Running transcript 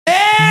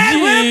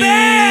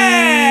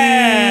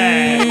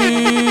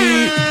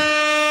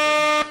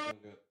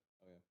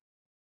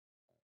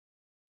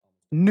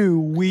New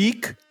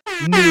week,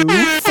 new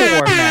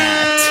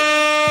format.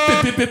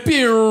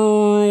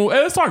 Hey,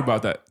 let's talk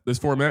about that. This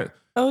format.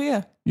 Oh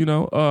yeah. You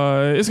know,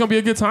 it's gonna be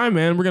a good time,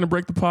 man. We're gonna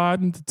break the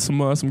pod into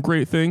some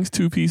great things.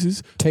 2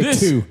 pieces. Take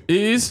 2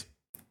 is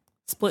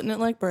Splitting it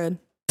like bread.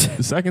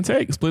 the second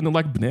take. Splitting it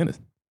like bananas.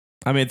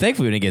 I mean,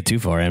 thankfully we didn't get too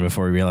far in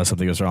before we realized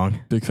something was wrong.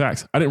 Big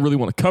facts. I didn't really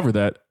want to cover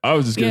that. I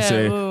was just gonna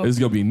say this is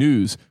gonna be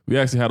news. We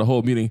actually had a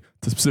whole meeting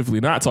to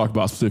specifically not talk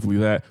about specifically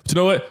that. But you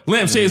know what?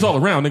 Lampshades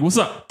all around, nigga. What's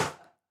up?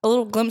 A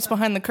little glimpse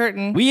behind the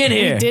curtain. We in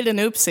here. We did an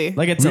oopsie.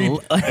 Like it's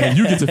and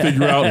you get to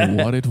figure out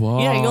what it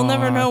was. Yeah, you'll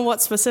never know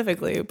what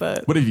specifically,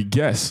 but What if you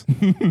guess?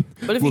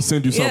 but if We'll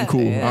send you something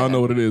cool. yeah. I don't know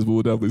what it is, but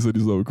we'll definitely send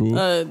you something cool.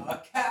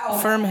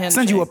 Firm handshake.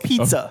 Send you a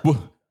pizza.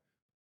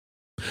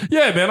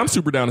 Yeah, man, I'm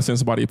super down to send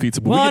somebody a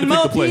pizza. But One we get to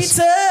more pick the place.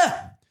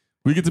 pizza.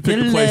 We get to pick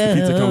the place the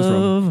pizza comes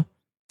from.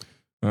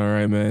 All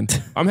right, man.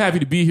 I'm happy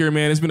to be here,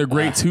 man. It's been a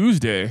great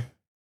Tuesday.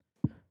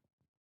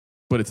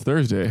 But it's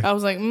Thursday. I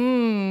was like,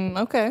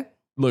 okay.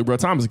 Look, bro,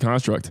 time is a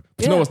construct.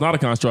 But you Yeah. know it's not a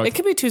construct? It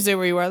could be Tuesday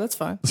where you are. That's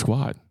fine. The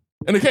squad.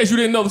 And in case you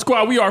didn't know, the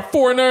squad, we are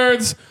 4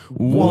 nerds,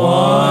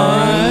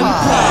 1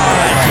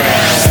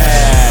 podcast.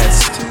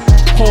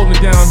 Holding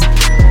it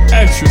down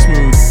extra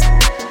smooth.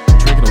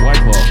 Drinking a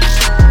White Claw.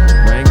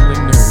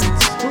 Wrangling nerds.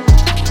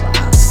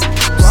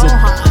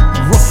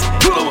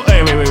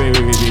 Hey,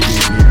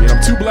 wait.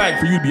 I'm too black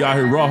for you to be out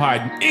here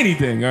rawhiding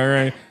anything, all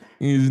right?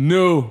 He's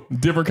new,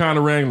 different kind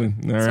of wrangling,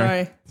 all right?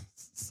 Sorry.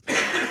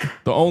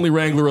 The only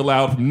wrangler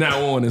allowed from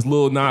now on is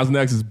Lil Nas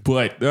X's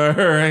butt, all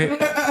right?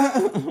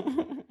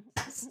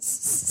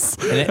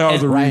 That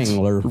was a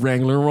Wrangler.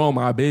 Wrangler on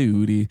my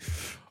booty.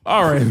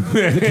 All right,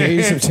 man.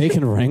 Gays have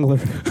taken Wrangler.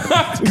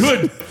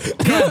 Good.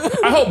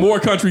 I hope more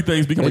country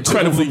things become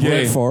incredibly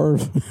gay. Favre.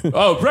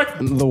 Oh, Brett,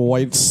 The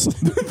whites.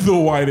 the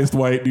whitest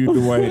white dude,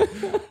 the white.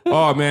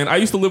 Oh man, I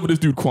used to live with this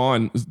dude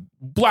Quan.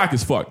 Black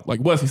as fuck. Like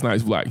Wesley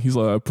Snipes black. He's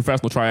a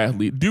professional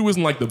triathlete. Dude was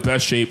in like the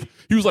best shape.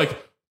 He was like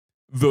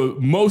the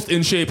most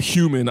in shape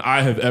human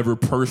I have ever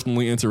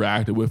personally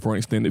interacted with for an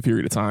extended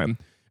period of time.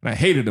 And I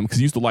hated him because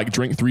he used to like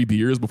drink 3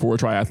 beers before a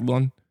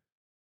triathlon.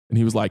 And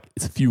he was like,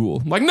 it's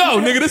fuel. I'm like, no,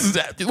 nigga, this is,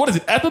 what is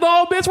it,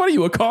 ethanol, bitch? What are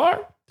you, a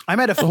car? I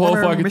met a whole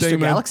former fucking Mr. thing,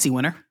 man. Galaxy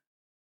winner.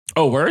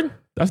 Oh, word?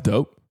 That's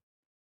dope.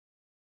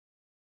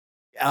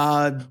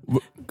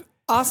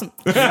 Awesome.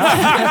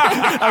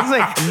 I was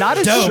like, not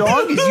as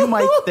strong as you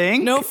might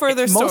think. No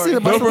further Mostly story. the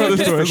No further muscles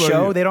just story. for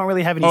show. They don't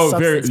really have any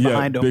substance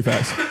behind them. big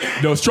facts.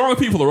 No, strong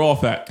people are all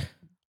fat.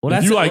 Well,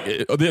 If you like,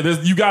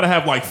 you got to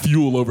have like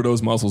fuel over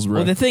those muscles, bro.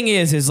 Well, the thing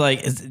is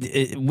like,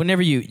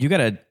 whenever you got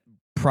to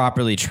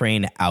properly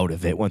train out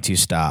of it once you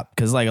stop.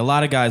 Because like a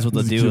lot of guys, what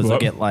they'll do is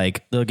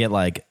they'll get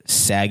like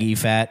saggy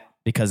fat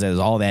because there's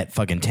all that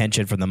fucking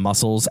tension from the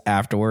muscles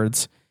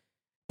afterwards.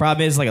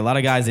 Problem is like a lot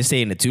of guys, they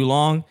stay in it too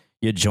long.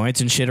 Your joints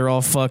and shit are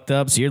all fucked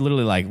up. So you're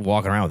literally like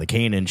walking around with a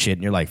cane and shit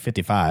and you're like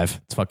 55.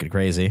 It's fucking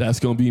crazy.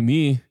 That's going to be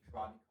me.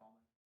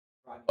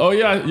 Oh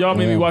yeah. Y'all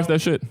made me watch that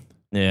shit.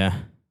 Yeah.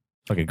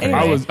 Fucking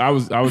crazy. I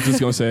was just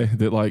gonna say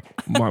that like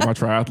my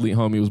triathlete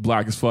homie was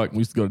black as fuck. We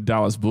used to go to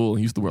Dallas Bull and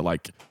he used to wear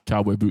like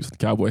cowboy boots and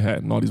cowboy hat,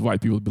 and all these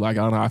white people would be like,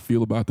 I don't know how I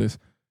feel about this.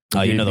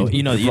 Oh, you know,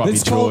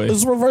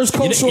 It's reverse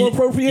cultural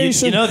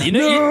appropriation. You know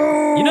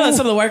that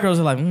some of the white girls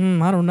are like, I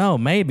don't know,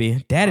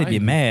 maybe. Daddy'd be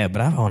mad,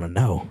 but I want to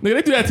know. Nigga,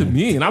 they do that to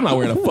me, and I'm not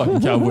wearing a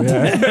fucking cowboy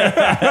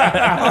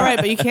hat. All right,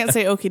 but you can't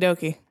say okie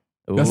dokie.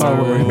 That's not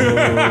what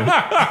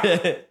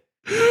we're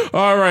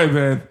All right,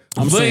 man.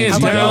 I'm laying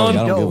saying down.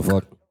 I don't give a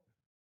fuck.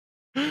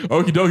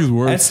 Okie doki's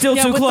worse. That's still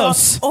too with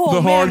close.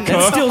 The hard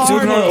cuff. still With too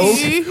the oak.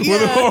 close.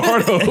 With the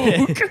hard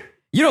oak.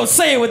 You don't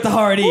say it with the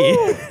hard E.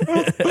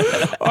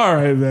 All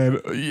right, man.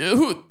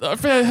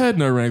 Head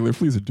no Wrangler,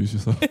 please introduce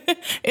yourself.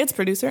 It's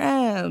producer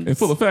Abs. In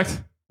full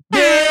effect.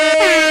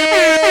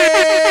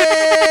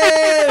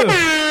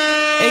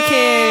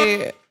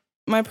 AKA,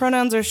 my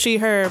pronouns are she,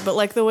 her, but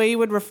like the way you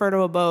would refer to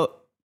a boat.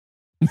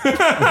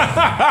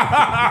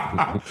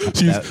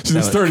 She's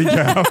a sturdy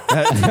cow.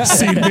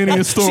 Seen many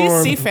a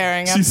storm. She's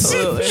seafaring,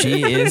 absolutely.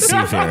 She is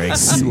seafaring.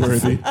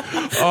 Seaworthy.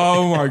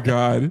 Oh my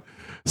God.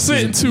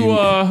 Sitting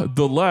to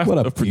the left What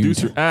a of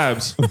producer beaut.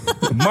 Abs.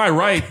 My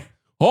right,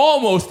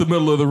 almost the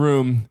middle of the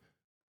room.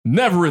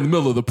 Never in the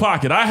middle of the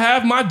pocket. I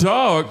have my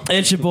dog.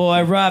 It's your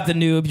boy, Rob the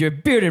Noob, your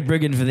bearded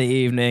brigand for the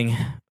evening,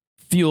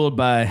 fueled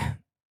by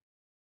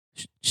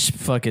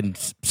fucking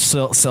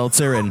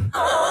seltzer and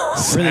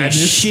really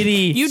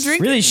shitty, You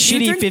drink really you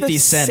shitty drink 50 the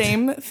cent.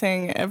 same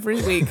thing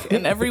every week,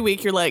 and every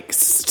week you're like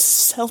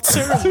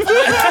seltzer.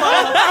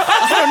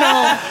 I don't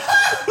know.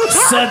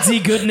 Sudsy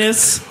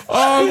goodness.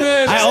 Oh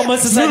man! I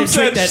almost decided to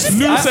drink that.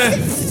 Snoop said,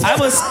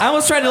 I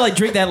was trying to like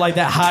drink that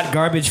hot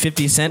garbage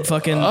 50 cent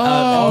fucking booze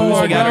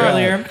my we got God.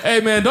 earlier. Hey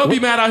man, don't be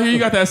mad out here. You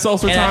got that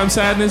seltzer And time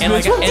sadness, and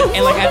bitch.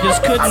 I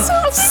just couldn't.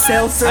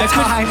 Seltzer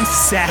time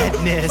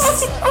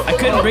sadness. I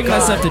couldn't bring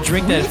myself to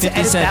drink that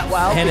 50 cent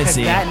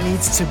Hennessy. That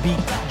needs to be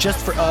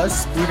just for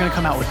us. We're gonna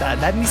come out with that.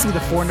 That needs to be the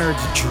 4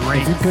 nerds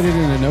drink. If you put it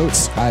in the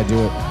notes, I do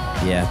it.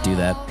 Yeah, do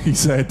that. He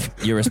said,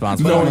 You're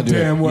responsible. knowing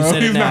damn well said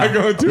it he's now. not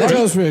going to That do it.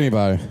 goes for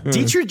anybody.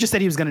 Dietrich just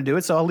said he was going to do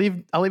it, so I'll leave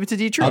it to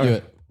Dietrich. I'll do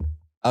it.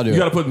 I'll do You it.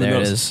 got to put it in the There it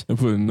notes. is. And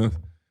put it in the.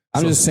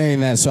 I'm just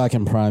saying that so I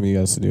can prime you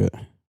guys to do it.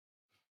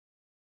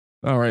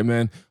 All right,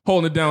 man.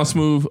 Holding it down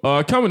smooth.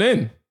 Coming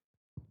in,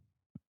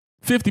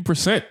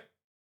 50%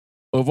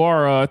 of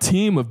our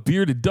team of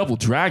bearded double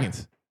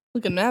dragons.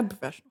 Looking mad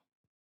professional.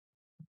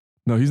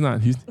 No, he's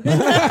not. He's No,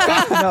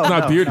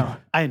 not bearded. No.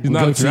 He's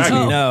not a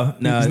dragon.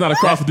 No. He's not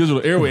across the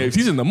digital airwaves.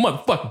 He's in the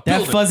motherfucking That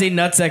building. fuzzy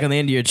nutsack on the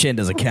end of your chin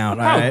doesn't count.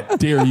 All How right.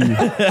 dare you?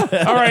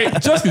 All right,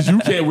 just because you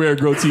can't wear a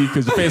goatee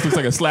because your face looks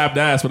like a slapped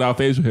ass without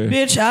facial hair.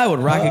 Bitch, I would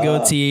rock a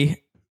goatee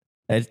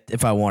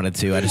if I wanted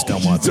to. I just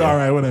don't want to. All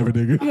right, whatever,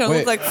 nigga. You're gonna Wait.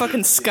 look like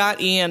fucking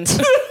Scott Ian.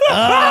 Well,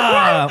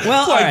 all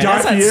right,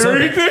 Guy that's not so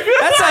Fieri, bad. nigga.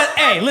 That's not.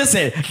 Hey,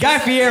 listen, Guy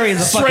Fieri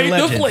is a fucking Straight to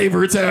legend.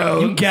 Flavor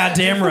Town.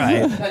 Goddamn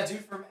right. That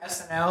dude from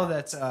SNL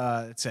that's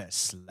it says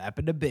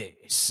slapping the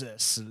bass,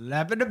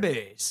 slapping the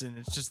bass, and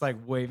it's just like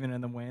waving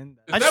in the wind.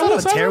 I that just what's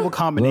have a happening? terrible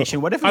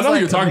combination. What if it I was know what like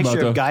you're a talking mixture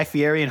about, of though. Guy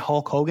Fieri and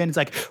Hulk Hogan? It's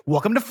like,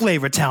 welcome to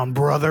Flavor Town,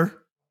 brother.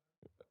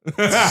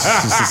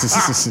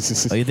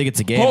 Oh, you think it's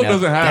a game Hulk now?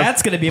 doesn't have-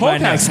 That's going to be Hulk my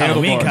next has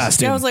Halloween handlebars.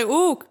 costume. Yeah, I was like,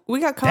 ooh, we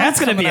got comments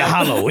That's going to be a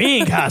coming up.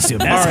 Halloween costume.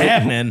 That's All right.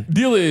 happening.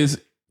 Deal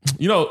is,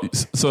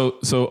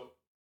 so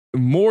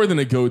more than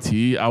a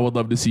goatee, I would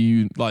love to see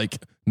you like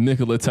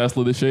Nikola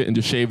Tesla this shit and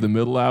just shave the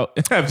middle out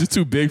and have just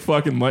two big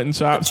fucking mutton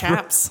chops. The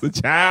chaps. The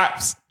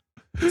chaps.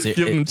 See,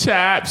 Give them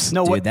chaps.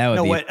 No, Dude, what? that would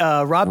No, be what?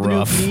 Rob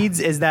rough. Benoot needs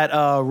is that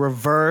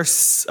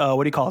reverse.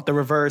 What do you call it? The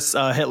reverse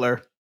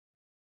Hitler.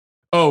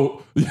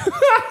 Oh,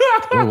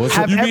 what's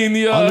Have you ev- mean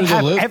the under the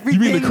Have lip?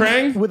 everything You mean the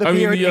Krang? with a I mean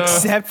beard the,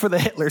 except for the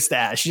Hitler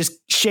stash. Just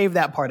shave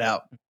that part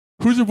out.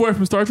 who's your boy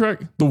from Star Trek?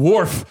 The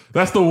Worf.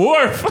 That's the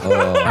Worf.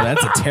 Oh,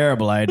 that's a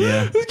terrible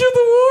idea. Let's get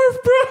the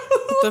Worf, bro.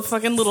 The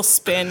fucking little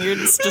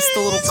Spaniards, just the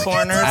little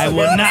corners. I of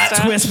will your not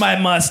mustache. twist my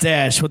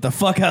mustache. What the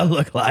fuck I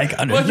look like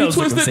under Like you those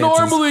twist it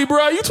circumstances. normally,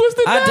 bro. You twist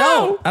it I now.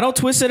 don't. I don't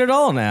twist it at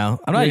all now.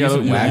 I'm not You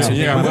using got- wax.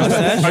 you got on my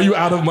mustache. Are you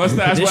out of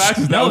mustache This, wax?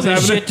 Is that no, what's this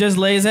happening? shit just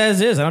lays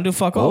as is. I don't do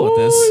fuck all with Oh,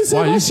 he this. said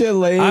Why my you- shit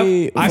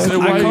late. I said,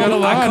 why you gotta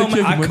lie to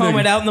kick I my comb nigga?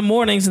 it out in the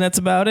mornings, and that's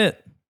about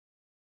it.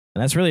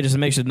 And that's really just to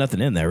make sure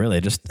nothing in there.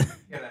 Really, just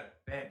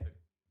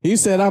He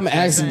said I'm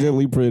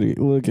accidentally pretty.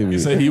 Look at me. He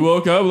said he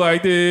woke up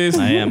like this.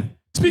 I am.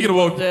 Speaking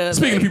of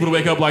people to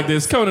wake up like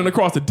this, coming in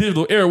across the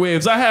digital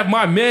airwaves, I have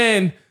my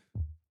man.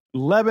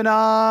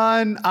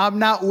 Lebanon, I'm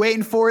not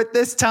waiting for it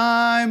this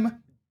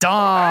time.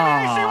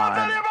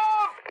 Dawn.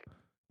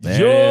 There it is.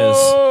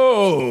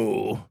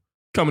 Yo,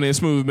 coming in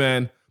smooth,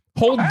 man.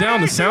 Holding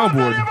down the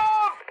soundboard,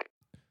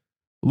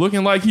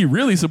 looking like he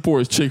really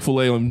supports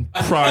Chick-fil-A on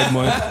Pride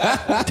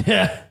Month.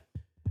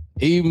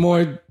 Eat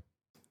more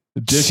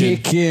Dickin'.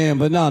 chicken,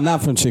 but no,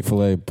 not from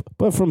Chick-fil-A.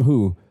 But from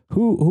who?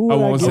 Who? I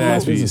would want get my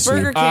Zaxby's. business to?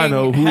 Burger King I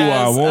know who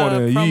has I wanna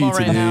a promo eat right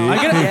today. now.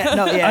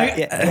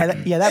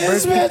 That Burger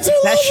King,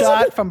 that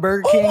shot from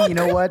Burger King. You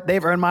know what?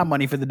 They've earned my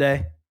money for the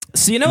day.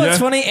 So you know what's Yeah.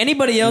 funny?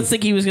 Anybody else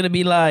think he was gonna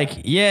be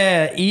like,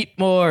 yeah, eat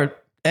more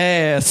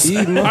ass?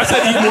 Eat more- I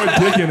said eat more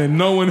dickin' and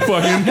no one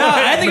fucking. No,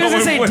 I think I was no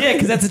gonna say one- dick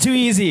because that's too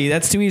easy.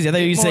 That's too easy. I thought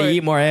you more say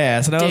eat more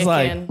ass, and I was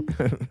like,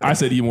 Dickin'. I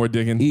said eat more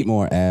dickin'. Eat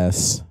more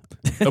ass.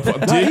 Dick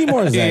eat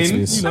more in,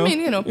 Zaxby's. you know, I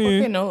mean, Por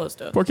qué no los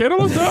dos? Porque no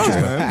los dos,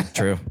 man.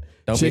 true.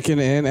 Don't Chicken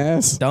and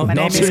ass. Don't My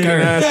name be is Chicken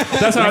scared. ass.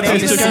 That's how I My name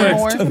taste is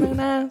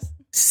Chick-fil-A.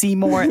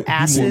 Seymour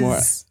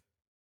asses.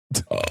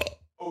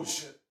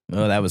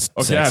 Oh, that was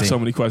Okay, I have sexy. so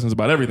many questions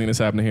about everything that's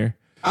happening here.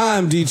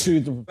 I'm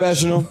D-Truth, the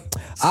professional.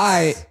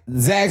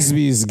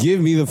 Zaxby's, give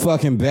me the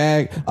fucking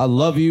bag. I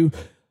love you.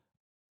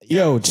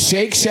 Yo,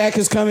 Shake Shack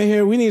is coming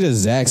here. We need a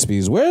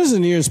Zaxby's. Where's the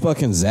nearest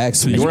fucking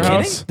Zaxby's? To your Kidding?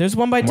 house? There's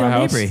one by My Del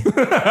house? Mabry. It's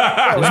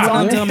one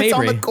on Del it's on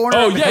Mabry. the corner.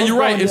 Oh, of yeah, you're Hillsborough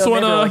right. and It's Del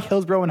on, Mabry, like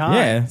Hillsborough and High.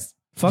 Yeah.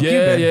 Fuck you,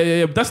 Yeah, Ben.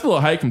 yeah. That's a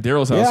little hike from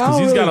Daryl's house Yeah, I because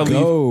don't he's got to really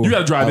leave. go You got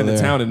to drive out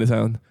there. into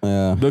town.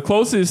 Yeah. The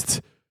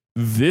closest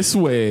this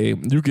way,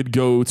 you could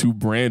go to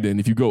Brandon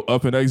if you go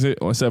up an exit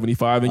on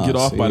 75 and Oh, get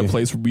off by see. the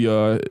place where we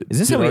Is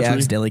this did how we archery.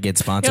 accidentally get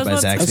sponsored Yeah, by I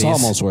was about to Zaxby's? It's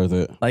almost worth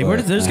it. Like,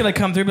 but, they're just going to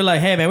come through and be like,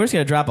 hey, man, we're just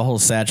going to drop a whole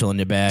satchel in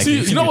your bag. See,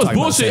 And you know what's talking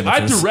about bullshit? I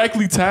sandwiches.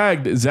 directly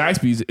tagged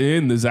Zaxby's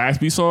in the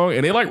Zaxby song,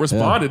 and they like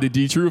responded to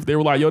D-Truth. They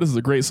were like, "Yo, this is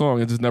a great song,"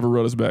 and just never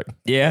wrote us back.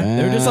 Yeah.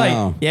 They were just like,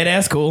 Wow. yeah,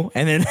 that's cool.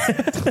 And then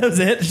that was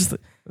it. Just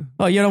like,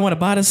 oh, you don't want to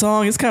buy the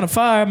song? It's kind of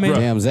fire, man.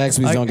 Damn,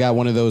 Zaxby's don't got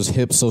one of those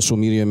hip social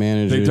media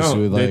managers. They don't.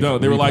 Who, They like,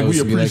 don't. They were like, we repost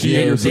and be appreciate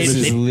yo, your this They, is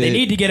position. they lit.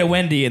 need to get a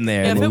Wendy in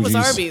there. Yeah, if it was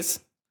Emojis.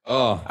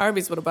 Arby's,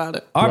 Arby's would have bought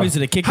it. Arby's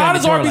would have kicked How down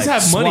does the door Arby's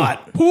like have money?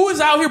 SWAT. Who is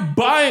out here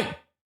buying?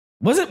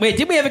 Was it? Wait,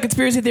 did we have a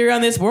conspiracy theory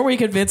on this? Weren't we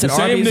convinced that The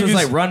same Arby's was niggas-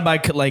 like run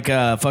by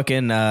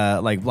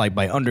like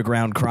by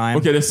underground crime?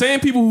 Okay, the same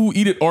people who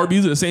eat at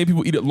Arby's are the same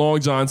people who eat at Long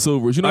John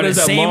Silver's. You know, Are the there's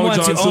that same Long ones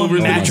John who own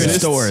Silver's that mattress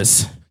exists.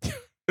 stores.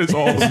 It's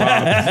all the mob.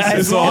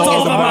 It's all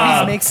Arby's the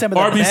mob. makes some of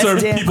the Arby's best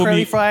serves damn people curly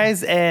meat.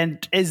 fries,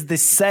 and is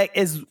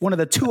one of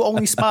the two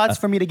only spots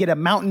for me to get a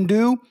Mountain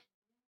Dew.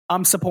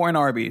 I'm supporting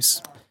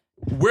Arby's.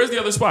 Where's the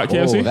other spot? Oh,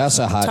 KFC? that's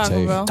a hot Taco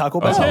take. Bell. Taco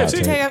Bell.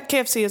 KFC.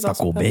 KFC is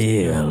also Taco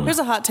Pepsi. Bell. Here's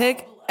a hot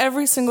take: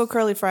 every single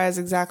curly fry is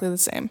exactly the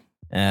same.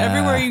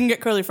 Everywhere you can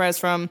get curly fries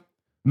from.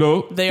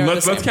 No, They are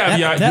let's the same.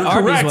 caveat. That You're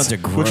Arby's correct, ones are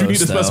but you need to gross,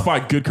 though.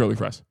 specify good curly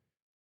fries.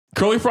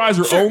 Curly fries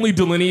are only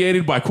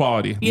delineated by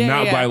quality, Yeah,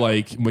 not yeah. by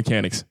like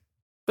mechanics.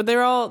 But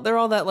they're all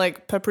that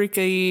like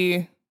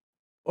paprika-y,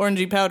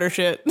 orangey powder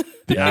shit.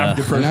 The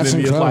African person That's in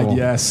me is like, incredible.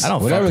 yes. I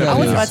don't Whatever fuck that I up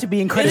was is. about to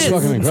be incredible. It is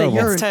fucking incredible.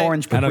 You're It's an tight.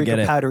 orange I don't paprika get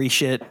it. powdery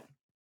shit.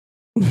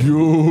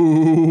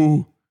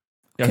 Yo.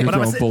 Yeah, But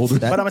I'm throwing boulders.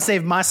 gonna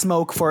save my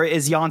smoke for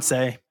is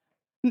Yonsei.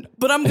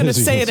 But I'm gonna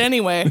say it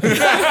anyway, and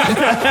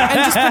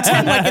just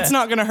pretend like it's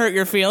not gonna hurt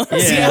your feelings.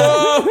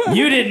 Yeah.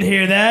 You didn't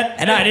hear that,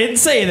 and I didn't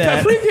say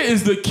that. Paprika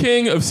is the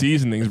king of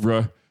seasonings,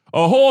 bro.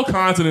 A whole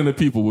continent of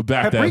people would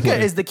back that. Paprika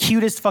play. is the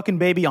cutest fucking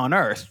baby on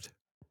earth.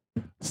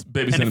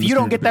 Baby And if cinnamon you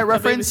don't screwed get that up.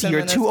 reference, Baby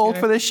you're cinnamon too old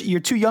is for this. You're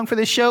too young for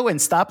this show,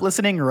 and stop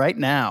listening right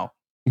now.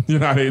 You're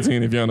not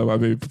 18 if you don't know about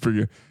baby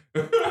paprika.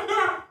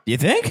 You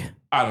think?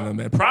 I don't know,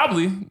 man.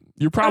 Probably.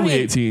 You're probably I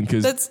mean, 18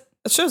 because. That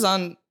show's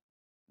on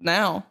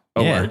now.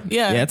 Oh, yeah. word?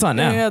 Yeah, Yeah, it's on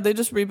now. Yeah, they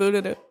just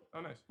rebooted it.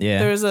 Oh, nice. Yeah.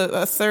 There's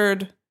a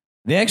third.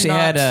 They actually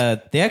Not-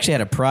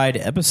 had a Pride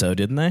episode,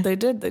 didn't they? They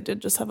did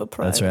just have a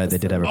pride. That's right. They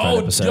did have a Pride Oh,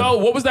 episode. yo,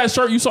 what was that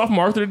shirt you saw from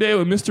Arthur today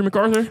with Mr.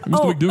 MacArthur?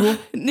 Mr. McDougal?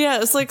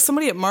 Yeah, it's like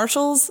somebody at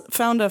Marshall's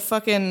found a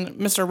fucking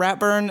Mr.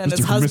 Ratburn and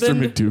his Mr.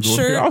 husband McDougal.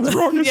 shirt. Yeah, I was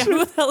wrong as Yeah, shit.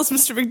 who the hell is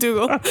Mr.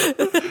 McDougal?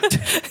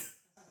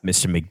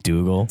 Mr.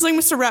 McDougal. It's like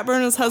Mr. Ratburn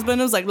and his husband.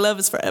 It was like, love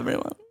is for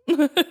everyone.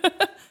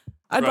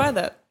 I'd buy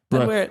that. I'd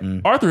Bruh. wear it.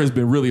 Arthur has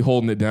been really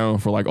holding it down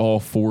for like all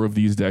 4 of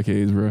these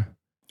decades, bro.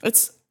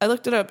 I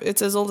looked it up.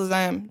 It's as old as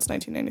I am. It's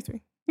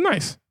 1993.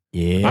 Nice.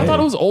 Yeah. I thought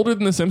it was older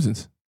than The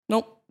Simpsons.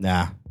 Nope.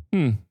 Nah.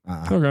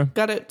 Okay.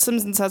 Got it.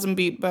 Simpsons has him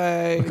beat by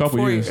A couple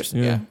 4 years. years.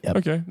 Yeah. Yep.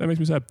 Okay. That makes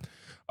me sad.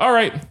 All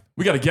right.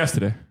 We got a guest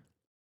today.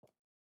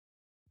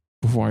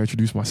 Before I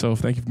introduce myself,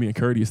 thank you for being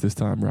courteous this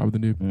time, Rob the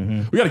Noob.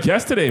 Mm-hmm. We got a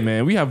guest today,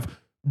 man. We have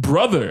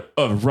brother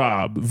of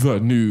Rob the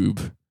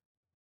Noob.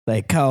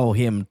 They call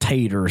him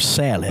Tater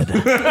Salad.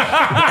 That's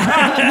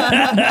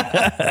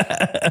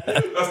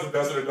the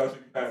best introduction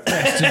you've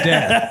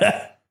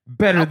had.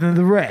 Better than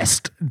the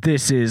rest.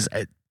 This is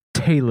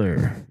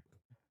Taylor.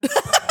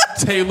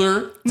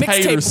 Taylor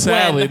Mixtape Tater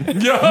Salad.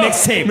 when? Yo,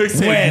 Mixtape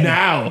when?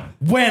 now.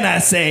 When I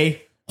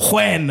say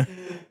when.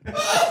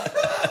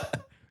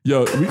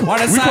 Yo, we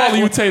call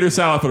you Tater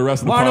Salad for the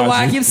rest of the Wanna know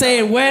why I podcast. keep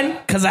saying when?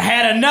 Because I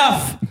had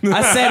enough.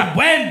 I said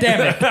when,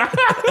 damn it.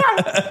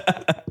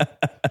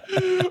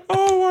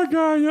 Oh my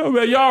God, yo,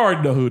 man. Y'all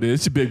already know who it is.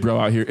 It's your big bro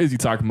out here, Izzy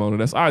Takamono.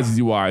 That's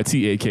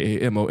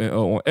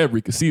IZZYTAKAMONO on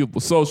every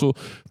conceivable social.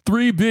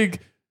 3 big,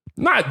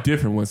 not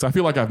different ones. I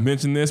feel like I've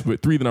mentioned this,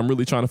 but 3 that I'm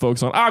really trying to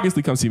focus on.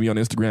 Obviously, come see me on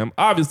Instagram.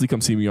 Obviously,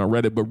 come see me on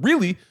Reddit. But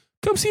really,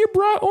 come see your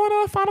bro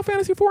on Final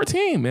Fantasy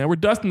 14, man. We're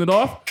dusting it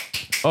off.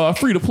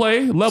 Free to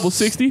play, level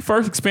 60,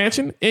 first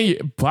expansion in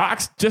your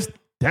box. Just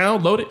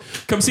download it.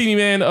 Come see me,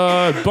 man.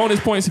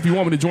 Bonus points if you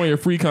want me to join your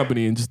free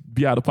company and just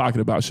be out of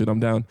pocket about shit. I'm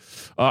down.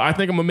 I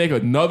think I'm gonna make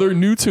another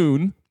new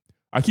tune.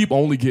 I keep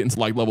only getting to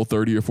like level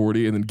 30 or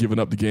 40 and then giving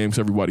up the game so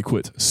everybody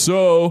quits.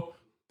 So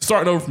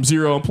starting over from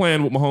 0. I'm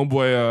playing with my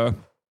homeboy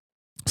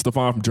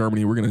Stefan from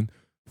Germany. We're gonna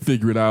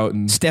figure it out.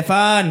 And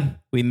Stefan,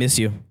 we miss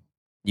you.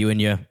 You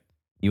and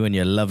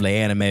your lovely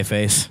anime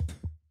face.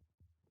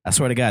 I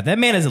swear to God, that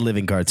man is a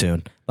living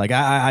cartoon. Like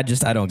I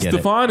don't get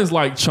Stefan is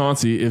like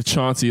Chauncey if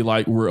Chauncey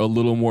like were a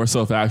little more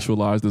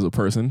self-actualized as a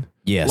person.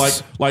 it.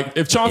 Yes. Like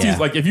if Chauncey's Yeah.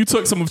 like if you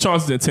took some of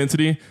Chauncey's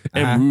intensity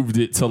and Uh-huh. moved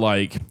it to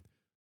like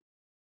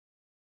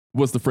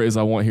what's the phrase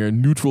I want here?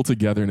 Neutral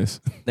togetherness.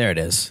 there it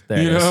is.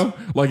 There You it is. know?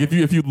 Like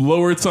if you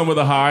lowered some of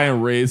the high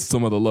and raised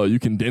some of the low, you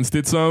condensed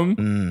it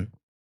some.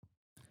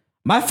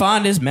 My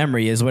fondest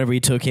memory is whenever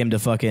we took him to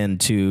fucking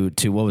to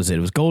what was it?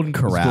 It was Golden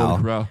Corral.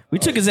 Golden Corral. We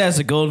took his ass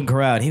to Golden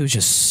Corral and he was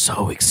just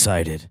so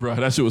excited. Bro,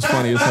 that shit was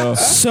funny as hell.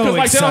 So 'Cause,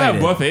 like they don't have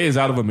excited. buffets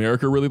out of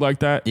America really like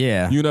that.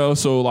 Yeah. You know,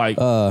 so like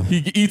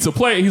he eats a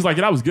plate. He's like,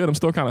 yeah, that was good. I'm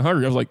still kind of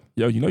hungry. I was like,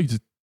 yo, you know, you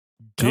just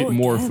get Go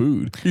more again.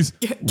 food. He's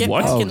Get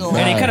what? back in the Oh,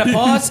 And he line. kind of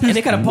paused. And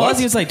he kind of paused.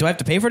 He was like, "Do I have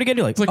to pay for it again?"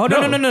 You're like, like, "Oh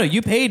no, no. no!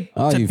 You paid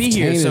Oh, to you've be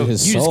here, tainted so you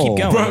his just keep soul.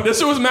 going." Bro, this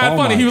shit was mad Oh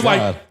funny. my He was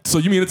God. like, so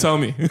you mean to tell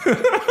me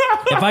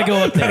If I go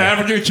up that there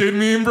African kid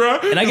meme, bro?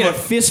 and I get a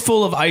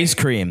fistful of ice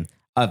cream,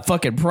 a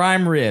fucking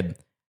prime rib,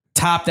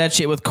 top that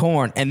shit with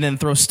corn, and then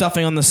throw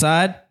stuffing on the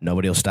side,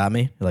 nobody will stop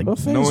me. You're like,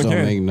 Buffets No one don't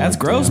can. make no That's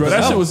gross, damn Bro,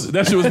 that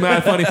No. shit was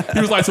mad funny. He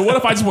was like, so what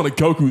if I just want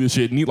to Goku this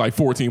shit and eat like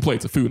 14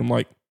 plates of food? I'm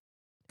like,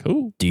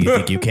 cool. "Do you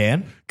think you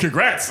can?"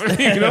 Congrats.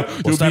 You know,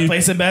 We'll you'll start be-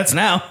 placing bets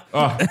now.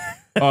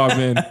 Oh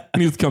man, he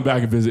needs to come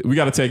back and visit. We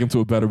got to take him to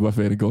a better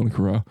buffet at Golden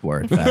Corral.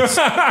 Word facts.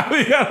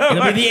 we gotta,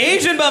 It'll be the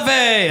Asian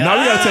buffet. no,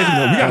 we gotta take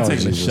him. We gotta Oh, take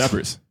him to Jesus.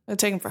 Shepherd's. I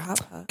take him for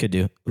hot pot. Could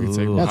do. can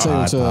take Ooh, I'll take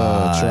him to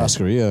hot pot.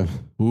 Churrascaria.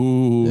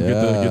 Ooh,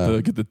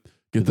 Yeah. get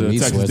the meat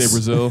Texas Day sweats.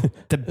 Brazil.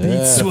 The beat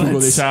Fugo de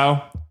sweats.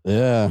 Chao.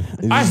 Yeah.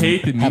 I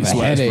hate the meat have a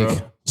sweats, headache.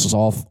 bro. It's just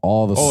all the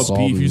All the salt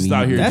beef you just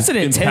out meat. here. That's an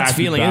intense Impacted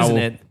feeling, bowel. isn't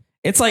it?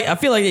 It's like I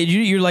feel like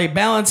you're like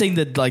balancing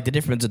the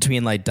difference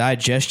between like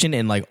digestion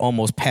and like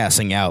almost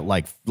passing out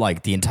like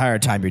the entire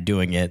time you're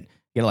doing it.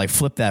 You gotta like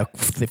flip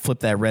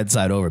that red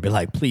side over. Be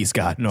like, please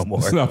God, no more.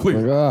 No, please.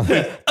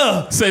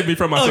 Save me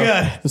from myself.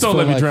 God. Don't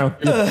let me drown.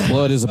 Your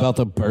blood is about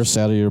to burst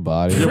out of your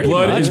body. Your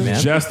blood much, is man.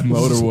 just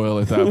motor oil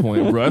at that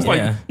point, bro. It's Yeah.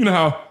 like, you know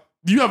how,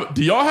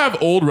 do y'all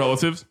have old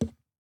relatives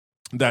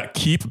that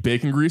keep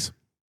bacon grease?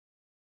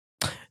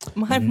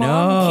 My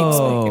mom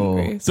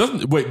keeps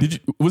bacon grease.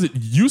 Was it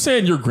you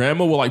saying your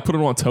grandma will like put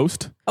it on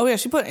toast? Oh yeah,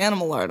 she put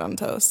animal lard on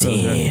toast.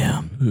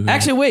 Damn.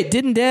 Actually, wait,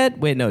 didn't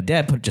Dad? Wait, no,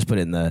 Dad just put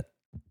it in the.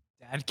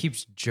 Dad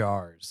keeps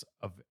jars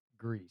of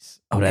grease.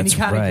 Oh, that's Any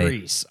kind right. of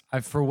grease.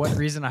 For what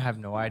reason, I have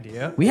no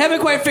idea. We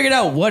haven't quite figured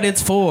out what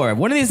it's for.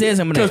 One of these days,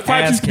 I'm going Because to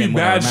pipes used ask to be him.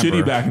 when I bad remember.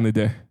 shitty back in the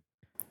day.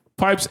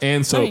 Pipes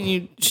and I soap. mean,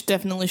 you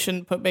definitely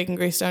shouldn't put bacon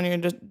grease down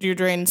your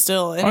drain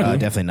still. I Anyway. Oh,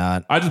 definitely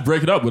not. I just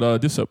break it up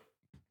with dish soap.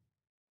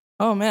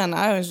 Oh man,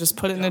 I always just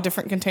put it in a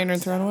different container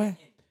and throw it away.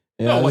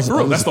 No, like,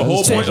 bro, that's the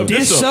whole point of Dish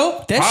dish soap.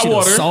 soap? That Hot should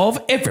water, solve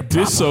every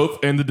problem. dish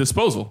soap, and the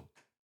disposal.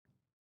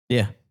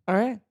 Yeah. All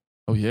right.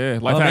 Oh yeah,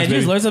 life Oh, man, hacks, you baby.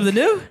 just learned something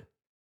new?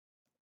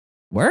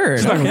 Word.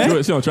 She's not gonna do Okay.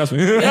 it. She don't trust me.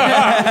 She's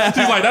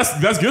like,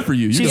 that's good for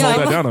you. You She's can hold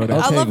like, that down over there.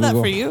 I Okay, love that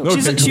Google. for you.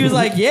 Okay, She was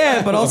like,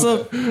 yeah, but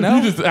also, no.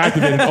 You just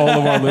activated all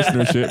of our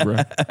listener shit, bro.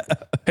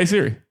 Hey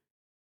Siri,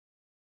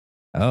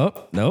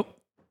 Oh, nope.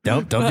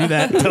 Don't do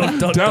that. Don't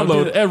do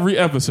download that. every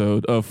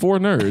episode of 4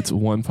 Nerds,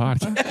 1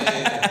 Podcast.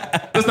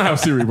 That's not how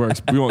Siri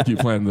works. We won't keep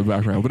playing in the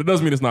background, but it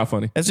doesn't mean it's not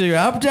funny. That's it.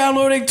 I'm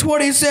downloading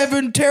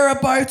 27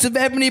 terabytes of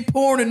ebony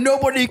porn and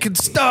nobody can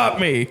stop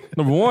me.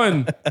 Number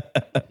 1,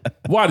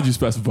 why did you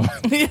specify?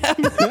 I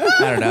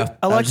don't know.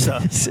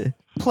 Alexa,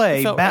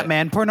 play Felt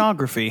Batman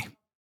pornography.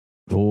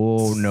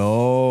 Oh,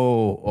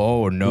 no.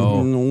 Oh,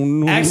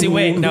 no. Actually,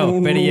 wait.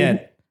 No. Better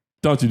yet.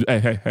 Don't you?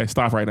 Hey,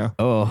 stop right now.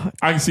 Oh,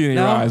 I can see it in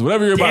No. your eyes.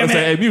 Whatever you're about Damn to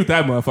say, it. hey, mute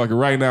that motherfucker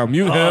right now.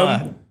 Mute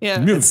him. Yeah.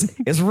 Mute.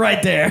 it's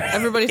right there.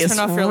 Everybody It's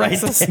turn off your right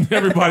Alexas. there.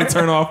 Everybody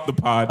turn off the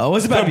pod. Oh,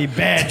 it's about to be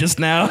bad just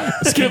now.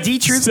 Skip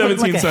Dietrich's 17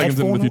 put, like, seconds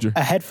into the future.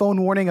 a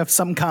headphone warning of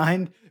some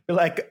kind. You're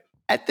like,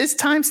 at this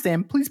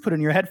timestamp, please put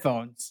in your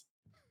headphones.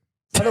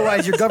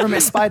 Otherwise, your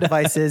government spy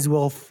devices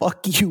will fuck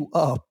you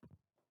up.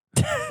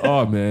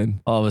 Oh,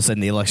 man. All of a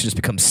sudden, the Alexa just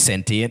becomes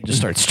sentient, just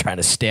starts trying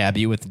to stab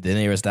you with the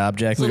nearest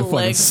object. Like a Little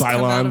fucking legs come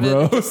out Cylon,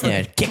 of it. bro.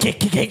 Yeah,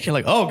 kick. You're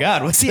like, oh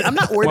God, what's See, I'm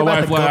not worried My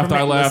about the wife laughed,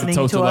 government I laughed, listening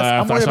toaster to us.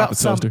 laughed, I'm I worried shot about the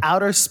some toaster.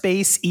 outer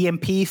space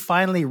EMP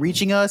finally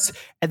reaching us,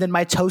 and then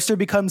my toaster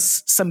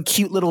becomes some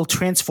cute little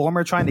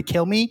transformer trying to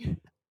kill me.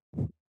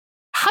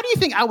 How do you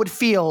think I would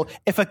feel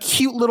if a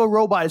cute little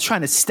robot is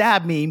trying to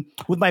stab me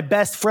with my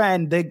best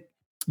friend,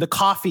 the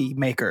coffee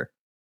maker?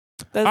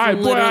 That's All right,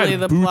 boy, literally I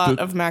the boot plot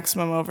the- of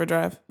Maximum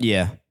Overdrive.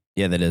 Yeah,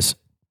 that is.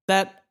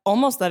 That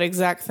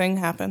exact thing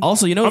happened.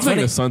 Also, you know I'm what's thinking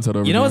funny? of Sunset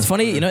over You know there. what's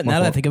funny? You know, My now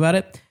that I fault. think about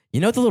it,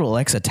 you know what the little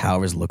Alexa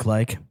towers look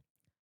like?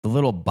 The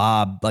little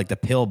bob, like the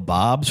pill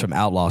bobs from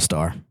Outlaw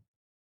Star.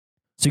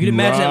 So you can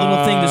imagine that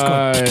little thing just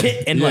going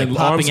Right. and Yeah, like and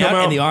popping arms come out,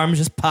 out. and the arms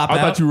just pop I out.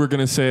 thought you were going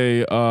to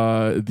say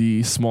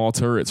the small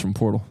turrets from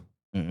Portal.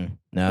 Mm-mm.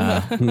 Nah,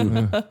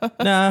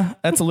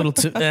 that's a little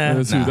too.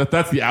 That's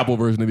the Apple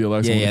version of the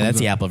Alexa. when it Yeah, comes that's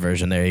the out. Apple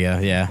version. There you go.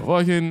 Yeah.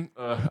 Fucking,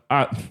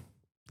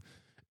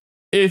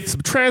 if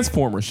some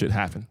Transformer shit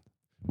happened,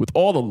 with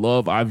all the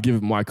love I've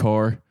given my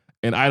car,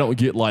 and I don't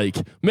get like,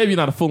 maybe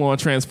not a full-on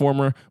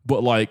Transformer,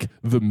 but like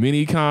the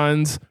mini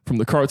cons from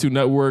the Cartoon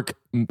Network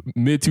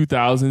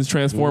mid-2000s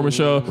Transformer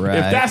show, Right.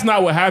 if that's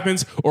not what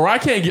happens, or I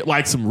can't get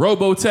like some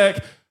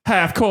Robotech,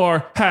 half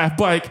car, half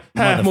bike,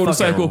 half Motherfucking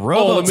motorcycle,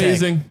 all Robotech.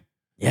 amazing.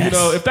 Yes. You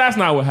know, if that's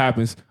not what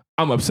happens,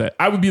 I'm upset.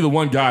 I would be the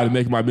one guy to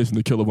make my mission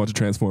to kill a bunch of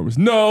Transformers.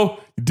 No,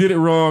 you did it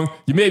wrong.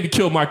 You made me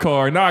kill my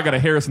car. Now I got to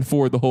Harrison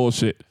Ford the whole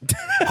shit.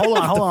 Hold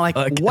on.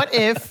 Like, what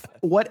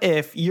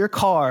if your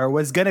car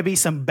was gonna be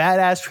some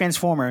badass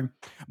transformer,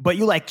 but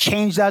you like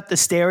changed out the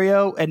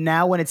stereo, and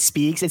now when it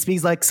speaks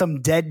like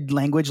some dead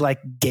language like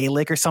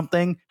Gaelic or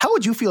something? How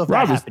would you feel if that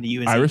Robert's happened to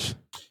you? Izzy? Irish.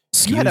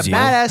 You had a Excuse you.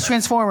 badass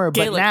transformer,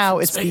 but Gaelic now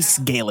from it space.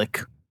 speaks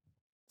Gaelic.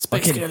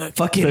 Space Gaelic.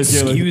 Fucking Space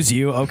Gaelic. excuse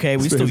you. Okay,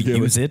 we Space still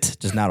Gaelic. use it,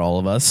 just not all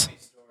of us.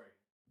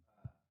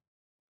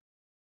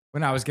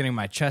 When I was getting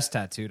my chest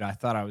tattooed, I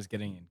thought I was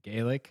getting in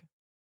Gaelic,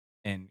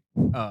 and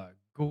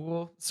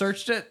Google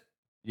searched it.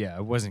 Yeah,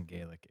 it wasn't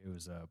Gaelic. It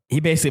was He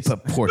basically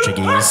put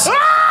Portuguese.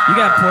 You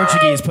got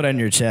Portuguese put on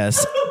your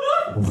chest.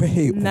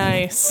 Wait,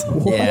 Nice.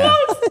 Yeah.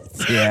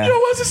 Yeah. You know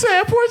what's to say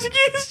in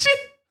Portuguese shit?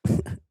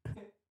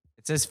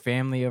 It says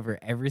family over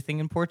everything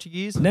in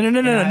Portuguese. No.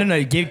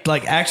 You give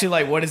like actually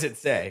like what does it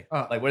say?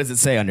 Like what does it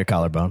say on your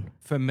collarbone?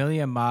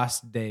 Familia mas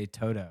de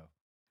todo.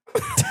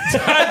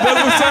 That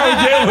doesn't sound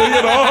Gaelic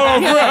at all,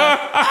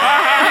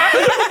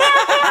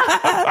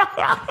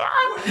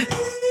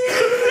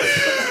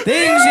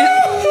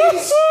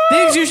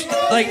 Things you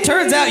like.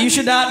 Turns out you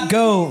should not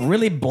go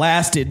really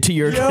blasted to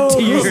your tattoo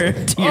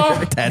this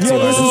artist. is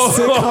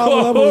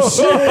sitcom level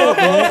shit,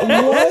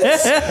 man. What?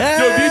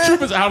 Yo,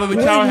 D-Troop is out of the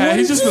cow hat.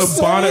 He's just in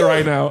a bonnet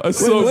right now. A Wait,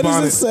 silk what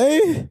bonnet. does it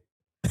say?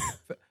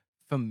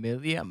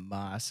 Familia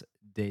mas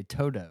de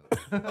todo.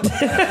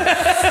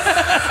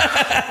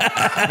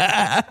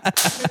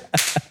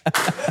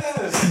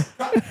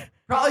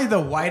 Probably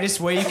the whitest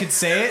way you could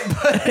say it.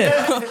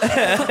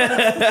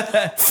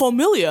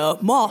 Familia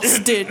Moss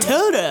de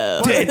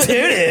Toto.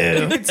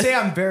 You could say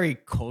I'm very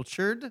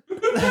cultured.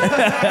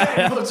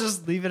 We'll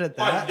just leave it at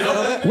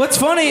that. What's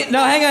funny?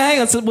 No, hang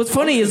on. So what's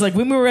funny is like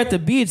when we were at the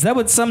beach, that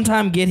would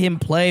sometime get him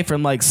play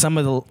from like some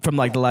of the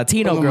the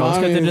Latino girls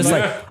because they're just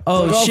like,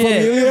 oh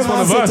shit. It's one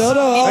of us.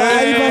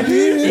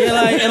 Yeah,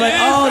 like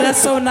oh,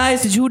 that's so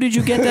nice. Who did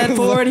you get that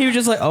for? And he was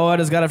just like, oh, I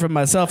just got it from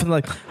myself. And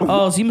like,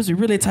 oh, so you must be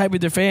really tight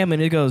with your family.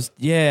 And he goes,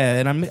 yeah.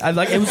 And I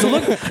like it was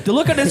the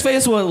look on his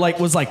face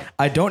was like,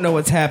 I don't know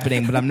what's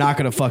happening, but I'm not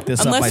gonna fuck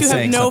this up by Unless you have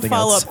saying no something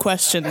follow-up else.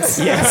 questions.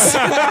 Yes,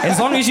 as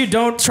long as you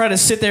don't try to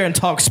sit there and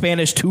talk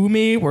Spanish to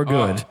me, we're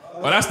good.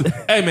 Well,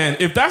 hey man,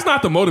 if that's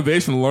not the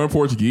motivation to learn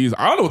Portuguese,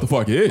 I don't know what the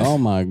fuck is. Oh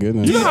my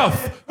goodness. You know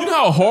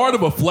how hard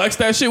of a flex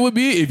that shit would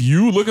be if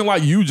you looking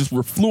like you just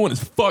were fluent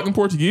as fucking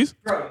Portuguese?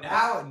 Bro,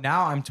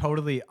 now I'm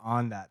totally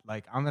on that.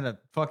 Like, I'm gonna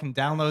fucking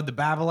download the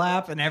Babbel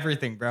app and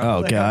everything, bro. Oh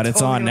Like, god, I'm it's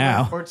totally on gonna learn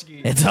now.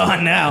 Portuguese. It's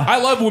on now.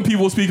 I love when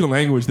people speak a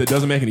language that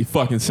doesn't make any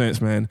fucking sense,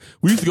 man.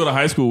 We used to go to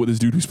high school with this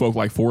dude who spoke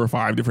like 4 or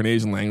 5 different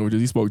Asian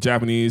languages. He spoke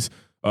Japanese,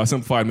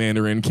 simplified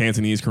Mandarin,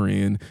 Cantonese,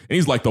 Korean, and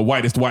he's like the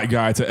whitest white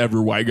guy to ever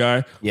white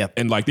guy. Yep.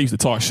 And like they used to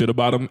talk shit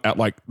about him at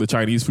like the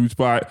Chinese food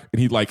spot, and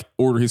he'd like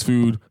order his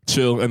food,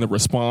 chill, and then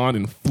respond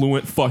in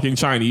fluent fucking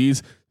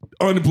Chinese,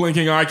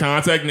 unblinking eye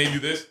contact, and they do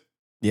this.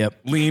 Yep.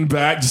 Lean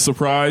back, just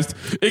surprised.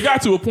 It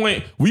got to a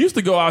point we used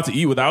to go out to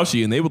eat with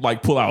Aoshi, and they would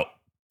like pull out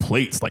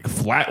plates like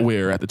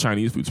flatware at the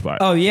Chinese food spot.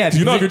 Oh yeah,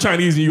 You know, if you're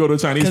Chinese and you go to a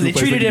Chinese because food they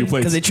place, treated give him you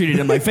plates. because they treated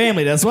him like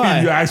family. That's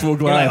why You actual You're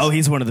glass. like, oh,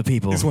 he's one of the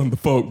people. He's one of the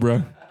folk,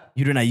 bro.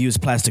 You do not use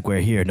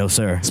plasticware here, no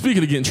sir.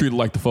 Speaking of getting treated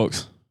like the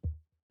folks,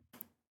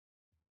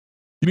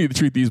 you need to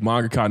treat these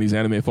mangaka and these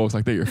anime folks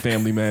like they're your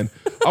family, man.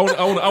 I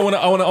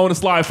want to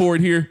slide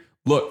forward here.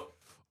 Look,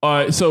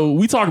 so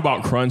we talk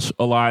about crunch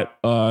a lot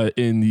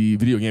in the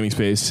video gaming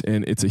space,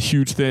 and it's a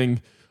huge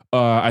thing.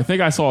 I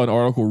think I saw an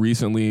article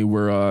recently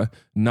where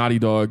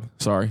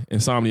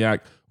Insomniac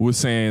was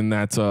saying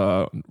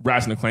that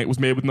Ratchet & Clank was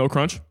made with no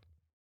crunch.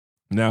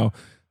 Now,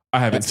 I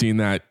haven't seen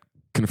that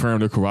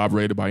confirmed or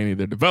corroborated by any of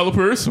their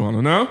developers, so I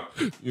don't know.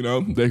 You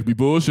know, they could be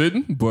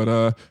bullshitting,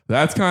 but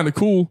that's kind of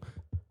cool.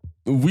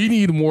 We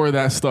need more of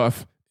that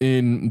stuff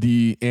in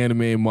the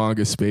anime and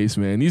manga space,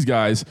 man. These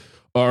guys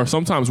are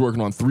sometimes working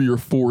on 3 or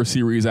 4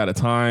 series at a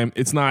time.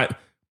 It's not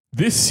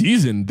this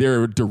season,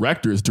 they're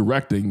directors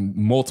directing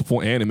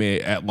multiple anime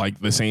at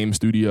like the same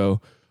studio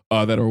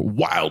that are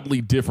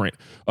wildly different.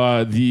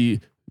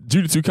 The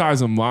Jujutsu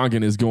Kaisen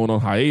manga is going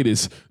on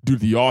hiatus due to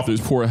the author's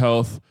poor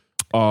health.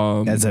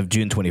 As of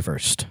June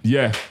 21st.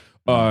 Yeah.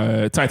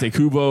 Tite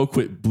Kubo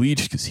quit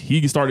Bleach because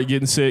he started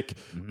getting sick.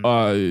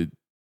 Kohei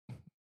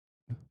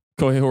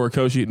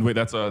Horikoshi, wait,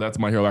 that's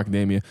My Hero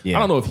Academia. Yeah. I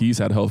don't know if he's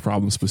had health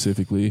problems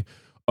specifically.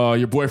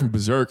 Your boy from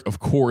Berserk, of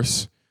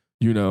course,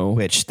 you know.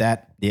 Which I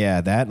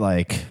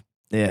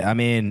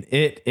mean,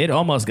 it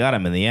almost got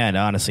him in the end,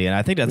 honestly, and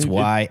I think that's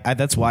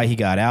why he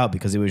got out,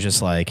 because it was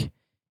just like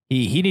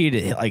he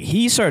needed, like,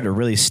 he started to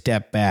really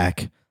step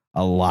back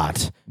a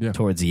lot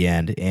towards the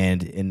end,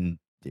 and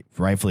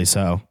rightfully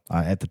so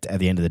at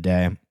the end of the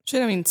day.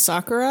 Shit, I mean,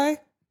 Sakurai?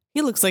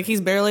 He looks like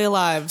he's barely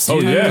alive. Oh,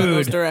 Sometimes yeah. in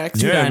those directs.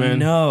 Dude, Yeah, I man.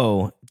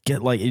 know.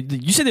 Get like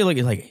you said, they look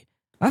like.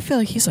 I feel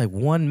like he's like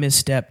one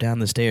misstep down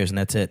the stairs and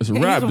that's it. It's a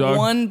Yeah, wrap, he's dog.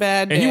 one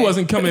bad day. And he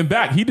wasn't coming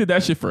back. He did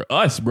that shit for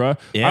us, bro.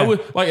 Yeah. I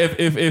would like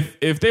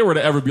if they were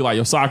to ever be like,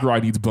 yo, Sakurai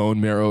needs bone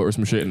marrow or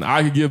some shit, and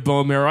I could give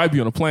bone marrow, I'd be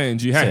on a plane.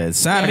 Gee, hey, Said,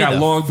 sign I me got the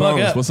long fuck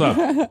bones. up. What's up?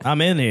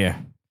 I'm in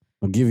here.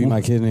 I'll give you my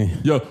kidney.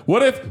 Yo,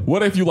 what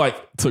if you like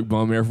took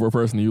bone marrow for a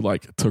person and you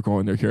like took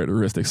on their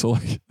characteristics? So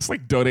like it's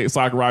like donate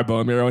Sakurai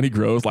bone marrow and he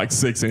grows like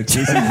 6 inches.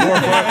 He's 4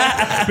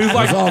 foot. He's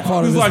like, It's all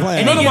part of he's his like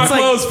plan. none of my It's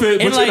like- clothes fit,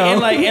 but and like, you know.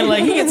 and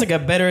like he gets like a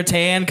better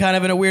tan, kind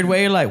of in a weird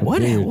way. You're like,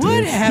 what happened?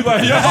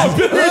 Like, yo,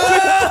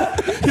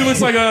 he looks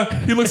like a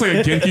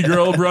Genki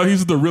girl, bro.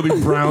 He's the really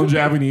brown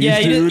Japanese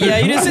Yeah, dude. you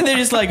just sit there,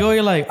 just like, oh,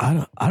 you're like,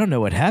 I don't know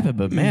what happened,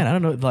 but man, I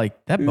don't know,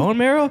 like that bone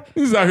marrow.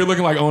 He's out here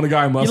looking like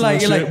Onagai muscle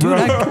and You're shit, like, bro.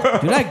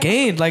 dude, I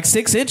gained like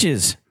 6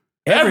 inches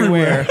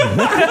everywhere.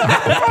 Well,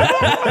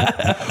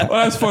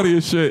 that's funny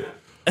as shit.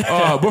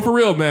 But for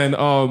real, man,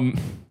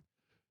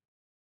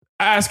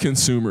 as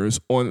consumers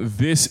on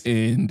this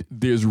end,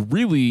 there's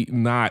really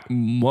not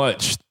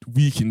much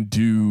we can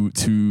do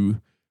to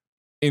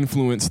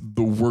influence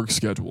the work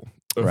schedule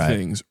of Right.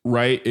 things,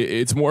 right?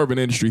 It's more of an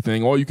industry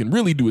thing. All you can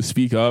really do is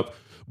speak up.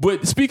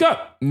 But speak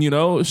up, you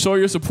know, show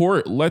your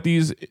support. Let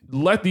these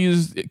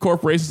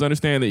corporations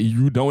understand that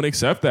you don't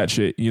accept that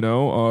shit, you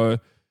know?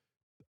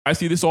 I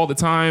see this all the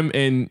time,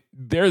 and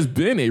there's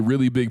been a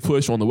really big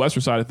push on the Western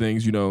side of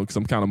things, you know, because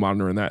I'm kind of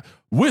monitoring that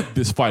with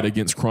this fight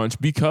against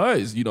crunch,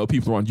 because, you know,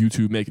 people are on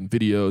YouTube making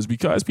videos,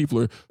 because people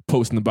are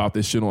posting about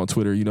this shit on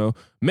Twitter, you know.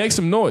 Make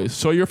some noise.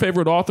 Show your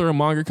favorite author and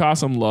mangaka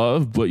some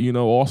love, but, you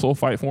know, also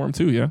fight for him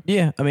too, yeah?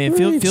 Yeah, I mean,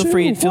 feel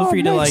free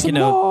to like, you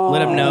know,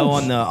 let him know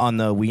on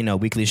the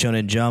Weekly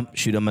Shonen Jump,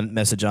 shoot him a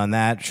message on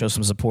that, show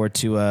some support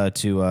to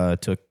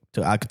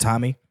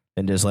Akutami,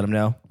 and just let him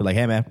know. Be like,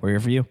 hey man, we're here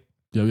for you.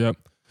 Yep.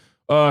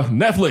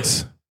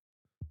 Netflix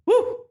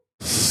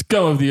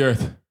scum of the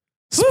earth,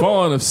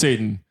 spawn of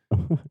Satan,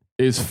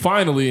 is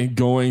finally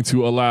going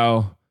to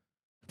allow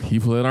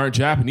people that aren't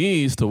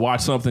Japanese to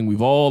watch something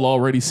we've all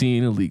already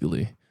seen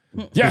illegally.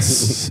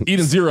 Yes,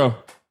 Eden Zero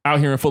out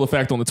here in full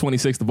effect on the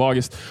 26th of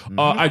August.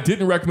 I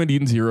didn't recommend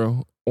Eden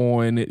Zero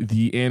on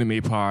the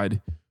anime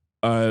pod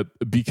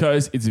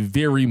because it's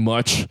very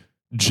much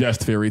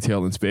just fairy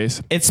tale in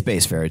space. It's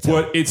space fairy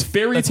tale. But it's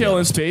fairy tale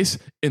in space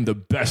in the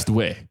best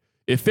way.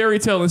 If fairy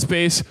tale in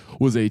space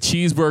was a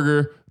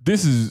cheeseburger,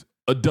 this is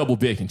a double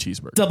bacon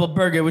cheeseburger. Double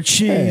burger with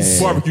cheese.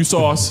 Barbecue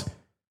sauce,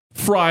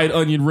 fried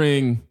onion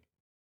ring,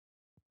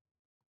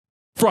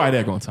 fried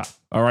egg on top.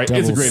 All right.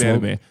 It's a great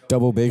anime.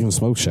 Double bacon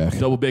smoke shack.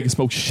 Double bacon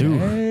smoke shack.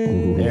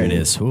 There it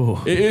is. Ooh.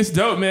 It's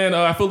dope, man.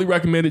 I fully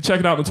recommend it. Check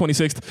it out on the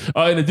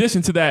 26th. In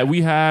addition to that,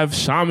 we have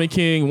Shaman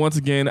King once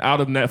again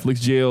out of Netflix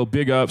jail.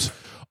 Big ups.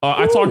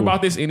 I talk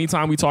about this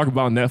anytime we talk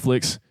about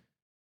Netflix.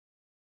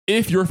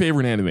 If your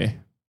favorite anime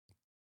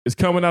is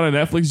coming out of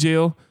Netflix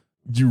jail,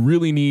 you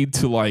really need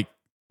to like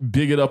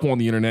big it up on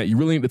the internet. You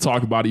really need to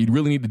talk about it. You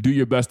really need to do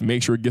your best to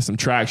make sure it gets some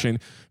traction,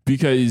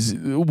 because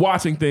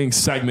watching things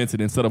segmented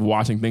instead of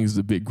watching things as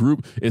a big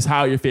group is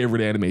how your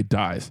favorite anime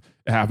dies.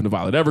 It happened to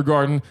Violet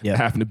Evergarden. Yep. It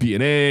happened to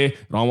B&A. It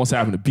almost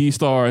happened to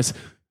B-Stars.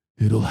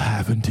 It'll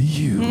happen to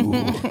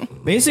you.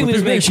 Basically,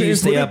 just make sure you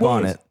stay what it up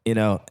on was. it, you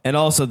know. And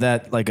also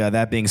that, like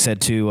that being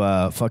said, too,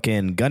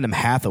 fucking Gundam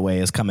Hathaway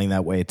is coming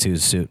that way too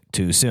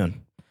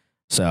soon.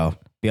 So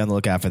be on the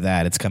lookout for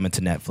that. It's coming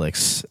to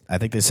Netflix. I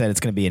think they said it's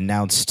going to be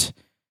announced.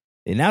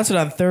 They announced it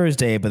on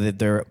Thursday, but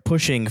they're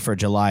pushing for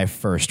July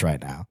 1st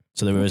right now.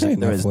 So there was an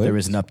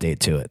update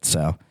to it.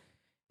 So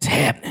it's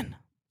happening.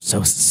 So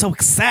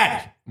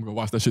excited. I'm going to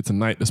watch that shit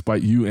tonight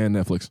despite you and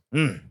Netflix.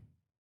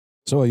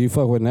 So you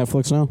fuck with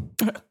Netflix now?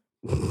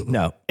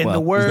 No. In the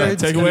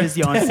words of his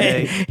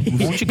Yonsei,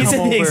 won't you He come said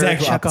the over,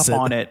 exact check opposite. up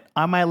on it?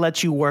 I might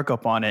let you work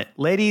up on it.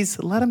 Ladies,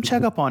 let him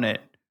check up on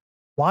it.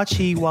 Watch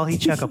he while he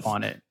check up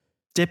on it.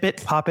 Dip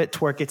it, pop it,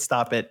 twerk it,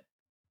 stop it.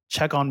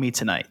 Check on me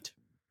tonight.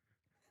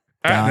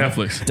 At Don,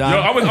 Netflix. Don, Yo,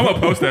 I'm going to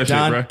post that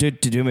Don,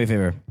 shit, bro. do me a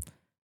favor.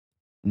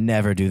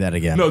 Never do that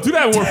again. No, do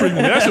that more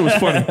frequently. That shit was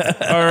funny.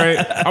 All right.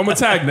 I'm going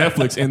to tag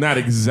Netflix in that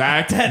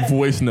exact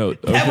voice note.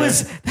 Okay?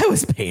 That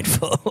was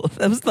painful.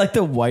 That was like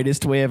the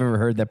whitest way I've ever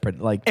heard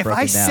that like If broken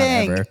I down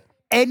sang ever.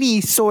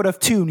 any sort of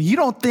tune, you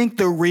don't think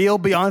the real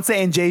Beyonce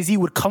and Jay-Z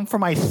would come for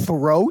my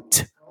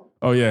throat?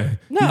 Oh, yeah.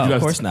 No, You of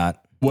just- course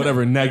not.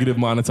 Whatever negative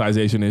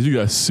monetization is, you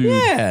got sued.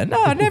 Yeah,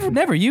 no,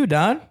 never you,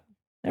 Don.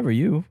 Never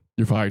you.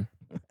 You're fired.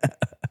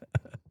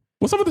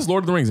 What's up with this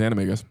Lord of the Rings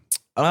anime, guys?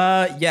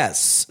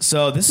 Yes.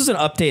 So this is an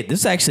update.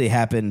 This actually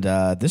happened.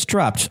 This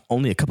dropped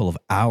only a couple of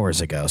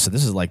hours ago. So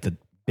this is like the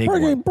big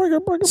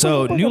one.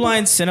 So New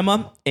Line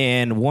Cinema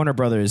and Warner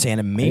Brothers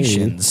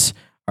Animations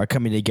are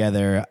coming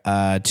together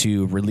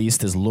to release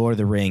this Lord of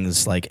the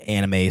Rings like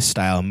anime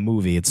style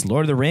movie. It's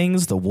Lord of the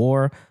Rings: The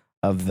War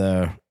of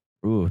the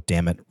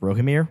Rohirrim.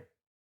 Rohirrim.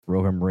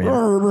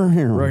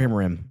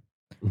 Rohirrim.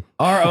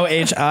 God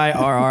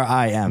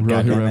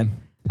damn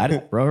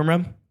it.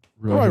 Rohirrim.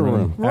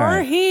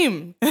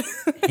 Rohirrim.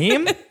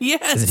 Him?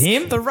 Yes. Is it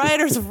him? The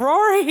writers of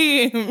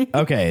Rohirrim.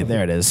 Okay,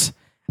 there it is.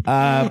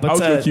 I was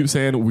going to keep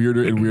saying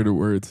weirder and weirder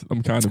words.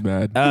 I'm kind of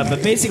mad.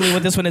 But basically,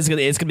 what this one is,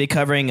 it's going to be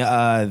covering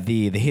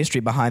the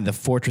history behind the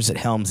fortress at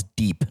Helm's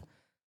Deep.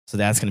 So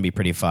that's going to be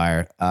pretty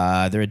fire.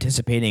 They're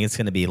anticipating it's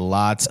going to be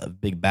lots of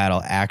big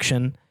battle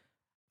action.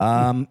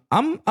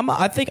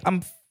 I think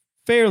I'm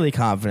fairly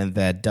confident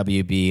that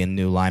WB and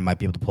New Line might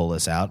be able to pull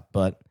this out,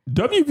 but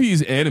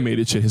WB's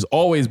animated shit has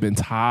always been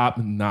top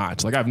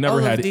notch. Like I've never All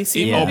of had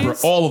DC over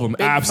all of them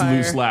Big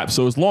absolute fire. slaps.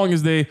 So as long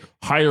as they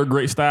hire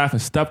great staff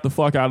and step the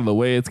fuck out of the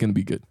way, it's going to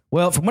be good.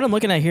 well, from what I'm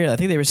looking at here, I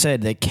think they were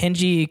said that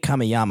Kenji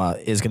Kamiyama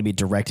is going to be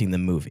directing the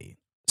movie.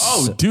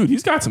 Oh, dude,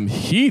 he's got some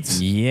heats.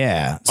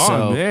 Yeah. Oh,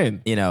 So,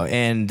 man. you know,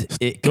 and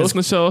it Ghost in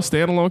the Shell,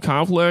 Standalone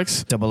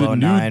Complex, 009,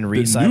 the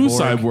new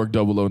Cyborg,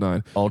 Cyborg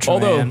 009. Ultraman.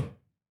 Although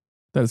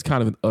that is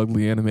kind of an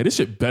ugly anime. This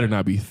shit better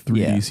not be 3D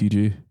Yeah.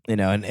 CG. You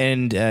know,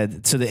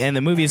 so the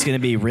movie is going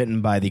to be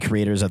written by the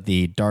creators of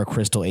the Dark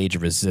Crystal Age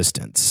of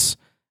Resistance,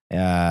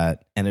 and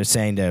they're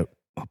saying that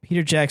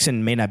Peter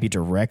Jackson may not be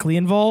directly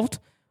involved.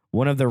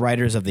 One of the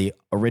writers of the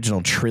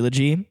original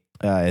trilogy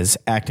is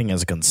acting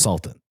as a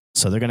consultant,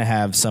 so they're going to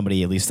have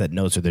somebody at least that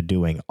knows what they're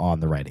doing on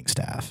the writing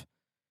staff.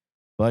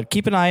 But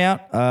keep an eye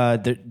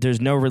out.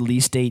 There's no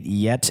release date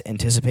yet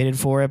anticipated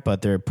for it,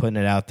 but they're putting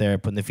it out there,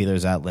 putting the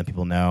feelers out, letting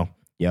people know,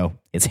 yo,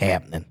 it's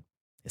happening.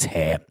 It's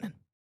happening.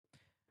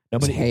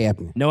 Nobody,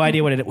 no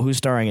idea who's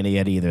starring in it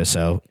yet either.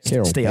 So stay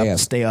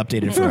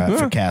updated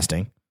for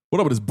casting. What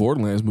up with this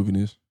Borderlands movie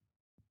news?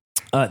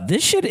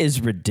 This shit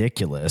is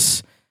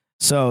ridiculous.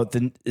 So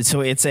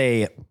it's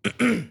a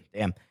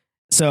damn.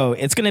 So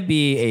it's gonna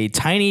be a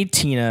Tiny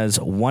Tina's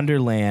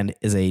Wonderland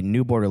is a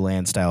new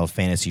Borderlands style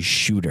fantasy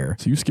shooter.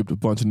 So you skipped a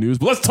bunch of news,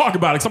 but let's talk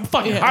about it because I'm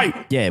fucking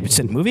hyped. Yeah, we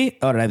said movie.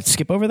 Oh, did I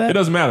skip over that? It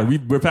doesn't matter.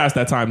 We're past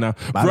that time now.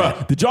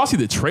 Bruh, did y'all see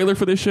the trailer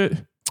for this shit?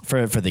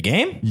 For the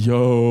game?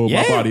 Yo,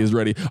 Yeah. my body is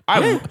ready.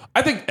 I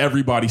think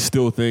everybody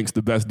still thinks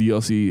the best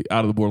DLC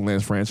out of the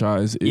Borderlands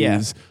franchise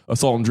is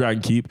Assault on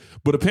Dragon Keep,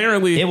 but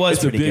apparently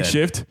it's a big good.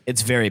 shift.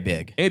 It's very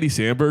big. Andy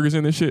Samberg is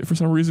in this shit for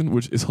some reason,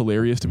 which is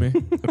hilarious to me.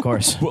 Of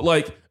course. But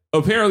like,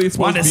 apparently it's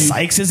supposed Wanda to be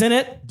Sykes is in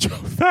it,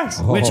 Facts.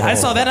 which I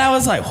saw that and I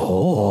was like,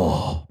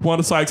 oh.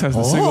 Wanda Sykes has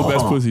the single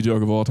best pussy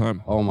joke of all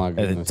time. Oh my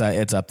goodness.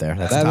 It's up there.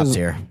 That's That top is-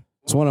 tier.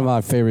 It's one of my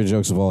favorite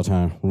jokes of all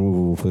time.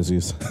 Removable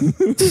pussies.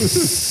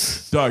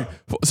 Dog.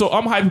 So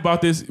I'm hyped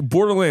about this.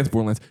 Borderlands.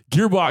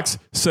 Gearbox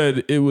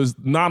said it was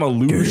not a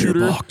loot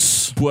shooter,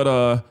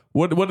 but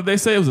what did they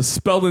say? It was a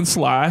spell and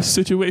slash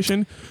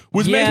situation,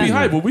 which makes me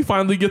hype. Will we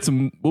finally get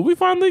some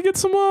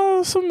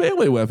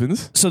melee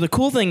weapons? So the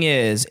cool thing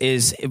is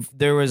if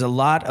there was a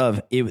lot of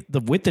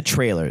with the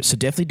trailer. So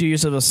definitely do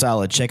yourself a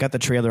solid. Check out the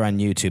trailer on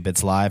YouTube.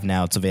 It's live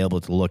now. It's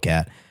available to look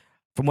at.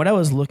 From what I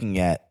was looking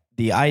at,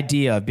 the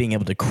idea of being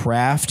able to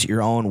craft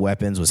your own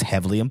weapons was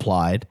heavily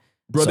implied.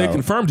 Bro, So- they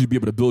confirmed you'd be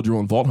able to build your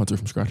own Vault Hunter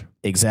from scratch.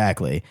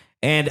 Exactly.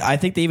 And I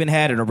think they even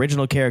had an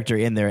original character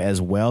in there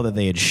as well that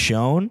they had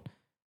shown.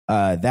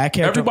 That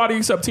character. Everybody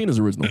except Tina's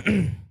original.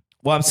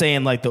 Well, I'm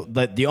saying like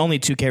the only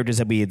two characters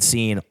that we had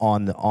seen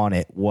on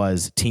it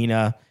was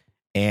Tina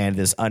and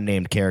this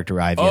unnamed character.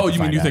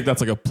 You think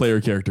that's like a player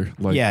character?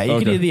 Like, Yeah, you okay.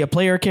 could either be a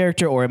player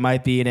character or it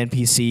might be an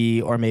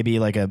NPC or maybe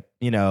like a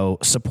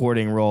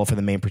supporting role for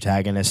the main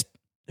protagonist.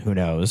 Who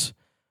knows?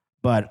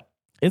 But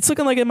it's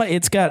looking like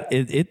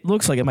it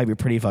looks like it might be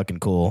pretty fucking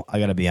cool. I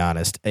gotta be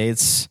honest.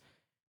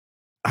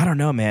 I don't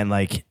know, man.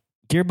 Like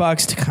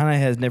Gearbox kind of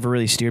has never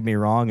really steered me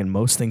wrong in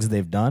most things that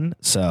they've done.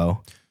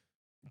 So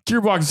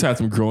Gearbox has had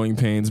some growing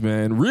pains,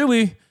 man.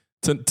 Really,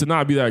 to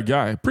not be that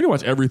guy. Pretty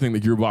much everything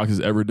that Gearbox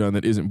has ever done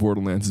that isn't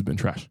Borderlands has been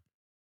trash.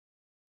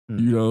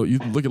 You know, you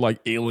look at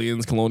like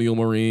Aliens, Colonial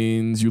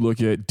Marines. You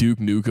look at Duke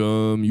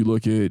Nukem. You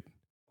look at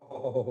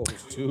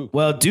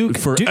well, Duke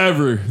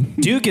forever.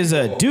 Duke is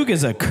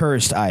a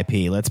cursed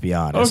IP. Let's be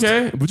honest.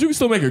 Okay, but you can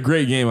still make a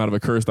great game out of a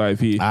cursed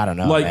IP. I don't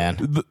know, like,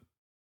 man.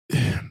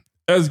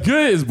 As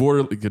good as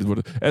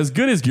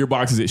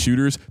Gearbox is at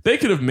shooters, they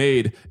could have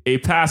made a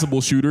passable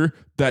shooter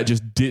that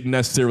just didn't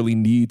necessarily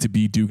need to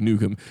be Duke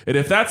Nukem. And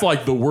if that's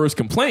like the worst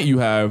complaint you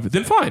have,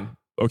 then fine,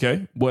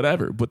 okay,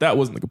 whatever. But that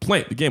wasn't the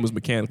complaint. The game was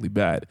mechanically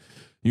bad,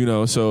 you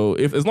know. So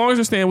as long as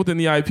you're staying within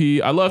the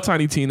IP, I love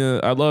Tiny Tina,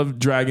 I love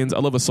Dragons, I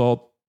love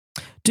Assault.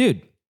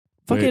 Dude,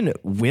 fucking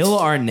Will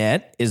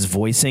Arnett is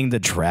voicing the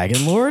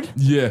Dragon Lord.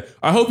 Yeah,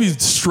 I hope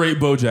he's straight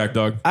BoJack,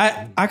 dog.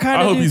 I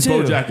kind of hope do he's too.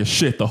 BoJack as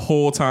shit the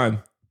whole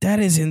time. That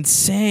is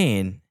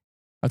insane.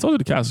 I told you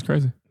the cast is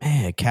crazy.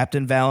 Man,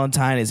 Captain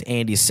Valentine is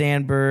Andy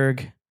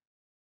Sandberg.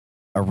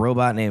 A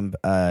robot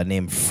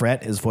named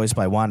Fret is voiced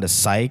by Wanda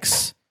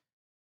Sykes.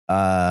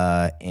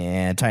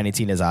 And Tiny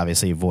Tina is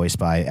obviously voiced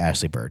by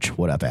Ashley Birch.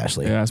 What up,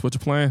 Ashley? Yeah, that's what you're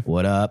playing.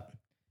 What up?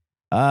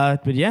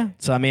 But yeah,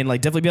 so I mean,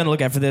 like, definitely be on the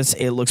lookout for this.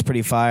 It looks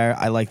pretty fire.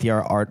 I like the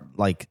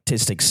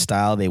artistic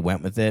style they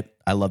went with it.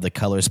 I love the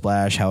color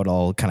splash, how it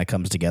all kind of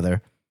comes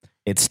together.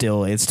 It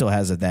still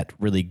has that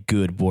really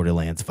good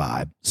Borderlands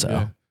vibe. So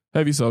yeah.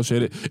 Heavy cell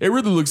shaded. It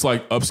really looks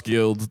like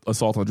upscaled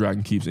Assault on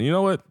Dragon Keeps. And you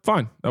know what?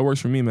 Fine. That works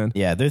for me, man.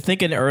 yeah, they're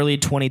thinking early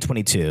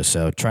 2022.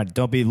 So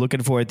don't be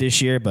looking for it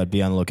this year, but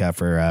be on the lookout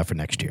for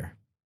next year.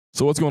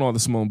 So what's going on with the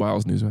Simone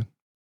Biles news, man?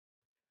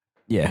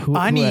 Yeah,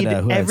 I need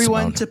who had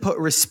everyone Simone? to put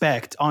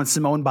respect on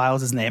Simone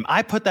Biles' name.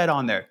 I put that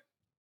on there.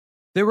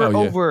 There were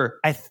over,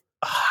 I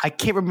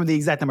can't remember the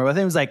exact number, but I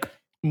think it was like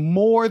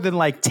more than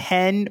like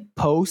 10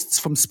 posts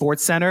from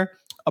SportsCenter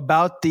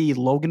about the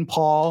Logan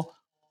Paul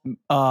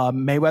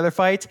Mayweather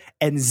fight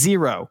and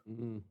 0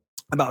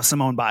 about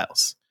Simone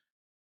Biles.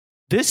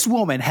 This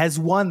woman has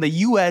won the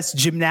U.S.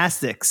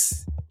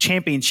 gymnastics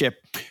championship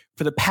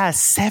for the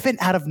past 7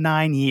 out of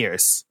 9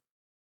 years.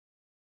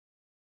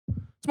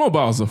 Simone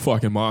Biles is a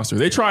fucking monster.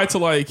 They tried to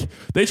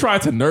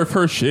nerf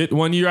her shit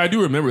one year. I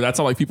do remember that's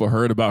how like people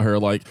heard about her.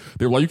 Like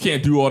they were like, you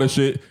can't do all this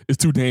shit. It's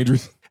too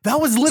dangerous. That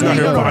was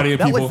literally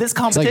that was this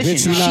competition.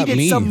 Bitch, you're she not did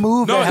me. some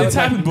move No, that it's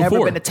had happened never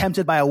before. been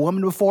attempted by a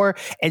woman before,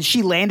 and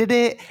she landed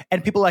it.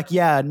 And people are like,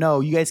 yeah, no,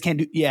 you guys can't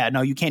do. Yeah,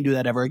 no, you can't do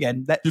that ever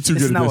again. You're too this good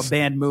is at now this. a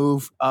banned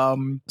move.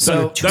 That's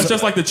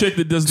just like the chick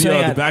that does the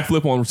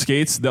backflip on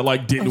skates that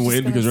like didn't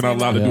win because you're not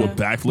allowed to do a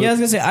backflip. Yeah, I was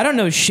gonna say I don't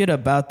know shit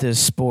about this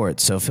sport,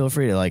 so feel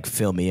free to like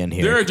fill me in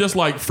here. There are just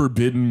like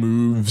forbidden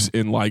moves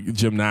in like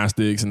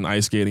gymnastics and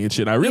ice skating and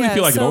shit. I really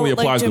feel like it only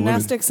applies to women.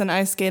 Gymnastics and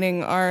ice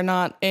skating are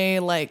not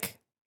a like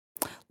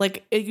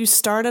you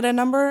start at a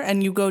number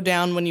and you go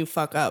down when you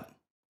fuck up.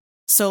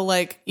 So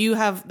like you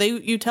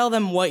tell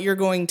them what you're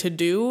going to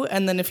do,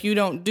 and then if you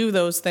don't do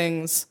those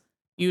things,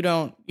 you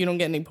don't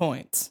get any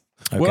points.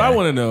 Okay. What I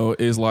want to know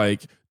is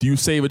like, do you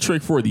save a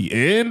trick for the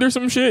end or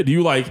some shit? Do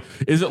you like,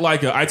 is it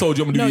like I told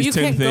you I'm gonna do these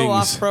 10 you can't things? go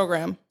off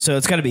program. So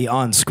it's got to be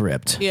on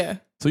script. Yeah.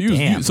 So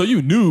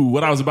you knew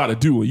what I was about to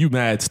do and you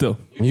mad still.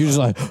 And you're just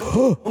like,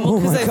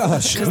 oh my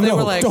gosh, because they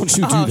were like, don't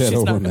you do that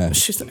over that.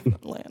 She's not gonna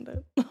land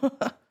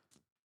it.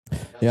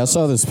 Yeah, I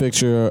saw this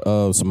picture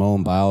of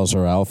Simone Biles,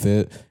 her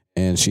outfit,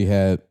 and she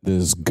had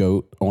this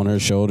goat on her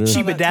shoulder.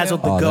 She that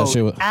bedazzled too. the Oh, that goat.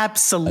 shit was-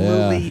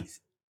 Absolutely.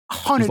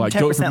 He's like,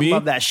 goat for 110% me?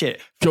 love that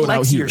shit. Goat Flex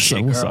out here, your shit,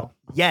 son. What's girl. up?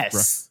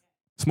 Yes.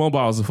 Small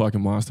Ball is a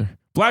fucking monster.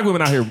 Black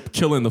women out here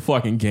killing the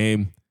fucking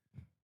game.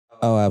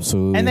 Oh,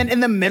 absolutely. And then in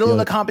the middle of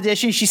Yeah. the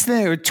competition, she's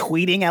sitting there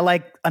tweeting at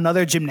like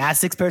another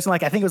gymnastics person.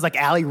 Like I think it was like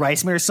Allie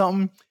Reisman or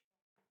something.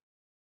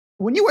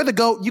 When you are the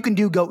GOAT, you can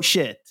do GOAT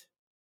shit.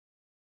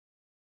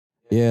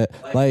 Yeah,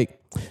 like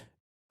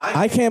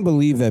I can't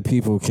believe that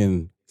people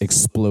can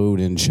explode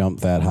and jump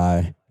that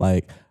high.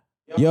 Like,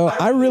 yo,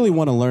 I really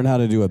want to learn how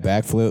to do a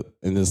backflip,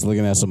 and just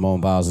looking at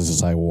Simone Biles, it's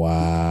just like,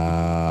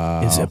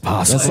 wow. Is it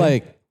possible?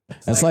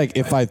 That's like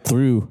if I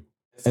threw.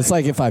 It's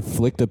like if I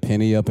flicked a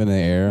penny up in the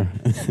air.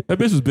 That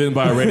bitch was bitten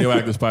by a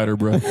radioactive spider,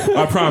 bro.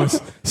 I promise.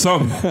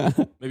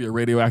 Something. Maybe a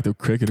radioactive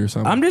cricket or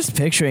something. I'm just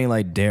picturing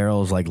like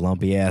Daryl's like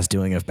lumpy ass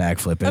doing a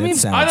backflip. And mean, it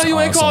sounds I know you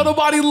ain't awesome. calling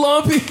nobody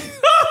lumpy.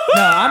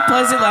 No,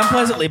 I'm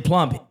pleasantly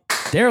plump.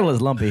 Daryl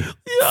is lumpy.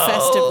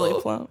 Festively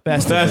plump.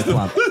 Festively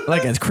plump.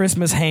 Like a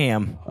Christmas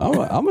ham. I'm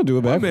gonna do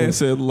a My man backflip.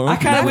 said lumpy. I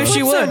kind of wish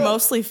you Flips are would.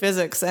 mostly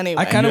physics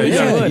anyway. I kind of Yeah, wish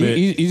yeah. you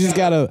would. You just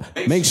gotta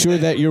make sure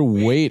that your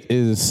weight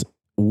is.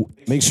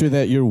 Make sure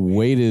that your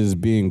weight is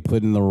being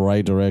put in the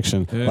right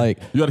direction. Yeah. Like,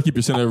 you got to keep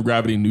your center of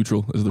gravity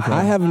neutral is the problem.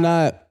 I have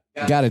not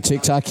got a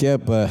TikTok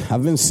yet, but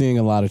I've been seeing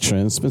a lot of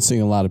trends. Been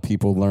seeing a lot of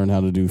people learn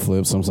how to do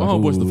flips. I'm like, My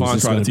homeboy ooh, Stephon is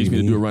this tried to gonna teach be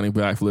me to do a running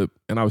backflip,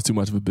 and I was too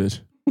much of a bitch.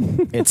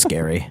 It's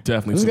scary.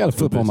 Definitely. I just too got to much of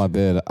a flip on bitch. my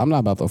bed. I'm not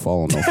about to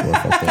fall on no floor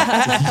like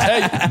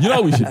that. Hey, you know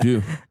what we should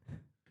do?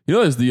 You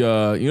know, there's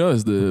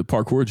the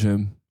parkour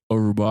gym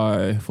over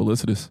by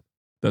Felicitas.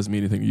 Doesn't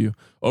mean anything to you.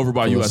 Over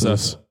by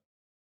Felicitas. USF.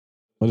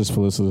 What is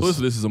Felicitas?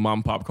 Felicitas is a mom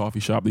and pop coffee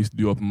shop. They used to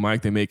do open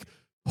mic. They make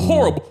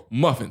horrible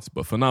muffins,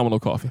 but phenomenal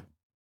coffee.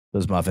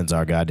 Those muffins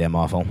are goddamn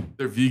awful.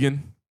 They're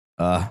vegan,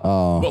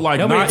 Oh, but like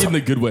Nobody not to- in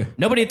the good way.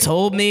 Nobody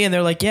told me, and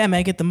they're like, "Yeah,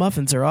 man, get the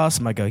muffins. They're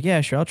awesome." I go,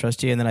 "Yeah, sure, I'll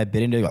trust you." And then I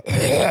bit into it.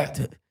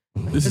 Go,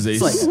 This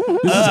is like,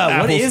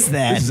 what is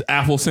that? This is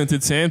apple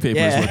scented sandpaper.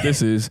 Yeah. Is what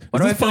this is. Why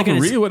Is do I this feel like I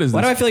potpourri? just- What is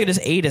Why this? do I feel like I just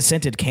ate a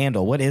scented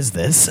candle? What is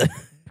this?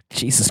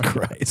 Jesus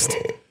Christ!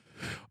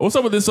 What's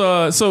up with this?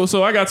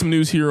 So I got some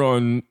news here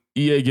on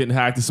EA getting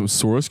hacked and some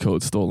source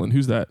code stolen.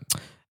 Who's that?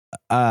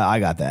 I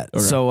got that.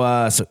 Okay.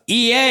 So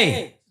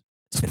EA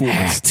Sports.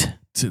 hacked.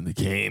 It's in the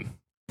game.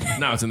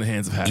 Now it's in the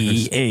hands of hackers.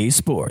 EA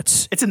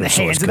Sports. It's in the Your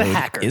source hands of the code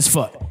hacker. Is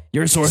fucked.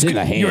 Your source in the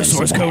your hands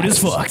source of the code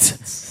is hackers.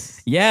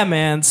 fucked. Yeah,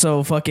 man.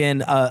 So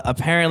fucking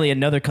apparently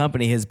another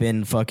company has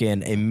been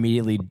fucking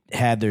immediately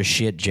had their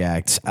shit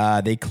jacked.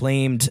 They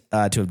claimed to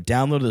have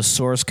downloaded the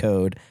source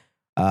code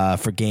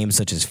for games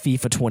such as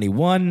FIFA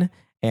 21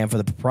 and for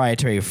the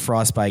proprietary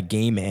Frostbite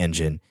game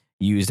engine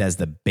used as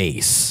the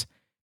base.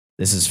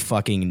 This is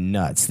fucking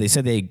nuts. They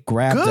said they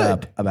grabbed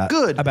up about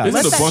Isn't Let a that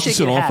bunch of shit shit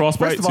get on hacked.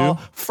 Frostbite, First of all,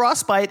 too?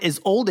 Frostbite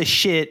is old as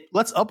shit.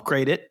 Let's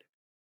upgrade it.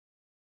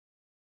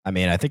 I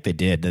mean, I think they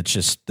did. That's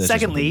just what they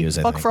Secondly, use,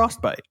 I fuck think.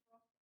 Frostbite.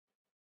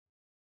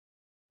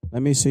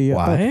 let me see your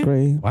Why?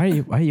 upgrade. Why are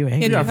you angry?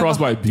 do you have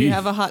Frostbite Do you beef.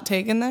 have a hot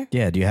take in there?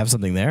 Yeah, do you have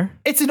something there?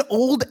 It's an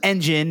old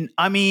engine.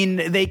 I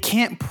mean, they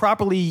can't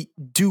properly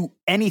do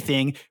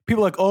anything.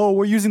 People are like, oh,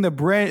 we're using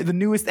the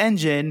newest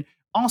engine.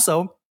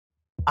 Also,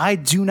 I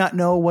do not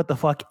know what the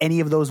fuck any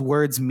of those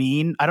words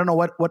mean. I don't know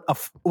what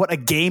a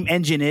game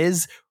engine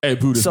is. Hey,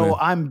 Buddhist So man.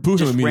 I'm Boot him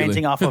just immediately.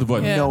 ranting off Hit the of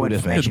button. no Hit the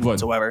information button.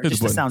 whatsoever, Hit the just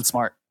to button. sound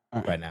smart.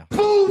 Right now.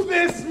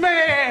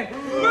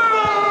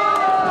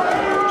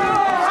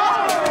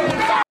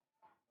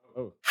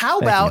 How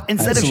about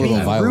instead That's of a little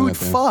being violent rude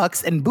there.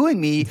 fucks and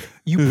booing me,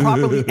 you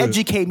properly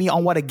educate me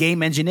on what a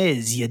game engine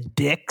is, you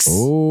dicks.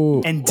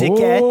 Oh, And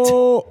dickhead.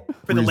 oh,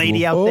 For the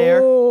lady out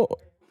oh.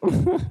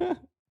 there.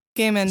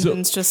 Game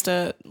engine's just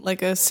a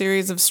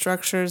series of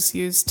structures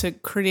used to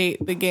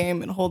create the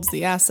game. It holds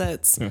the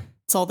assets. Yeah.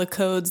 It's all the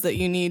codes that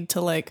you need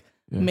to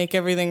make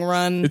everything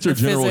run. It's your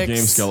the general physics.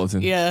 game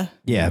skeleton. Yeah.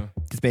 Yeah,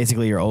 it's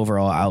basically your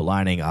overall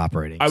outlining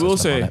operating. I will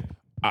system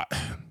on say, it.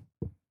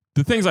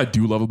 the things I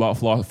do love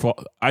about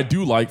I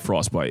do like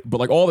Frostbite, but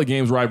like all the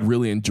games where I've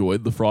really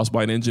enjoyed the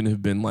Frostbite engine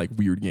have been like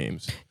weird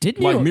games.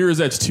 Didn't Like you? Mirror's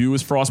Edge 2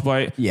 is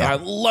Frostbite. Yeah. I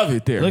love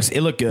it there.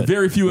 It looked good.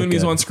 Very few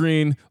enemies good. on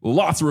screen,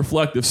 lots of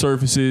reflective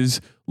surfaces,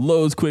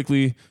 loads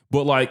quickly.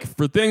 But like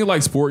for things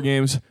like sport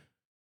games,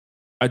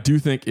 I do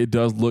think it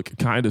does look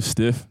kind of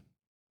stiff.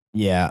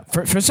 Yeah,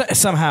 for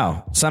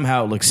somehow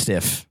it looks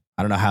stiff.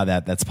 I don't know how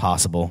that's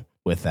possible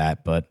with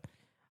that, but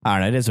I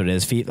don't know. It is what it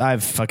is.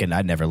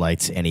 I've never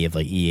liked any of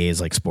like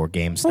EA's like sport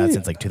games. Not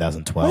since like I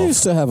 2012.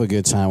 used to have a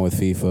good time with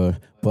FIFA,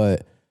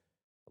 but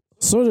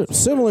sort of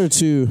similar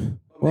to,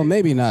 well,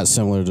 maybe not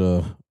similar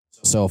to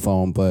cell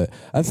phone, but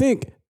I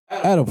think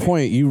at a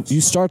point you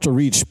start to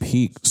reach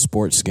peak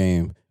sports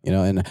game,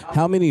 and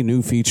how many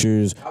new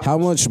features, how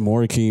much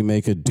more can you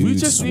make a dude We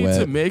just sweat? need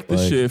to make the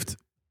Like, shift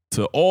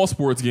to all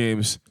sports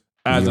games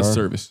as a VR.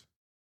 service.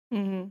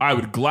 Mm-hmm. I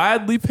would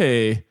gladly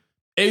pay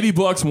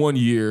 $80 1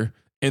 year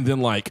and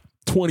then like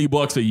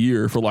 $20 a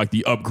year for like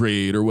the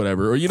upgrade or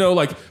whatever, or Yeah.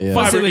 $5 or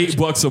Plus it would-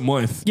 $8 a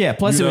month. Yeah,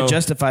 plus You it would know?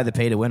 justify the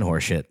pay to win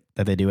horse shit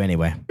that they do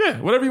anyway. Yeah,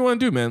 whatever you want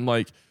to do, man.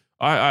 Like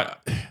I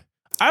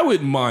I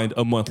wouldn't mind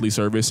a monthly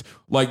service.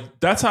 Like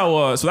that's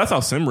how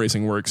sim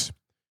racing works.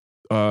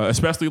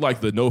 Especially like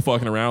the no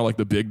fucking around, like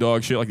the big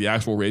dog shit, like the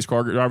actual race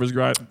car drivers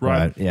ride.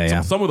 Right.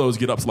 Yeah. Some of those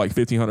get up to like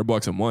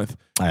 $1,500 a month,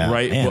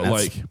 right? Man, but that's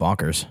like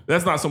bonkers.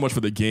 that's not so much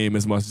for the game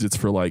as much as it's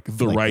for like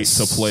the Like right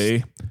to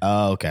play.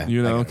 Oh, okay.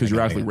 You know, because you're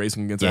Okay. actually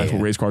racing against Yeah, actual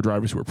yeah. race car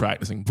drivers who are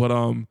practicing.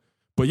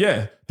 But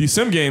yeah, these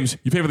sim games,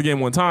 you pay for the game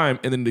one time,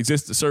 and then it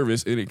exists as a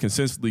service, and it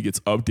consistently gets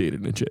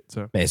updated and shit.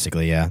 So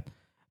Basically, yeah.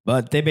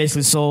 But they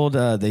basically sold.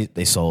 They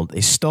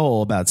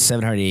stole about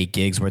 708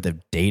 gigs worth of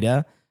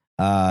data.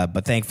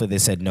 But thankfully, they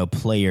said no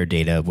player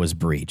data was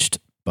breached.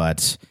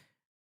 But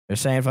they're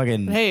saying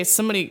fucking. Hey,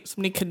 somebody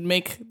could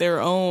make their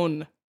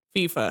own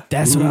FIFA.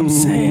 That's what I'm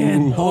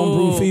saying.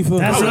 Homebrew FIFA.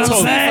 That's what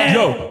I'm saying.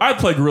 Yo, I'd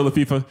play Guerrilla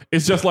FIFA.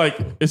 It's just like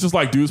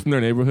dudes from their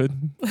neighborhood.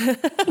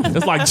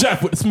 It's like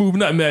Jeff with smooth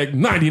nutmeg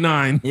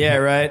 99. Yeah,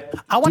 right.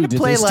 I want Dude, to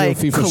did play they steal like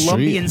FIFA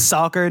Colombian Street?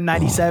 soccer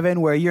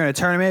 '97, where you're in a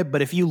tournament,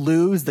 but if you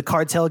lose, the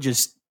cartel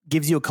just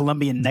gives you a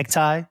Colombian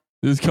necktie.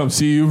 Just come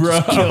see you, bro.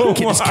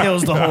 Just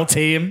kills the whole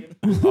team.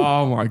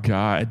 Oh my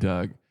god,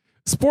 Doug.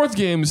 Sports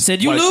games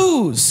Said you like,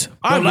 lose.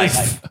 I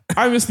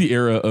miss the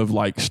era of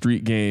like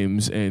street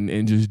games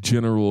and just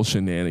general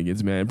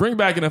shenanigans, man. Bring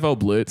back NFL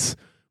Blitz.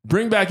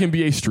 Bring back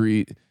NBA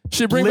Street.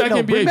 Shit, bring back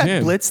NBA bring back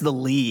Jam. Blitz the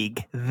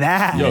League.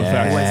 That Yo, was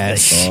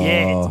facts. the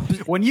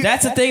shit. When you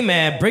That's the thing,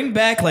 man. Bring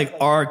back like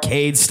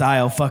arcade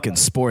style fucking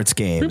sports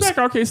games. Bring back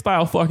arcade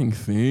style fucking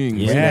things.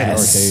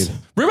 Yes.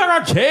 Arcade. Bring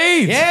back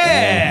arcades.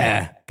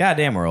 Yeah.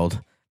 Goddamn world.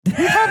 We're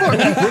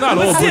not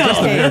old. We're just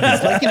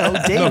Americans. like,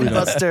 Dave we don't.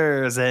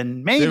 Busters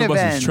and Main David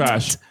Event. Buster's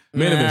trash.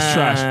 Main Event's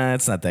trash.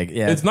 It's not that.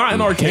 Yeah. It's not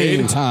an arcade.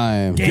 Game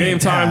time. Game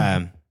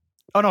time.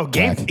 Oh no,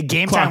 game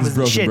Clock time is was the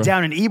broken, shit bro.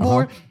 down in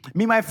Ybor.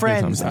 Me and my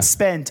friends time's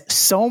spent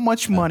so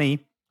much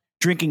money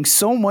drinking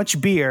so much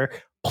beer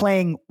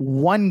playing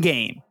one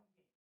game.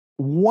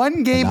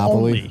 One game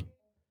Monopoly. only.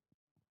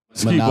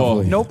 Skee ball.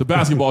 Monopoly. Nope. The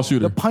basketball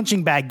shooter. The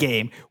punching bag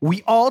game.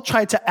 We all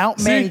tried to outman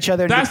See, each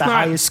other and get that's the not-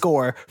 highest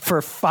score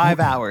for 5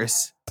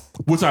 hours.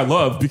 Which I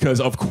love because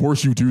of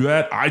course you do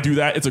that. I do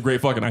that. It's a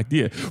great fucking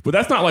idea. But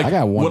that's not like I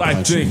got one what I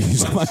punch. think.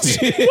 Is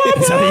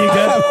that how you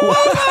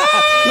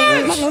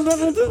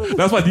go?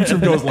 That's why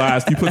Dietrich goes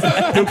last. He'll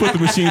put the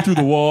machine through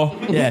the wall.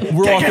 Yeah.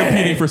 We're all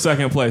competing for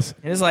second place.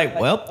 It's like,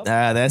 well,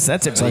 that's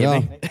it,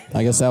 Like, baby. oh,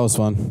 I guess that was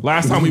fun.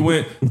 Last time we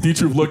went,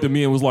 Dietrich looked at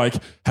me and was like,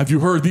 "Have you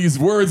heard these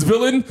words,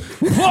 villain?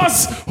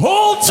 Plus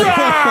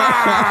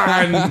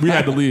Ultron!" We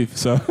had to leave.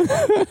 So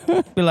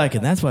Be like,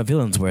 and that's why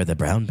villains wear the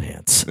brown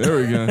pants. there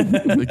we go.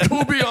 They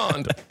go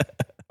beyond.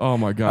 Oh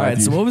my god. All right,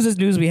 dude. so what was this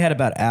news we had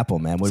about Apple,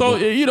 man? So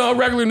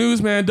regular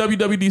news, man.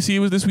 WWDC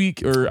was this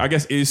week, or I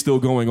guess is still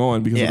going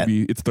on because Yeah.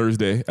 it's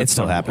Thursday. at It's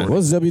still the time of happening.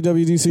 recording.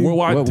 What's WWDC?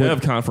 Worldwide What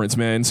Dev Conference,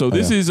 man. So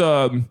this is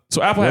so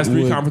Apple has What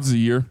 3 would- conferences a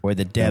year. Where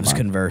the devs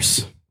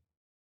converse.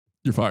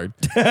 You're fired.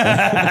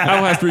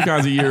 Apple has 3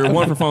 cons a year.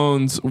 One for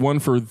phones, one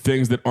for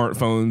things that aren't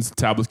phones,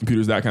 tablets,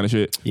 computers, that kind of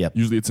shit. Yep.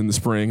 Usually it's in the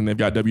spring, and they've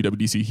got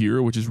WWDC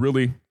here, which is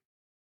really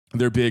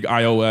their big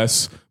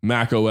iOS,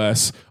 Mac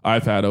OS,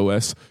 iPad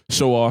OS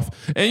show off.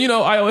 And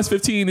iOS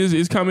 15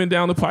 is coming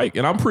down the pike,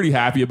 and I'm pretty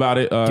happy about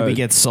it. Can we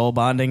get soul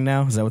bonding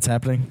now? Is that what's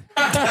happening?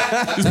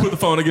 Just put the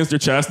phone against your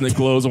chest and it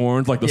glows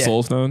orange like the Yeah.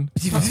 Soul Stone.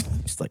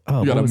 Just like,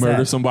 oh, You gotta what was murder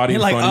that? somebody You're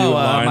in like, front of you in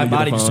line my to get a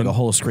body just phone. took a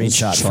whole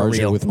screenshot for Charge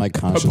it real. with my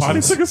My body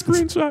consciousness. took a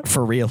screenshot.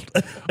 For real.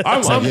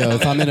 I'm Yeah,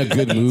 if I'm in a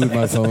good mood,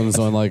 my phone's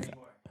on like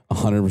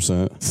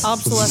 100%.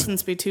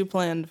 Obsolescence be too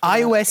planned. for that.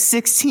 iOS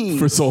 16.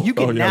 For Soul- you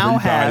can oh, yeah, now where you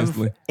die have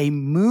instantly. a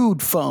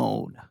mood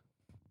phone.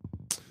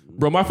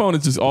 Bro, my phone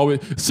is just always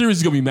Siri's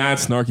is gonna be mad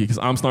snarky because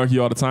I'm snarky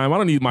all the time. I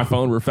don't need my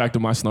phone to reflect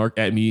my snark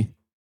at me.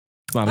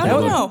 It's not a I good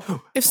don't look.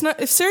 know.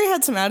 If Siri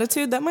had some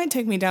attitude, that might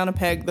take me down a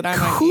peg that I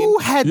might Who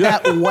need. had Yeah.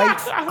 that white?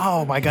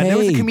 Oh my god! There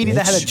was a Hey, comedian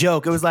that had a bitch.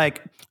 joke. It was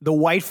like the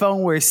white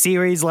phone where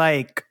Siri's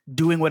like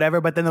doing whatever,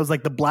 but then there was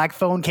like the black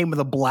phone came with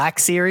a black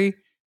Siri.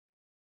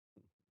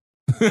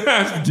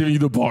 Giving you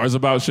the bars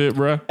about shit,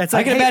 bro. It's I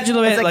like, can imagine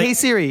the way, It's like, like- hey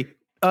Siri,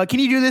 can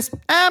you do this?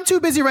 I'm too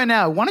busy right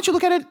now. Why don't you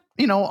look at it?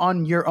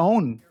 On your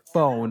own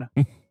phone.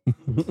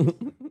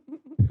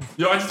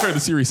 Yo, I just heard the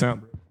Siri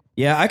sound.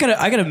 Yeah, I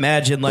could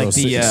imagine like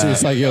So the.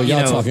 it's like, yo, you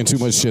y'all know- talking too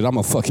much shit. I'm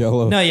gonna fuck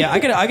y'all up. No, yeah, I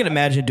could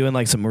imagine doing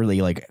like some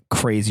really like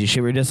crazy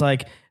shit. Where you're just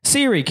like,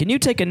 Siri, can you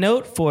take a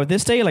note for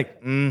this day? You're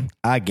like,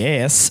 I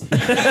guess.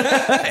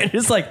 And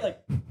it's like,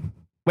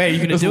 wait, are you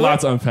gonna There's a do lot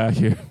it? to unpack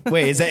here.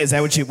 Wait, is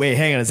that what you? Wait,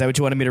 hang on. Is that what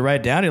you wanted me to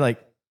write down? You're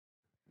like,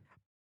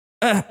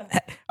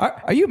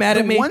 are you mad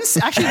at me?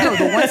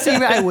 The one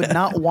Siri I would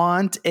not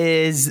want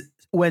is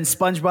when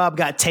SpongeBob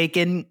got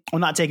taken. Well,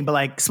 not taken, but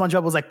like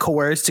SpongeBob was like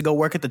coerced to go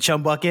work at the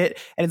Chum Bucket,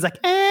 and it's like,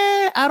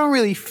 I don't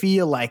really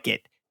feel like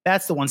it.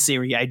 That's the one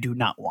Siri I do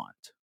not want.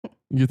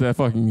 You get that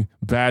fucking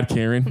bad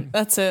Karen.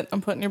 That's it.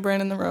 I'm putting your brain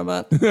in the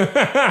robot.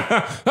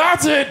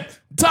 That's it.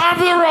 Time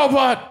for the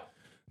robot.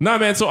 Nah,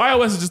 man. So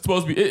iOS is just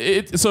supposed to be.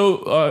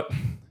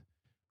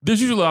 There's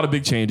usually a lot of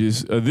big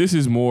changes. This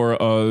is more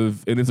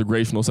of an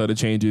integrational set of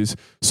changes.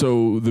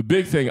 So the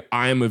big thing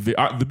I'm a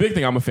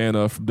fan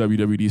of from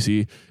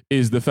WWDC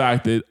is the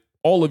fact that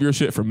all of your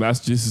shit from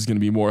messages is going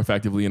to be more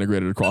effectively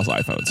integrated across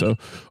iPhone. So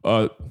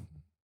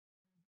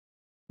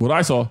what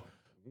I saw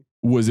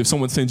was if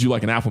someone sends you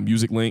like an Apple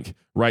Music link,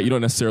 right? You don't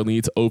necessarily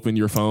need to open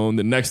your phone.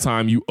 The next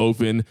time you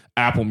open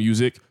Apple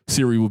Music,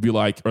 Siri will be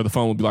like, or the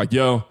phone will be like,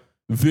 yo,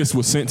 this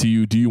was sent to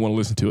you. Do you want to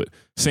listen to it?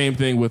 Same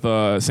thing with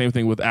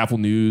Apple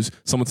News.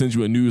 Someone sends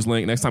you a news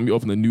link. Next time you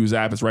open the news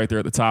app, it's right there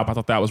at the top. I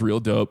thought that was real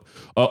dope.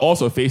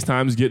 Also,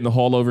 FaceTime is getting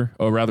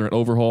an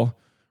overhaul,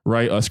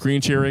 right?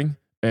 Screen sharing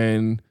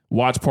and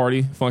watch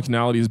party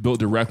functionality is built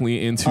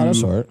directly into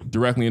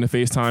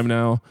FaceTime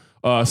now.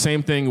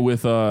 Same thing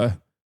with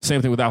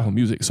Apple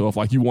Music. So if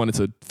like you wanted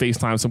to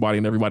FaceTime somebody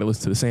and everybody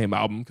listen to the same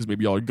album because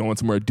maybe y'all are going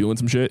somewhere doing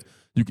some shit,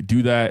 you could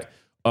do that.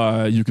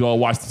 You could all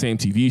watch the same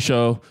TV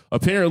show.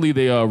 Apparently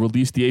they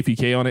released the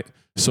APK on it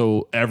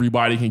so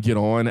everybody can get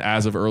on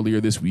as of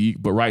earlier this week.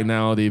 But right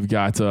now they've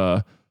got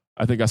I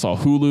think I saw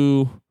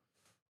Hulu,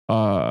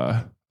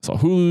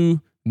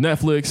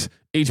 Netflix,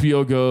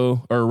 HBO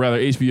Go, or rather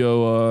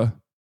HBO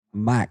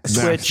Max.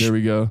 Twitch. There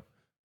we go.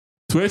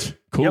 Twitch?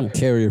 Cool. Yep.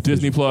 Carrier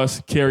Disney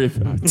Plus, Carrier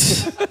in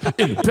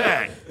the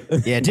bag.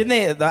 Yeah, didn't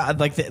they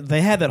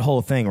they had that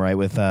whole thing, right,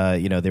 with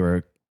they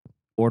were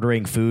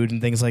ordering food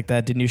and things like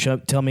that. Didn't you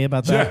tell me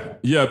about that?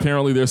 Yeah,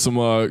 apparently there is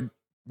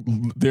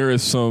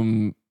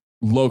some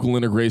local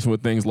integration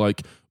with things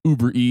like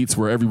Uber Eats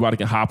where everybody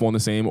can hop on the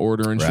same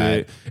order and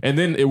shit. And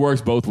then it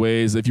works both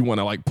ways. If you want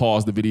to like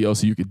pause the video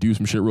so you could do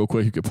some shit real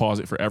quick, you could pause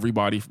it for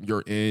everybody from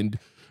your end.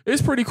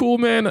 It's pretty cool,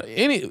 man.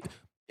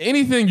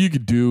 Anything you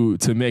could do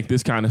to make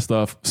this kind of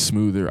stuff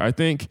smoother. I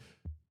think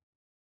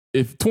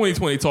if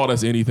 2020 taught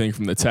us anything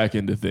from the tech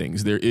end of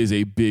things, there is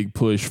a big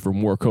push for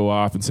more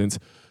co-op. And since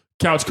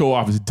couch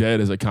co-op is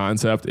dead as a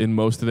concept in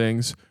most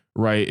things,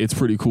 right, it's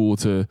pretty cool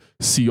to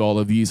see all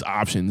of these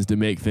options to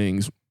make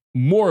things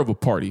more of a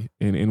party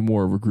and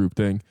more of a group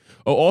thing.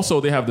 Oh,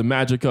 also, they have the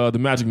magic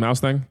mouse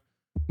thing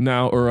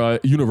now, or a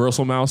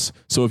universal mouse.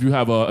 So if you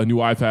have a new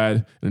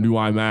iPad and a new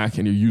iMac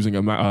and you're using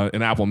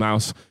an Apple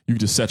mouse, you can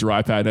just set your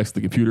iPad next to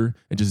the computer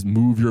and just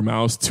move your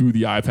mouse to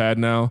the iPad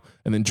now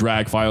and then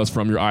drag files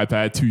from your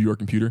iPad to your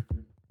computer,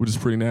 which is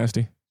pretty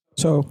nasty.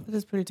 So That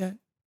is pretty tight.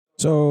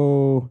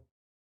 So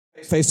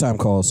FaceTime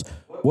calls.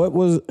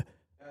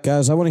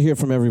 Guys, I want to hear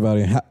from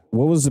everybody.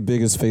 What was the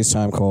biggest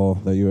FaceTime call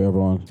that you were ever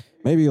on?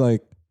 Maybe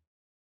like,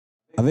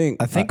 I think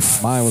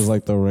mine was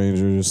like the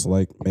Rangers,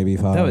 like maybe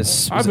 5.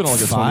 I've been on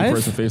like a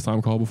 20-person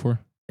FaceTime call before.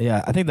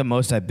 Yeah, I think the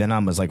most I've been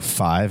on was like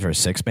 5 or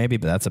 6 maybe,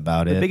 but that's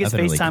about it. The biggest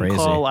Nothing FaceTime really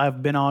crazy. call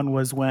I've been on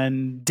was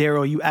when,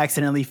 Daryl, you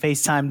accidentally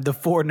FaceTimed the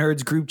 4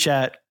 Nerds group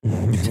chat.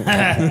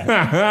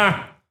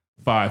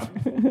 5.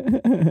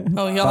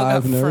 Oh, y'all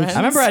got nerds. friends. I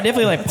remember I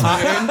definitely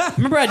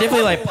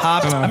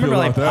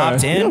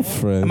popped in.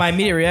 Friend. And my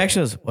immediate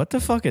reaction was, "What the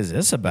fuck is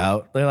this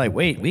about?" They're like,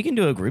 "Wait, we can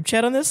do a group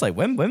chat on this? Like,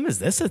 when was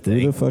this a Who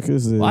thing? the fuck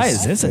is this? Why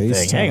is this a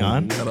thing? Hang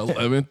on, At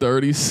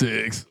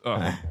 11:36.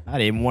 I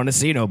didn't even want to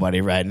see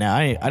nobody right now.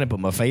 I didn't put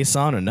my face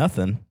on or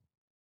nothing."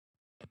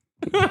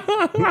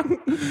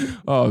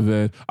 Oh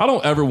man, I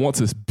don't ever want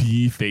to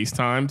be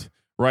FaceTimed,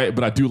 right?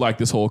 But I do like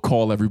this whole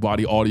call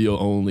everybody audio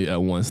only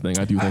at once thing.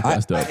 I do think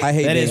that's dope. I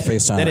hate That being is-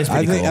 FaceTime. that is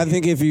pretty cool. I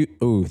think if you,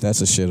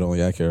 that's a shit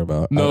only I care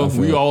about. No, I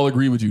feel we it. all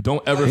agree with you.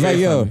 Don't ever Like,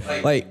 yo,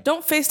 FaceTime. like,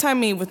 Don't FaceTime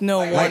me with no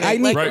warning. I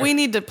need- Like, we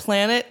need to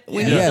plan it.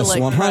 We need yes, to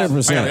like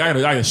 100%. I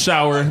gotta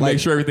shower, make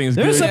sure everything's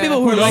There good. are some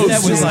people who are Who like knows? that.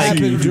 Was This like,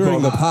 happened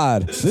during the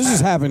pod. This has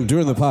happened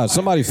during the pod.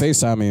 Somebody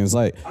FaceTime me and it's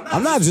like,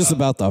 I'm not just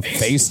about to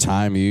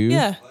FaceTime you.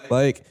 Yeah.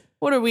 Like,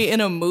 What are we in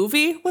a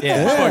movie? What the Yeah.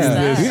 hell is yeah.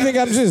 that? You think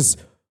I'm just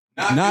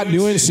not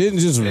doing shit and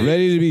just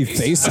ready to be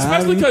Especially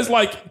FaceTime? because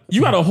like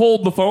you got to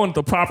hold the phone at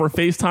the proper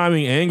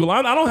FaceTiming angle.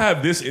 I don't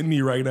have this in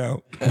me right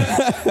now.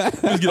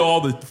 Just get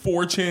all the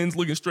 4 chins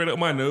looking straight up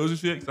my nose and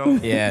shit. So,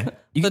 yeah,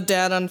 The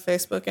dad on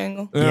Facebook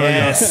angle.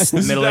 yes, This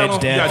is middle-aged down on-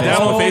 dad. You got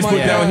dad on Oh Facebook my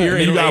down God. here,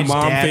 and you got Middle-aged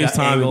mom dad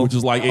FaceTiming, angle. which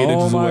is like 8 Oh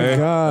inches my away.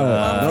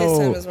 God.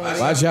 FaceTime No. is wrong.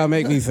 Why'd y'all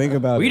make me think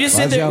about Where it? you just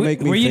sit Why'd there? y'all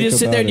make me Where you think just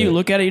sit about there and you it?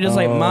 look at it? You're just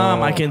like,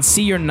 "Mom, I can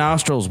see your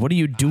nostrils. What are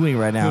you doing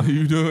right now?" What are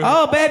you doing?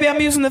 Oh, baby, I'm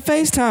using the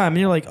FaceTime. And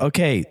you're like,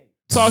 "Okay,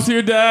 Talk to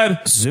your dad.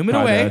 zoom it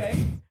Hi, away." Dad.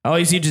 Oh,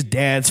 you see just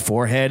dad's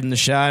forehead in the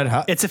shot.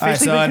 Huh? It's All right,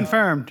 officially son. been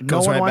confirmed. No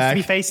Goes one right wants back.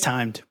 to be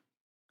FaceTimed.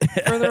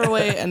 Further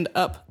away and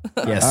up.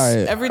 Yes. All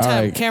right. Every all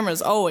time, right.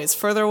 cameras always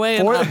further away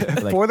and For, up.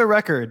 for the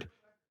record,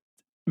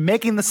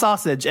 making the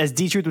sausage, as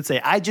D-Truth would say,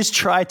 I just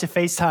tried to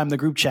FaceTime the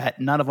group chat.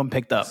 None of them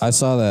picked up. I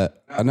saw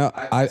that. I know.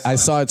 I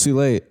saw it too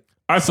late.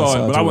 I saw I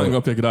saw it, but it I too wasn't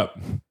late. gonna pick it up.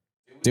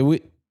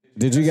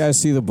 Did you guys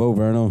see the Bo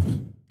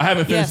Burnham? I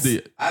haven't finished Yes.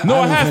 it.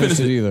 No, I haven't have finished finished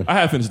it it either. I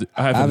have finished it.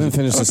 I haven't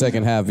finished the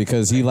second half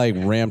because he like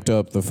ramped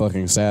up the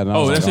fucking sad. And I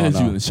Oh, was that shit like,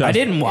 hits you in the chest. I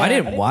didn't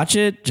watch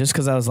it just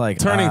because I was like,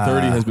 Turning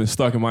 30 has been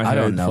stuck in my head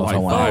don't know for if I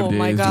like wanna- 5 Oh, days.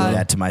 my do God.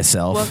 that to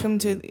myself. Welcome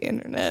to the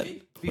internet.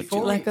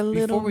 Before, like a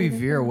little before we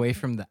veer bit. away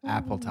from the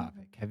Apple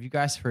topic, have you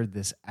guys heard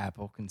this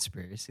Apple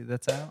conspiracy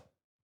that's out?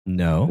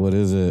 No. What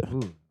is it?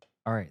 Ooh.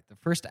 All right. The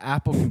first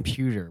Apple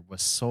computer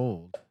was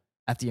sold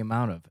at the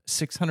amount of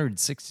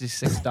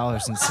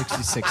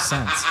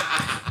 $666.66.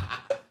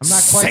 I'm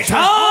not quite sure.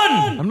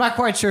 I'm not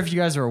quite sure if you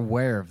guys are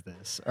aware of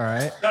this. All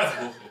right. That's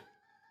bullshit.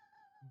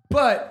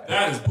 But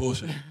That is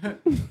bullshit.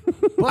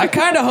 I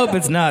kind of hope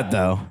it's not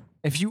though.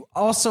 if you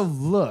also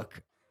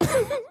look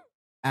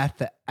at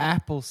the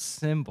apple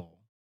symbol,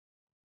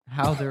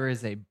 how there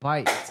is a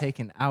bite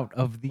taken out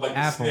of the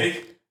apple,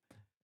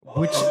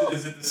 which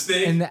Is it the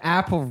snake? and the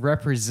apple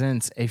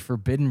represents a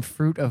forbidden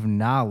fruit of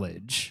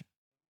knowledge.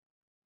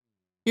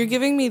 You're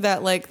giving me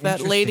that like that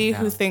Interesting lady now.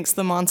 who thinks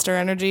the Monster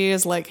Energy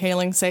is like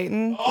hailing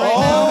Satan right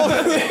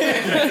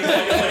now.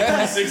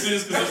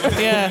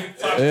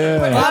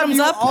 Yeah. Bottoms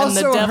you up and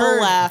the also devil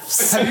heard-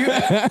 laughs.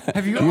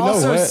 Have you know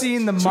also what?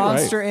 seen the You're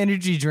Monster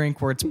Energy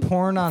drink where it's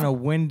poured on a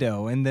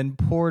window and then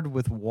poured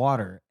with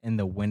water and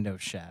the window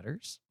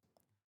shatters?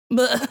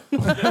 But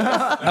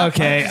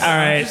Okay, all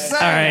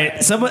right.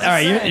 Someone, all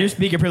right. Your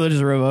speaker privilege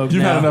is revoked.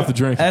 You've now. had enough to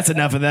drink. That's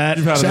enough of that.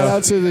 You've had Shout enough.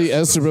 out to the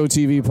Estero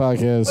TV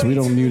podcast. We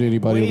don't mute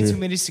anybody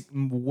over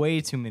here.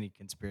 Way too many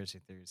conspiracy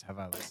theories have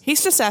I listened.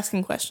 he's just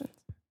asking questions.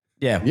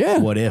 Yeah. Yeah.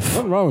 What if?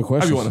 Nothing wrong with I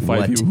questions. be want to fight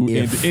What people who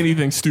if? end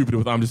anything stupid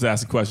with I'm just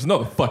asking questions. No,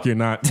 the fuck you're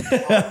not.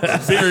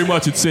 Very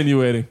much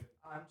insinuating.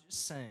 I'm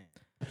just saying.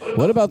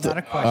 What about the? Not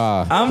a question.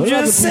 I'm what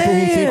about just the people who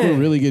think saying. we're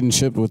really getting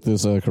chipped with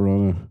this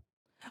corona?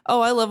 Oh,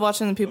 I love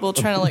watching the people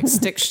trying to like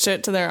stick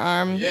shit to their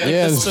arm. Like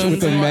Yeah, the with spoons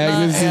the and whatnot.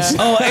 magnets and Yeah. shit.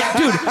 Oh,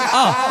 dude.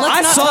 Oh, Let's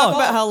I not saw. talk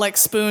about how like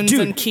spoons Dude.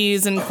 and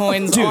keys and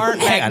coins Dude,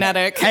 aren't hang on,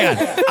 magnetic. Hang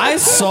on. I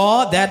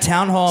saw that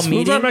town hall Spoons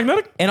meeting. aren't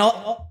magnetic? And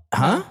all.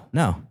 Huh?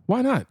 No.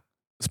 Why not?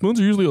 Spoons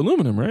are usually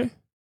aluminum, right?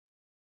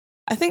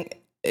 I think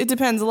it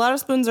depends. A lot of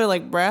spoons are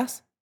like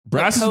brass.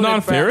 Brass is coated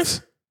non-ferrous?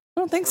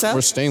 I don't think so. We're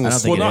I stainless.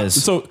 don't think Well, it not,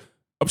 is. so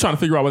I'm trying to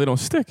figure out why they don't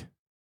stick.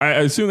 I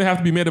assume they have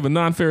to be made of a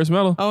non-ferrous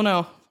metal. Oh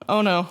no.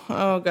 Oh no.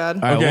 Oh god.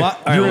 All right, Okay, all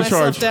right, you're in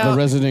Myself charge. down. The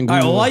resident all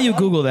right, Google. well, while you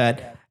Google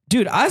that,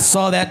 dude, I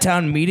saw that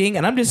town meeting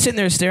and I'm just sitting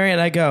there staring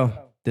and I go,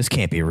 this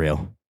can't be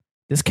real.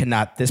 This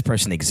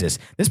person exists.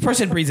 This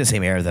person breathes the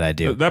same air that I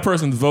do. That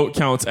person's vote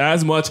counts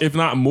as much, if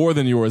not more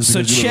than yours. So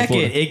because you live in check it.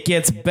 Florida. It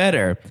gets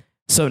better.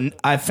 So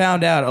I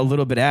found out a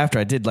little bit after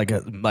I did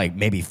like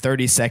maybe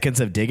 30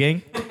 seconds of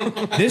digging.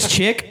 This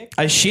chick,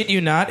 I shit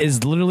you not,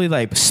 is literally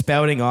like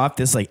spouting off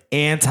this like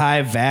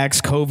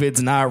anti-vax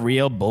COVID's not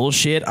real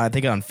bullshit. I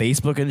think on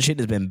Facebook and shit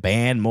has been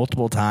banned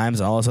multiple times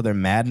and all this other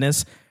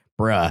madness.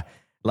 Bruh.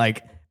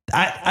 Like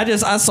I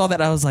saw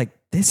that. I was like,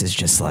 this is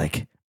just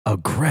like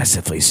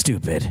aggressively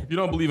stupid. If you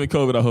don't believe in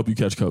COVID, I hope you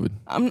catch COVID.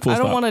 I don't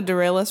stop. want to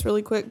derail us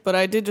really quick, but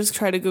I did just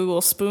try to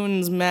Google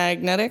spoons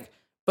magnetic,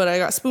 but I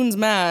got spoons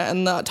mad,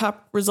 and the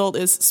top result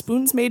is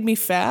spoons made me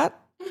fat.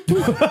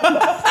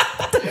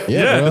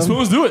 Yeah, bro. the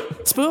spoons do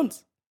it.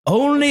 Spoons.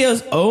 Only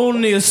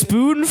a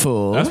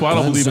spoonful. That's why I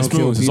don't believe in Guns don't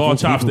kill spoons. It's all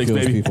people, chopsticks, people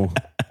kills baby. people.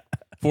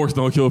 Forks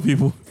don't kill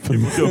people.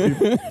 People kill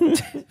people.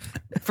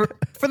 For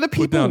the down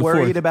people the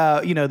worried fork.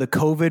 about the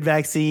COVID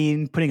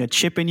vaccine putting a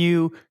chip in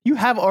you, you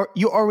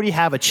already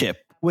have a chip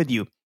with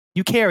you.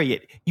 You carry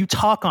it. You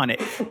talk on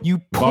it. You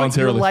put your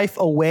Voluntarily. life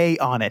away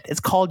on it. It's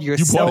called your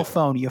You bought cell it.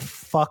 phone. You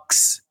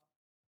fucks.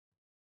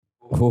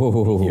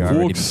 Oh,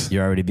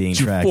 You're already being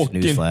You tracked.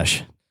 fucking-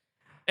 Newsflash.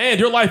 And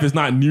your life is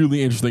not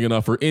nearly interesting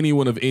enough for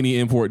anyone of any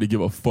import to give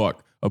a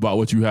fuck about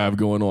what you have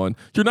going on.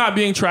 You're not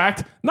being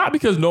tracked, not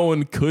because no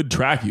one could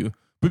track you,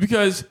 but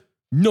because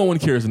no one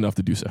cares enough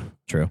to do so.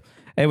 True.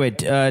 Hey,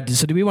 wait. So,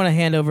 do we want to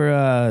hand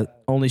over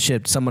only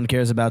shit someone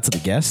cares about to the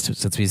guest,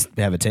 since we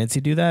have a tendency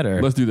to do that,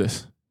 or Let's do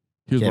this.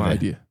 Here's do you my have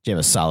idea. do you have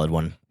a solid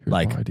one, Here's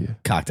like my idea.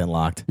 cocked and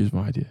locked? Here's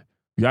my idea.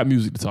 We got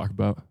music to talk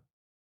about,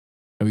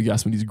 and we got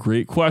some of these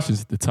great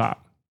questions at the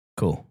top.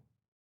 Cool.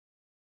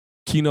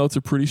 Keynotes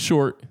are pretty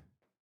short,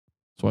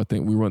 so I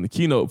think we run the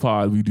keynote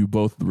pod. We do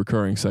both the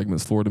recurring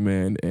segments, Florida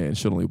Man and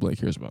Shit Only Blake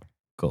Cares About.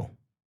 Cool.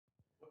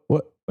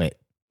 What Wait.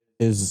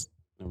 is?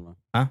 Never mind.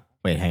 Huh?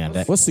 Wait. Hang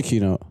on. What's the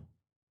keynote?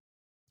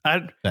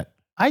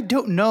 I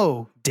don't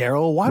know,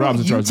 Daryl. Why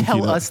Rob's in don't you charge of the tell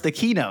keynote. us the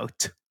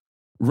keynote?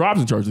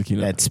 Rob's in charge of the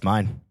keynote. That's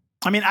mine.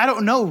 I mean, I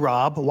don't know,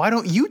 Rob. Why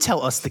don't you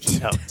tell us the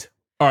keynote?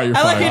 All right, you're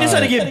I like fired. how you just had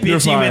to get You're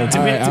bitchy fired. with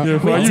All right, You're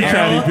fired. You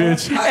catty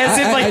bitch. As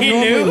if like I he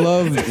normally knew.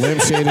 love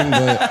lampshading,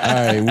 but all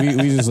right,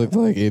 we just look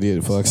like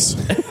idiot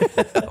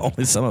fucks.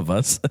 Only some of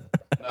us.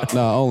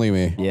 No, only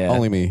me. Yeah.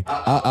 Only me.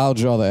 I'll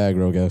draw the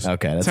aggro, guys.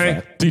 Okay, that's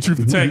Tank. fine. D-Truth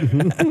the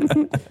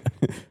tank.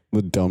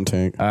 The dumb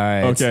tank. All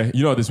right. Okay,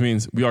 you know what this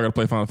means. We all got to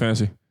play Final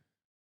Fantasy.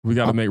 We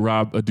got to make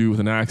Rob a dude with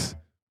an axe.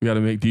 We got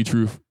to make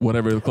D-Truth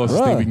whatever the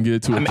closest Bruh, thing we can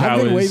get to a I've cow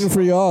been is. waiting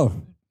for y'all.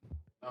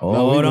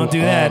 Oh, we don't don't-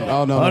 do that.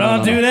 oh, no, Oh, no, don't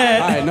no, do no.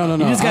 that. All right, no.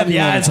 You just I got don't the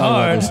even wanna eyes talk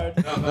hard. about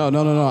this. No.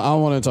 I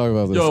don't want to talk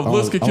about this. Yo, if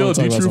Bliss could kill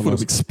D-Truth, would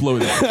have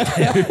exploded.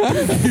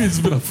 He's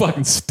been a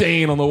fucking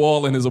stain on the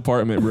wall in his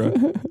apartment, bro.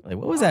 Like,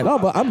 what was that? No,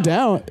 but I'm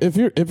down. If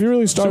you're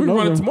really So starting we can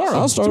over, run it tomorrow.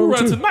 I'll start So we over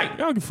run it too. tonight. I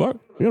don't give a fuck.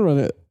 We're gonna run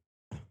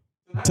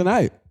it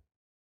tonight.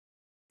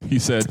 He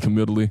said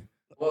committally.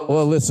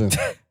 Well, listen,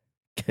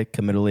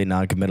 Committally,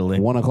 non-committally.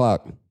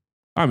 1:00.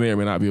 I may or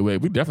may not be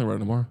awake. We definitely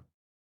run it tomorrow.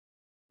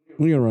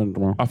 We're gonna run it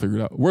tomorrow. I'll figure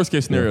it out. Worst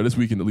case scenario, this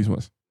weekend at least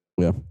once.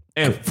 Yeah.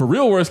 And for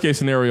real worst case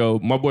scenario,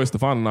 my boy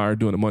Stefan and I are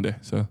doing it Monday.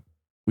 So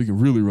we can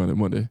really run it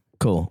Monday.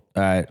 Cool.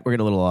 All right, we're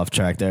getting a little off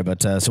track there,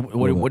 but so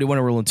what do you want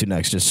to roll into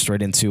next? Just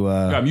straight into We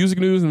got music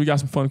news and we got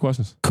some fun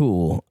questions.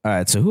 cool. All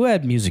right, so who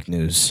had music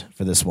news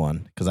for this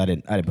one? Because I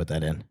didn't put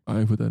that in. I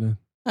didn't put that in.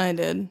 I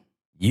did.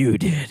 You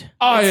did.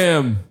 I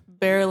am.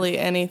 Barely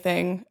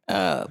anything.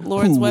 Lord's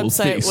Cool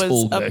website face, was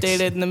old X.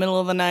 updated in the middle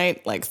of the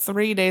night, like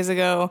 3 days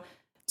ago.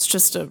 It's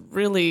just a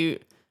really,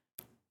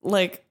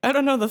 like, I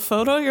don't know, the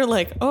photo, you're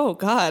like, oh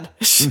God,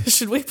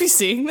 should we be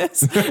seeing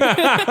this? Is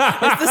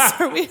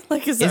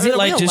Is it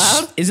like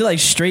just? Is it like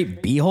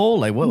straight beehole?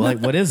 Like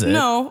what is it?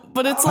 No,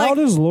 but it's How like,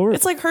 does Lord?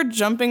 it's like her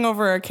jumping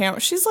over a camera.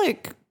 She's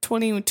like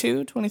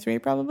 22, 23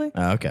 probably.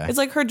 Oh, okay. It's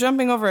like her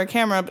jumping over a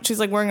camera, but she's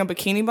like wearing a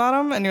bikini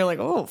bottom, and you're like,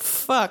 oh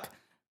fuck.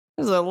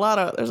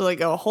 There's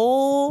like a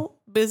whole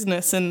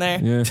business in there.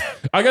 Yeah.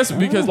 I guess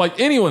because like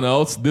anyone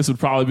else, this would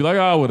probably be like,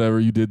 oh, whatever,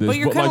 you did this. But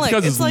you're kind of like,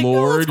 because it's like, no,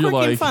 Lord, it's you're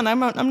quirky like, and fun.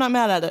 I'm not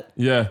mad at it.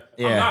 yeah.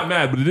 I'm not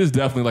mad, but it is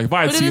definitely like if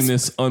I had But it seen is-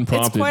 this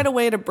unprompted. It's quite a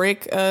way to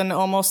break an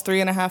almost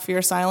 3.5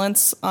 year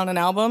silence on an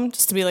album,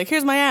 just to be like,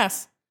 here's my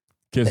ass.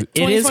 kiss it.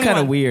 It is kind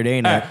 2021. of weird,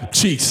 ain't it?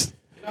 Cheeks.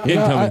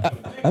 Yeah,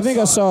 Incoming. I think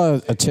I saw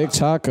a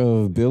TikTok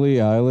of Billie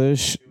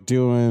Eilish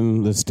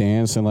doing this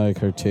dance and like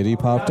her titty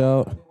popped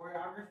out.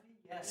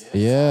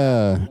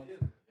 Yeah.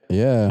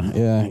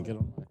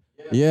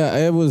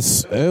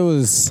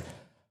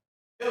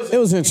 It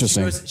was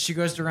interesting. She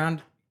goes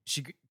around.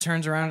 She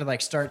turns around to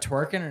like start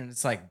twerking, and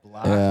it's like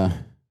blah.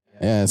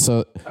 Yeah.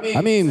 So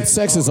I mean,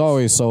 sex is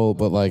always sold,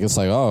 but like it's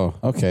like, oh,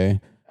 okay,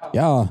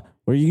 yeah.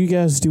 Were you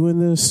guys doing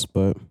this?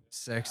 But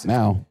Sex.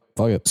 now,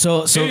 fuck it.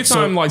 So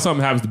Anytime like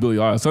something happens to Billie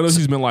Eilish, I know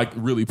she's been like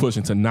really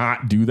pushing to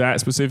not do that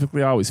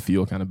specifically. I always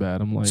feel kind of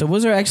bad. I'm like, So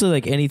was there actually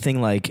like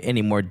anything like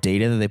any more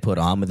data that they put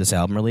on with this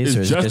album release, It's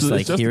or is it just- just it's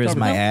like just here the is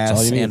my cover. That's all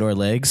ass you need. and or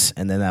legs,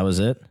 and then that was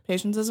it?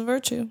 Patience is a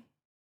virtue.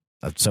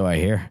 So I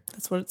hear.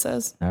 That's what it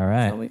says. All That's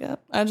right. all we got.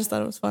 I just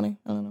thought it was funny.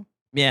 I don't know.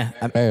 Yeah.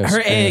 Ass,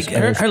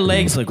 Her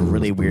legs look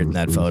really weird in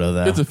that photo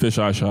though. it's a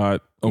fisheye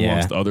shot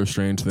amongst Yeah. other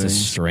strange It's a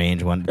things.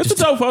 strange one. It's a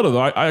dope photo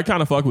though. I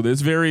kind of fuck with it.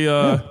 It's very.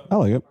 I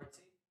like it.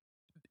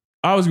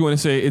 I was going to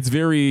say it's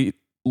very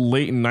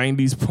late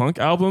 '90s punk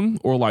album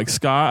or like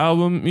ska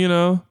album. You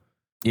know.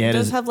 yeah, It it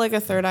does is have like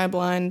a third eye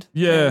blind.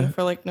 Yeah.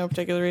 For like no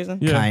particular reason.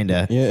 Yeah.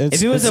 kinda. Yeah, it's,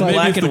 If it was it's in like,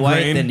 black it's and the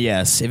white, grain. then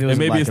yes. If it was in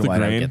maybe black it's and the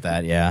white, I'd grain. get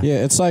that. Yeah.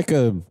 yeah, it's like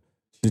a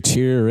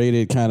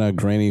deteriorated kind of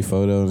grainy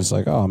photo, and it's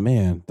like, oh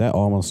man, that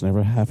almost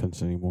never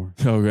happens anymore.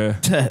 Okay.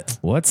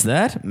 What's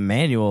that?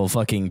 Manual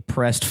fucking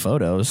pressed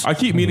photos. I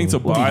keep meaning to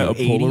buy a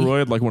 80?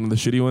 Polaroid, like one of the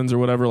shitty ones or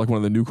whatever, like one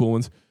of the new cool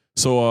ones.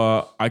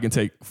 So I can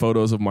take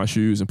photos of my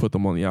shoes and put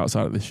them on the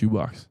outside of the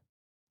shoebox.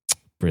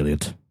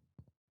 Brilliant.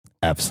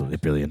 Absolutely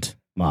brilliant.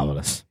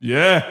 Marvelous.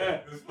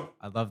 Yeah.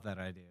 I love that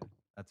idea.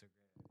 That's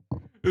a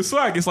It's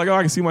swag. It's like, oh,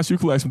 I can see my shoe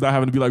collection without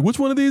having to be like, which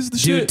one of these is the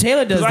Dude, shit?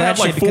 Taylor does 'Cause I that have,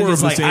 like, shit four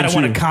because of he's the like, I same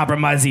don't want shoe. to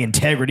compromise the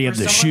integrity of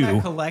For the someone shoe.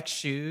 that collects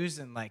shoes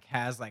and like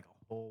has like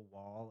a whole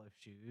wall of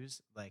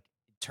shoes, like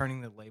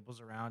turning the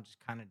labels around just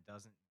kind of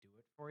doesn't do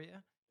it for you.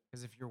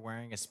 Because if you're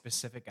wearing a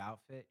specific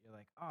outfit, you're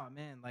like, oh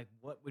man, like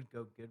what would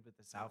go good with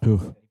this outfit? Ooh.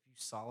 And if you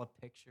saw a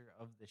picture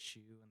of the shoe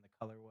and the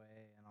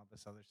colorway and all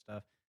this other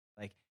stuff,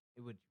 like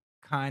it would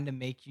kind of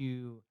make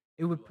you.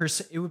 It would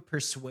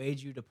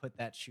persuade you to put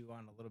that shoe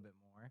on a little bit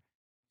more.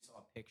 You saw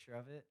a picture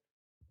of it.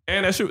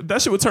 And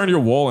that shit would turn your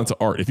wall into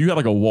art. If you had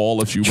like a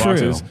wall of shoe True.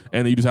 boxes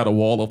and then you just had a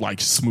wall of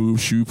like smooth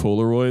shoe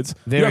Polaroids,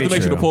 you Very have to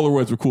make sure the true.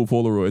 Polaroids were cool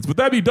Polaroids. But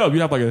that'd be dope.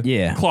 You'd have like a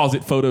Yeah.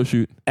 closet photo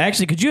shoot.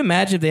 Actually, could you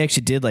imagine if they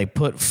actually did like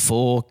put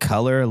full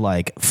color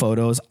like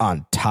photos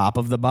on top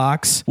of the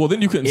box Well,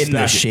 then you couldn't in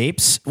stack the it.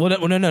 shapes? Well,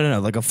 no,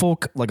 like a full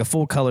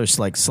color,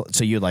 like so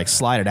you like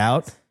slide it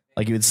out,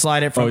 like you would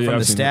slide it from, Oh, yeah, from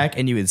I've the seen stack,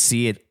 and you would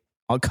see it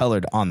all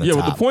colored on the Yeah,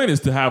 top. but the point is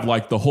to have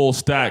like the whole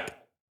stack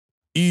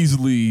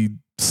easy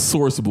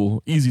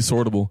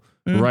sortable,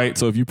 right?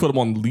 So if you put them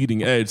on the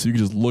leading edge, so you can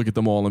just look at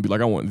them all and be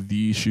like, I want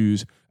these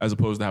shoes, as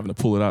opposed to having to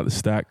pull it out of the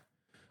stack.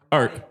 All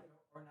right.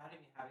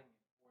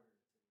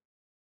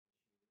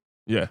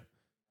 Yeah.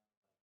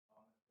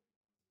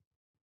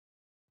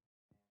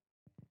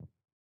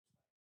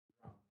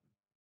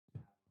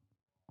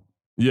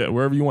 Yeah,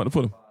 wherever you want to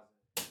put them.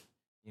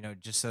 You know,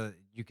 just so that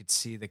you could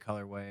see the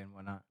colorway and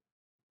whatnot.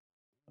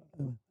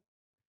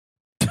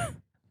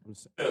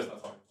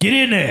 Get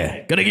in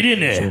there, gotta get in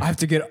there. I have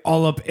to get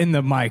all up in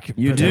the mic.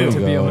 You for do. them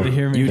to be able to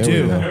hear me. You There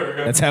do. we go.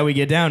 That's how we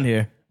get down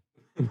here.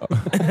 You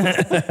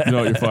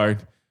know you're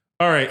fired.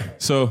 All right.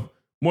 So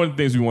one of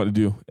the things we want to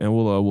do, and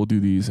we'll do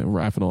these and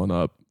wrap it on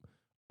up.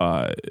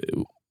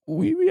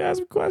 We had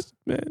some questions,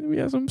 man. We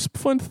had some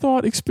fun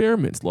thought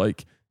experiments,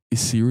 like is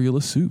cereal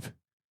a soup?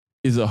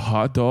 Is a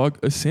hot dog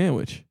a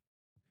sandwich?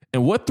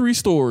 And what 3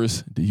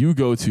 stores do you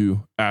go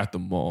to at the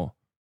mall?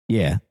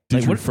 Yeah. Did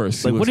Like you what,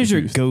 first? like what is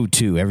your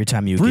go-to every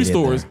time you 3 get in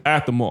stores there?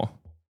 at the mall.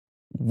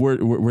 Where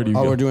do you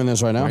Oh, go? we're doing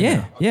this right now?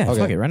 Yeah, Okay.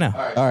 fuck it, right now.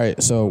 All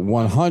right, so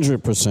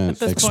 100% At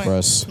this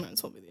Express. point, might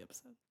as well be the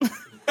episode.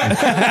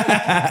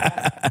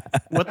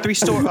 What 3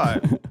 store?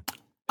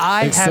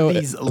 I have So-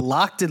 these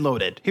locked and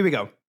loaded. Here we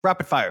go.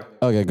 Rapid fire.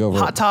 Okay, go for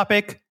Hot it.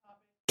 Topic,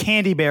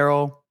 Candy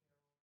Barrel,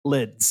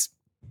 Lids.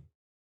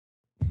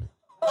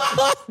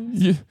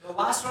 Yeah. The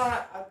last one,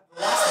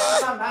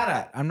 I'm not mad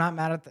at. I'm not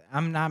mad at.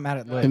 I'm not mad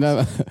at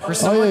looks. For Oh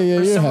someone, yeah,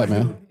 for you're a someone hat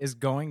man. who is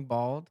going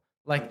bald,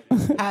 like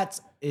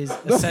hats is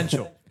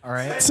essential. All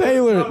right.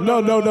 Taylor,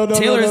 no.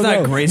 Taylor is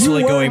not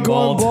gracefully You going weren't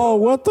bald.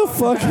 What the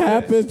fuck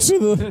happened to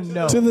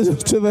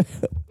the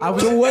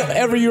to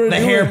whatever you were The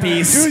doing?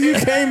 hairpiece. Dude, you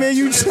came in,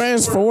 you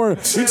transformed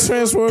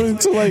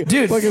into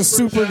like a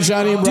super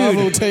Johnny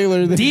Bravo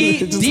Taylor.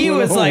 D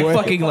was like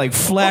fucking like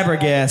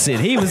flabbergasted.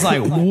 He was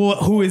like,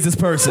 who is this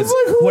person?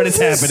 What is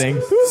happening?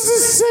 Who's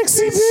this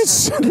sexy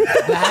bitch?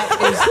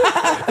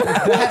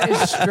 That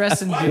is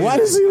stressing. Dude. Why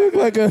does he look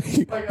like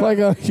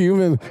a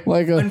human?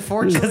 Like a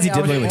Unfortunately, Because he did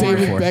I was look like born-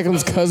 David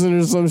Beckham's cousin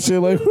or some shit.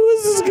 Like, who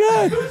is this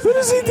guy? Who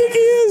does he think he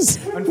is?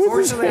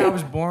 Unfortunately, I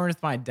was born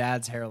with my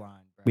dad's hairline.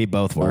 Bro. We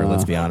both were,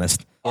 let's be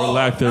honest. Or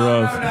lack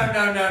thereof.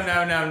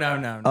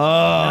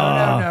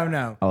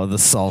 No. Oh, the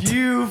salt.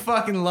 You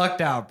fucking lucked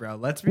out, bro.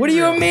 Let's be What do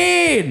you real.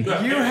 mean?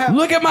 You have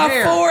Look at my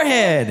hair.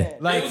 forehead.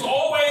 It Like, was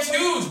always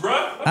huge, bro.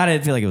 I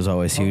didn't feel like it was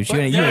always huge. You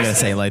ain't gonna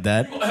say it like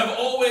that. I have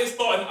always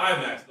thought in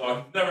IMAX,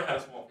 dog. Never had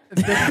a small.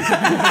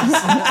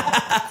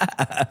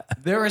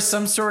 there was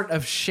some sort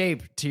of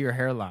shape to your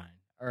hairline.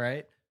 All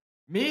right.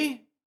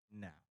 Me?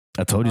 No.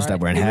 I told you All stop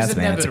right? wearing It was hats,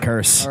 man. It's a inevitable,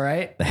 curse. All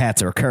right. The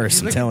hats are a curse. You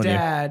I'm look telling at you.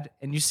 Dad,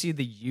 and you see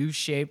the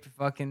U-shaped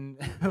fucking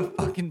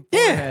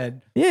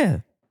forehead. Yeah.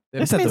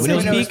 That's not the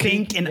Widow's Widow's Peak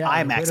pink in Yeah,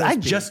 IMAX. Widow's I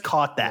Peak. just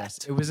caught that. Yes,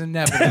 it was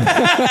inevitable.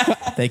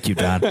 Thank you,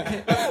 Don.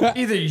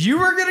 Either you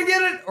were gonna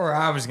get it or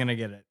I was gonna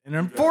get it, and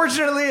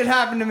unfortunately, it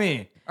happened to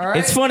me. All right.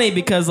 It's funny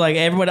because like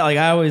everybody, like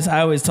I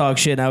always talk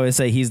shit, and I always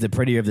say he's the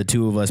prettier of the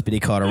two of us, but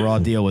he caught a raw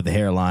deal with the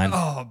hairline.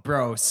 Oh,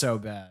 bro, so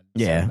bad.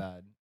 Yeah. So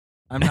bad.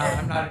 I'm not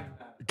even mad.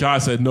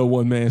 God said no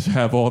one man should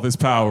have all this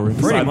power and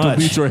Pretty decide to much.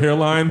 delete your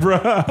hairline, bro.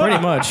 Pretty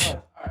much.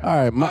 All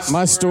right,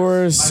 my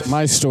stores.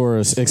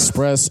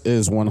 Express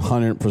is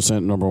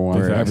 100% number one.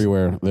 Word.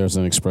 Everywhere there's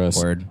an Express.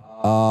 Word.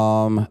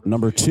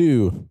 Number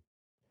two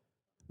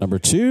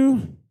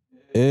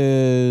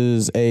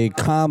is a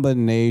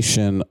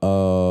combination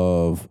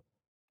of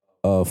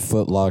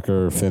Foot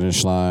Locker,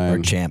 Finish Line, Or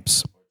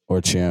champs.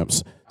 or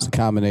Champs. It's a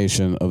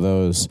combination of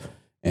those.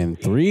 And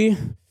three,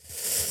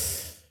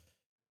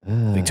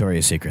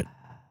 Victoria's Secret.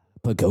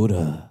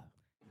 Pagoda.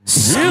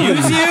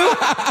 Excuse you?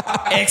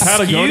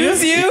 Patagonia?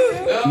 Excuse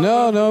you?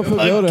 No,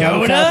 Pagoda.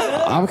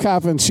 Pagoda? I'm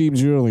copping cheap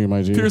jewelry,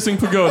 my G. Piercing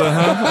pagoda,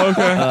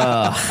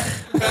 huh?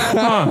 Okay.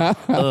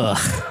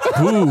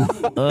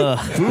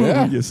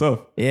 Boo yourself.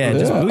 Yeah,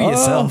 just boo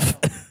yourself.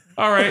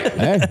 All right.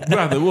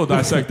 We'll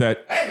dissect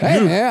that. Hey,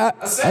 man,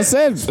 I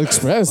said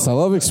Express. I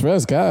love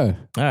Express, guy.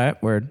 All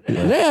right, word.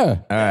 Yeah.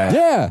 All right.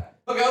 Yeah.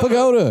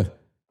 Pagoda.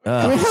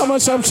 I mean, how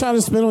much I'm trying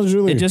to spend on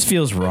jewelry? It just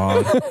feels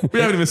wrong. We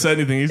haven't even said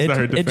anything. He's not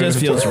here It just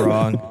feels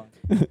wrong. All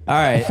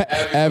right.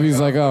 Abby's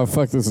like, oh,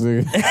 fuck this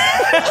nigga.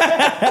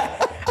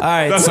 All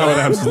right. That's so, how it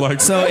happens.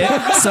 Like, so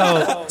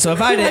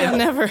if I did,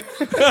 Never.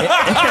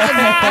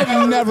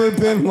 I've never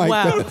been like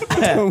Wow.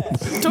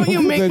 that. Don't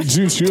you make That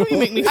juju. don't you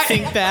make me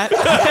think that.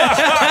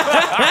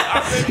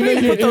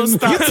 Nigga, Put those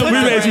thoughts we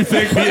made you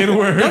think the N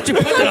word. don't you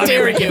put that on me,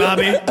 Ricky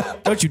Bobby.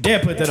 Don't you dare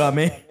put that on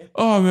me.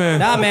 Oh man.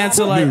 Nah, man.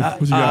 So like,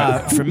 What you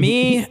got? for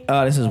me,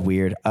 this is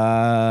weird.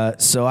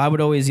 So I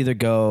would always either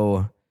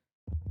go,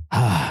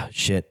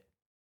 shit.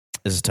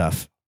 This is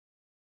tough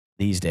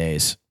these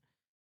days.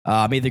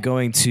 I'm either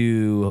going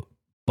to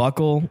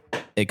Buckle,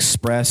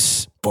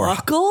 Express, or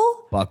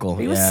Buckle? Buckle.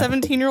 Are you a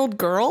 17-year-old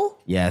girl?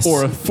 Yes.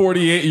 Or a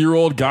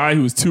 48-year-old guy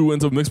who's too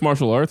into mixed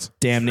martial arts.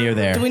 damn near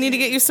there. Do we need to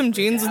get you some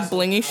jeans with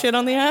blingy shit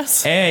on the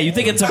ass? Hey, you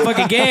think it's a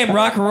fucking game?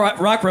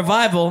 Rock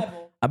Revival.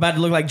 I'm about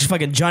to look like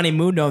fucking Johnny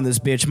Mundo in this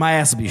bitch. My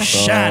ass will be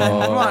shining.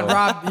 Come on,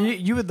 Rob.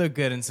 You would look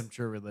good in some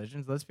True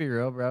Religions. Let's be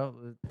real, bro.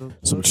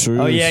 Some truth.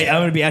 Oh yeah,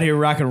 I'm gonna be out here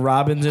rocking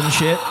Robins and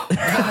shit.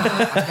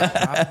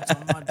 Robin's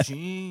on my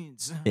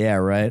jeans. Yeah,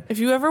 right. If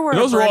you ever wear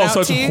Those a are all burnout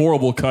such tee,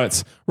 horrible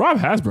cuts. Rob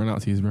has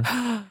burnout tees, bro.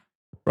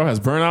 Rob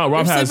has burnout.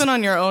 Rob you're has. sleeping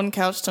on your own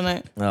couch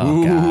tonight.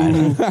 Oh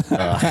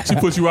god. She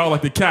puts you out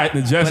like the cat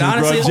in the Jetsons,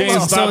 honestly, bro. James,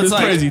 so stop it's this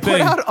like- crazy Put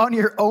thing. out on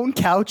your own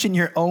couch in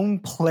your own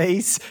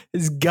place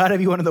has got to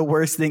be one of the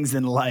worst things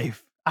in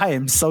life. I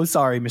am so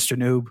sorry, Mr.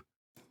 Noob.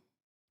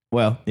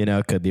 Well, you know,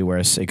 it could be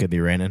worse. It could be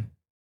raining.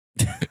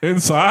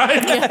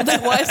 Inside?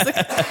 Yeah, why is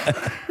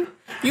the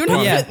you're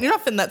not Yeah. you're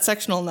not fitting that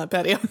sectional in that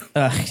patio.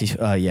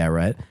 Yeah,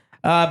 right.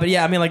 But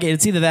yeah, I mean, like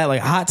it's either that,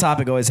 like Hot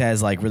Topic always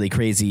has like really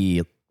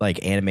crazy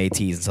like anime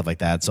tees and stuff like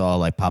that, so I'll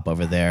like pop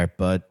over there.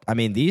 But I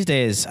mean, these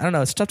days, I don't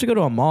know, it's tough to go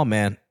to a mall,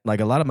 man. Like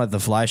a lot of the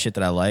fly shit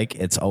that I like,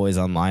 it's always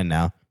online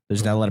now.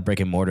 There's not a lot of brick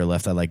and mortar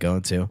left I like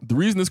going to. The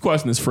reason this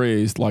question is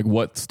phrased, like,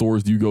 what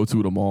stores do you go to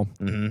at a mall?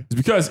 Is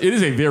because it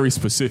is a very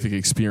specific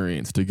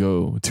experience to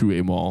go to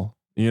a mall,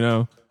 you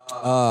know?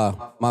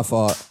 My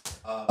fault.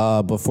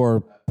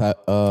 Before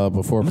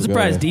I'm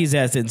surprised D's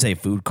ass didn't say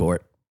food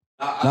court.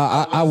 No,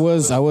 I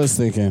was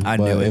thinking. I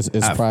but knew it.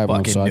 It's I Pride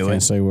Month, fucking so I knew can't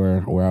it. say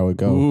where I would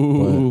go.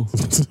 Ooh.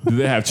 Do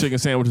they have chicken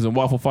sandwiches and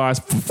waffle fries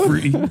for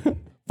free?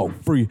 For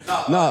free.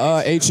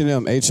 No,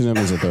 H&M. H&M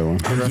is the third one.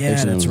 Yeah,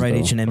 H&M that's is right. the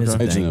H&M is a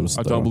thing. H&M is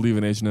the I third don't one. believe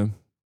in H&M.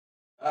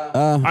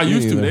 I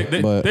used to.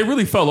 They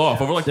really fell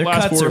off over like the Their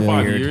last cuts 4 or are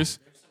 5 weird. years.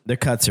 Their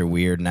cuts are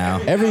weird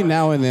now. Every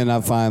now and then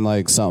I find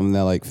like something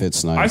that like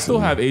fits nice. I still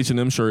have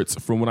H&M shirts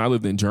from when I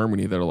lived in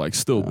Germany that are like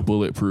still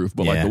bulletproof,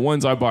 but like Yeah. the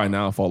ones I buy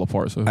now fall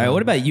apart. So All right,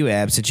 what about you,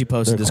 Ab? Since you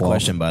posted They're this cloth.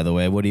 question, by the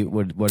way, what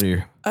are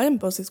your? I didn't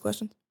post these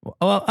questions.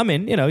 Well, I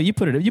mean, you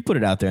put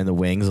it out there in the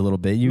wings a little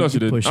bit. You, No, she you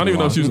did. I pushed don't it even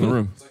know if along. she was in the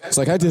room. It's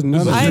like I did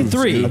none of I had these.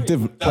 three. I've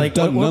Like,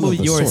 done what none would of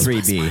the your sort.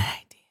 three be?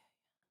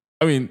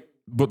 I mean,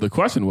 but the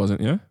question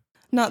wasn't, yeah?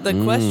 Not the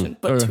question,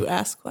 but Okay. to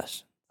ask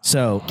questions.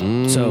 So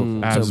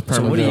As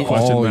what do you?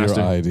 question all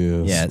master. your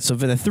ideas. Yeah. So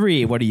for the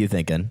three, what are you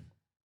thinking?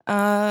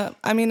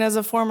 I mean, as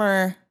a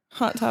former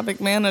Hot Topic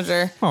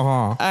manager,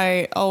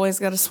 I always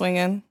got to swing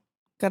in,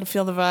 got to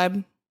feel the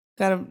vibe,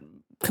 got to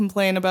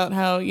complain about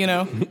how,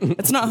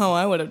 it's not how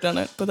I would have done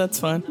it, but that's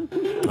fine.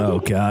 Oh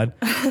God,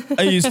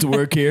 I used to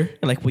work here.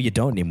 You're like, well, you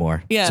don't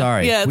anymore. Yeah.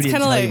 Sorry. Yeah. We It's didn't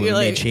kind of tell like, you when you're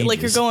we made like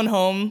you're changes. going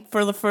home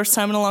for the first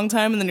time in a long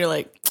time. And then you're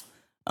like,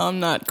 I'm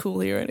not cool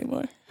here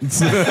anymore. For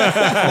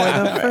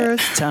the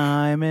first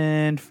time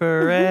in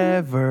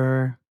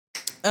forever.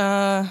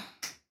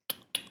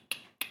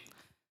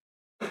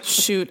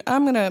 Shoot.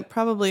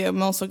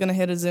 I'm also going to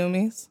hit a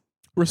Zoomies.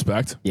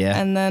 Respect. Yeah.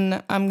 And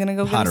then I'm going to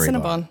go get a Pottery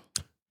bar. Cinnabon.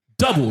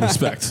 Double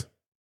respect.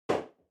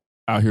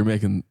 Out here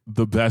making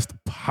the best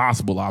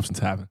possible options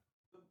happen.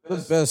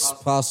 The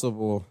best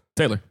possible.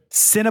 Taylor.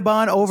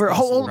 Cinnabon over.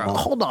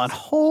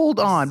 Hold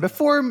on.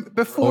 Before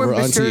Over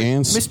Auntie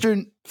Anne's?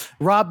 Mr.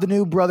 Rob the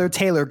new brother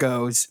Taylor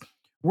goes,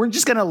 we're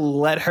just gonna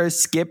let her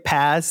skip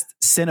past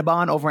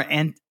Cinnabon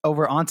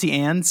over Auntie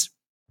Anne's.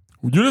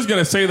 You're just going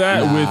to say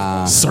that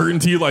Nah. with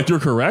certainty like you're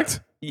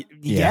correct?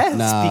 Yes,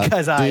 Nah,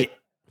 because I dude.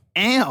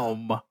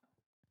 am.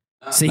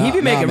 See, he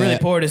be making really man.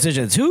 poor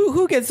decisions.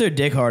 Who gets their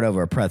dick hard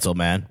over a pretzel,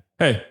 man?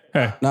 Hey.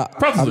 Nah,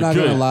 Pretzels I'm are not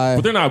good, gonna lie.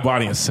 but they're not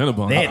bodying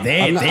Cinnabon.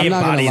 They I'm not gonna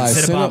body lie.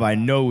 Cinnabon by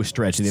no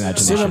stretch of the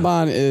imagination.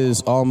 Cinnabon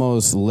is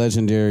almost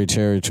legendary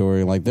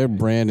territory. Like their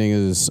branding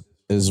is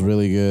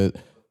really good.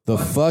 The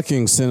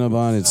fucking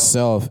Cinnabon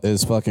itself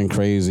is fucking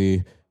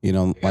crazy.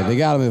 Like they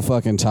got them at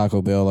fucking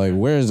Taco Bell. Like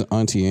where's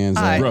Auntie Anne's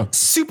at? Bro.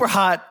 Super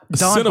hot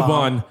Dawn Cinnabon.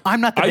 Bomb. I'm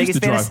not the I used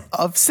biggest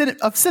to fan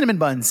of cinnamon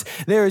buns.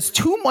 There is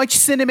too much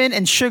cinnamon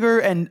and sugar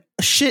and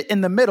shit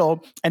in the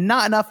middle and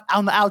not enough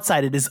on the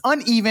outside. It is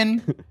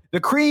uneven.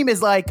 The cream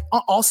is like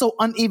also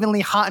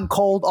unevenly hot and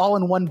cold all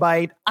in one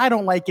bite. I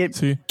don't like it.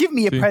 See? Give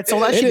me a See? pretzel.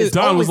 That It shit is- is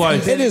Don was always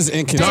like- even. It is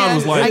inconsistent. Don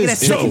was like, I get a It is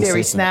secondary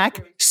inconsistent.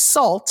 snack,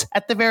 salt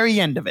at the very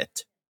end of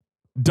it.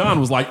 Don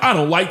was like, I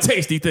don't like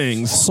tasty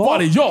things. Salt? Why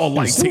do y'all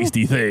like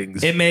tasty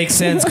things? It makes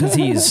sense because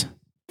he's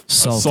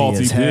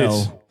salty as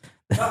hell.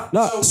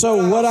 No,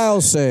 so what I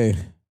will say is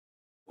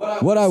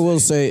What I that will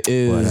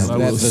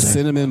the say.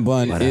 cinnamon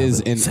bun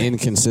is an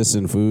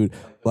inconsistent food.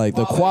 Like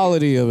the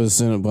quality of a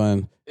cinnamon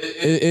bun,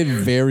 it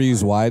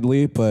varies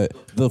widely, but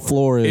the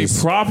floor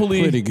is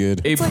pretty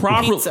good. A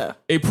like pizza.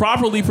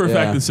 properly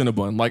perfected Yeah.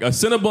 Cinnabon, like a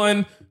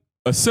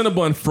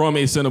Cinnabon from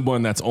a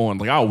Cinnabon that's on.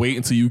 Like I'll wait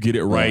until you get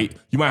it right.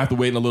 You might have to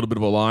wait in a little bit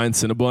of a line.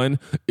 Cinnabon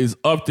is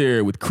up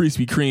there with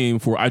Krispy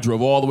Kreme. For I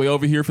drove all the way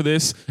over here for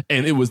this,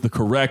 and it was the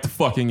correct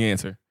fucking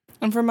answer.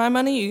 And for my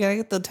money, you got to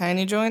get the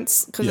tiny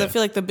joints because Yeah. I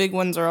feel like the big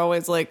ones are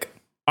always like,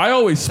 I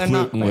always they're split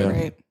not quite one.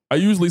 right. I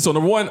usually number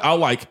one,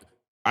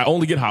 I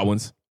only get hot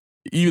ones.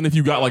 Even if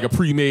you got like a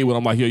pre-made one,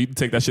 I'm like, yo, you can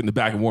take that shit in the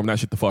back and warm that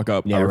shit the fuck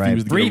up. Yeah, I right.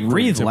 refuse to get a room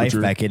Breathe life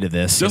temperature. back into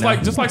this. Just you know?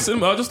 like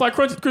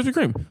Krispy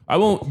Kreme. I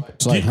won't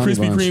It's like get honey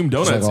Krispy buns. Kreme It's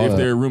like donuts all if that.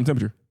 they're room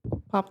temperature.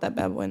 Pop that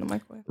bad boy in the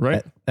microwave.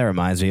 Right? That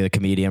reminds me of the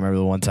comedian. I remember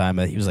the one time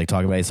he was like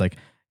talking about.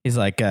 He's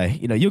like,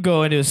 you'll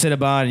go into a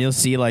Cinnabon and you'll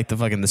see like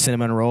the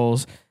cinnamon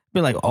rolls. Be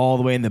like all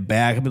the way in the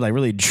back. It'll be like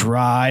really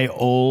dry,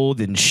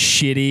 old, and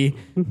shitty.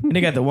 And they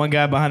got the one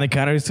guy behind the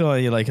counter who's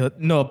telling you like,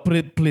 no,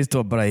 please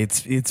don't buy.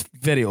 It's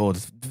very old.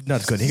 It's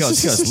not good. He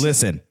goes,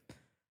 listen,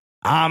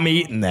 I'm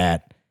eating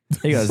that.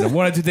 He goes, the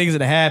one or two things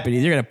that happen.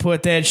 You're gonna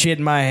put that shit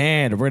in my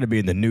hand, or we're gonna be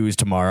in the news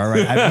tomorrow. All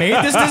right, I made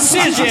this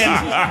decision.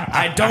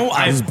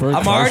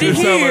 I'm already It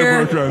sound like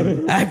here. Brooke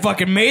Ryan. I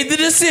fucking made the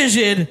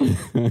decision.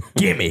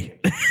 Gimme.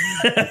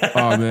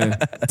 Oh man,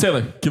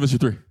 Taylor, give us your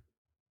three.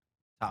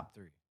 Top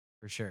three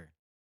for sure.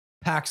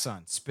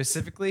 PacSun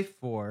specifically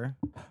for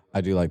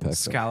I do like that.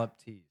 scallop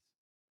tees.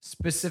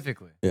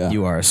 Specifically. Yeah.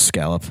 You are a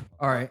scallop.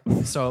 All right.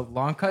 So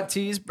long cut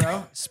tees,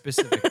 bro.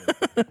 Specifically.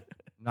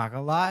 Not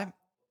gonna lie.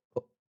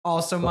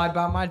 Also might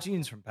buy my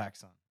jeans from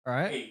PacSun. All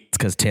right. It's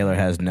because Taylor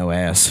has no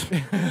ass.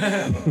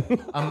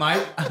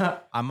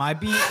 I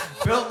might be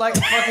built like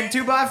a fucking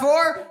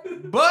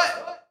 2x4,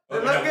 but they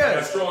look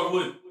good. strong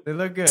wood. They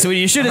look good. So what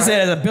you should have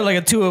said is I built like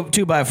a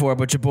 2x4,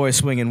 but your boy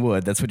swinging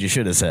wood. That's what you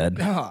should have said.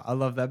 Oh, I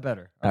love that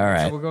better. All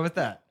right. So we'll go with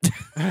that.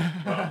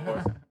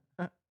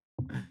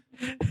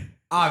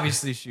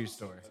 Obviously, shoe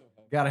store.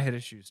 Gotta hit a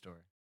shoe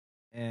store.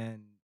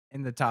 And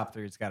in the top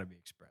three, it's gotta be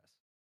Express.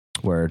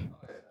 Word.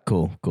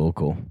 Cool.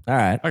 All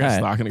right. I got all right.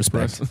 stock in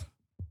Express. Respect.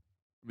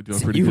 Been doing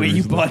pretty You good you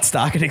recently. bought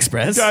stock at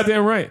Express?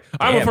 Goddamn right.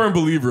 I'm a Damn. firm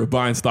believer of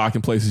buying stock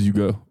in places you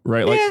go.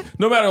 Right? Like Yeah.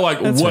 no matter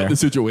like That's what fair. the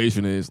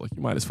situation is, like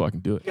you might as fucking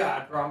do it.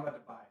 God, bro, I'm about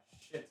to buy a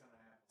shit ton of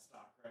Apple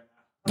stock right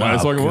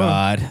Nice fucking well.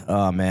 God.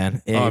 Oh,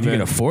 man. If you man.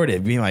 can afford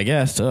it, be my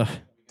guest. Ugh.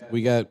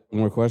 We got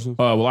more questions?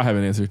 Well, I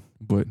haven't answered,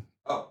 but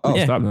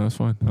Yeah. stop now. It's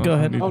fine. Go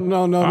ahead. Oh,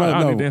 no. I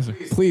don't need to answer.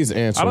 Please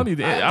answer. I don't need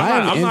to.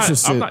 I'm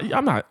interested.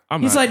 I'm not.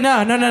 He's like, no.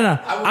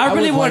 I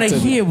really would want like to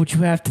to- hear what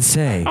you have to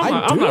say.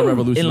 I'm not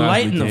revolutionizing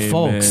Enlighten the the game,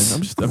 folks. man.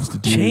 I'm just a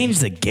dude. Change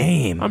the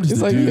game. I'm just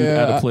It's a like, dude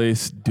yeah, at a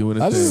place doing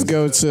a I thing. just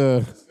go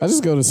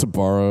to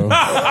Sbarro.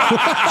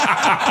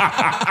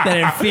 That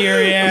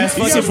inferior ass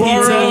fucking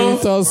Sbarro.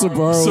 pizza.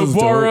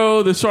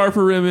 Sbarro, the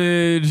sharper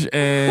image,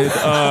 and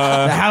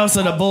The house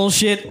of the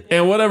bullshit.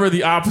 and whatever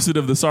the opposite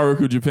of the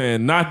Saruku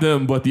Japan. Not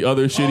them, but the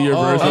other shittier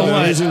version. oh,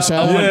 what? Asian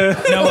channel.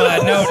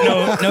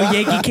 Yeah. No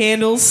Yankee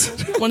candles.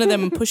 One of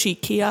them pushy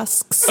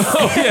kiosks.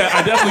 Oh yeah,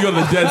 I definitely go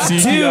to the Dead Sea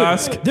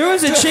kiosk. Dude, there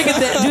was a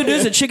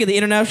chick at the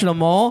International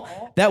Mall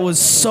that was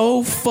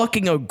so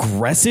fucking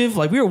aggressive.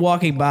 Like, we were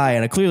walking by,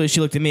 and clearly she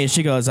looked at me and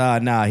she goes,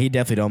 nah, he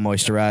definitely don't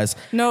moisturize.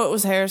 No, it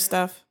was hair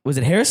stuff. Was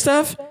it hair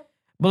stuff?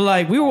 But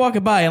like, we were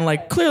walking by and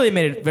like clearly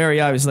made it very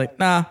obvious. Like,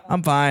 nah,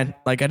 I'm fine.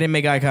 Like, I didn't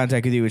make eye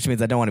contact with you, which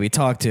means I don't want to be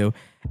talked to.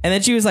 And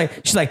then she's like,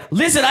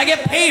 listen, I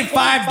get paid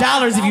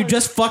 $5 if you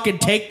just fucking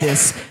take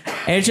this.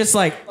 And it's just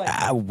like,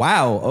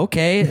 wow,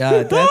 okay,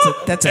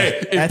 that's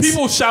If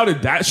people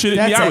shouted that shit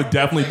at me, I would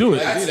definitely do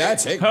it.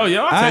 Hell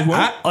yeah, I'll take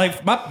one.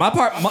 like my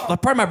part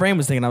of my brain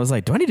was thinking, I was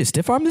like, do I need to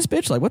stiff arm this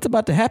bitch? Like, what's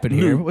about to happen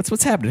here?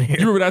 What's happening here?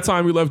 You remember that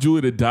time we left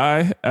Julie to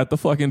die at the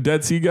fucking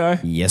Dead Sea guy?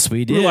 Yes, we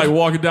We did. were like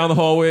walking down the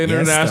hallway in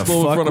Yes, the International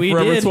in fuck front of we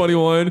Forever did.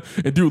 21,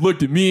 and dude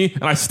looked at me,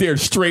 and I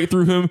stared straight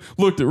through him,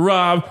 looked at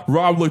Rob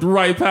looked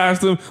right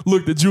past him,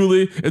 looked at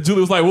Julie, and Julie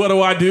was like, what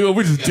do I do? And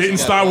we just didn't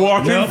stop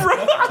walking.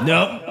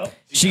 Nope.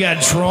 She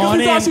got drawn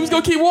We thought in. she was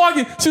going to keep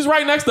walking. She was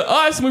right next to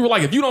us, and we were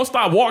like, if you don't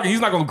stop walking, he's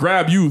not going to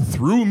grab you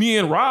through me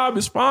and Rob.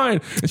 It's fine.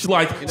 And she's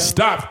like,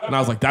 stop. And I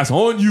was like, that's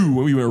on you.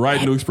 When we went right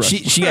into Express.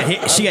 She got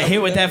hit. She got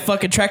hit with that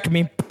fucking tractor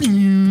beam.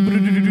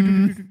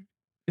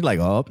 You're like,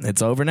 oh,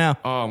 it's over now.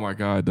 Oh my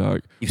God,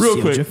 dog. You Real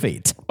sealed quick, your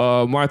fate.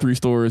 my 3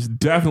 stores,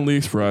 definitely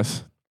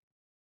Express.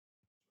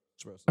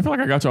 I feel like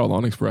I got y'all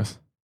on Express.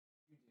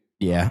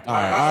 Yeah. All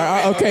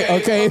right,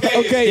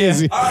 okay,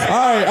 Izzy. All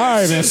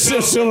right, man.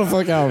 Shut the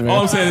fuck out, man.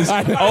 All I'm saying is,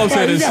 I was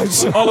on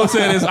Express. All I'm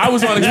saying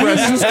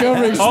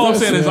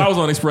is, I was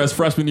on Express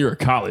freshman year of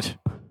college.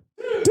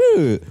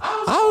 Dude,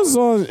 I was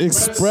on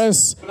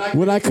Express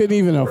when I couldn't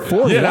even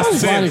afford it. I that's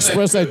was the on same.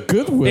 Express at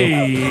Goodwill.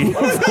 Hey.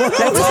 That's since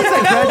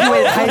I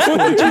graduated high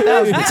school in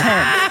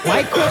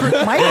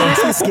 2010. My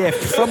Christmas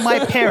gift from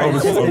my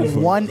parents has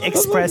been one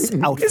Express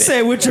outfit.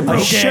 Say with your A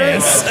broke shirt,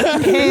 ass.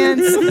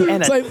 pants,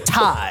 and a like-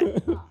 tie.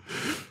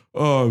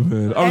 Oh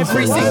man, I was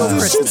Every so Why single is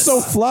this shit Christmas. so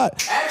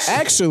flat?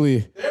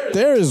 Actually,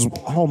 there is.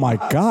 Oh my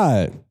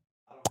God.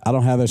 I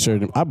don't have that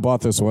shirt. I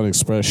bought this one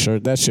Express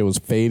shirt. That shit was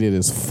faded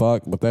as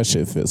fuck, but that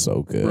shit fits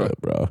so good,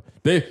 bro.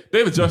 They've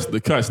adjusted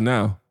the cuts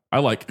now. I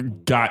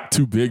like got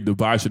too big to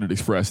buy shit at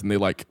Express, and they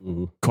like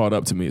caught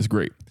up to me. It's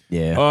great.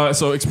 Yeah.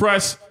 So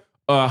Express,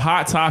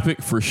 hot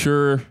topic for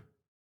sure.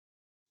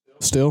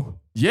 Still?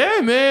 Yeah,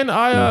 man.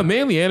 I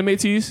mainly anime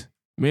tees.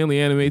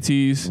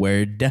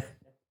 Word.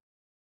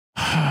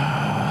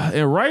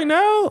 And right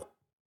now,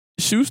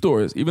 shoe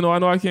stores. Even though I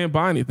know I can't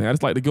buy anything, I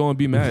just like to go and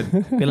be mad.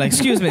 Be like,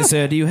 excuse me,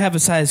 sir. Do you have a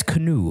size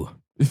canoe?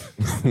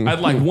 I'd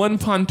like one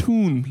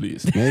pontoon,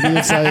 please. Maybe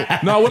it's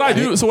like No, what I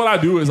do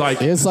is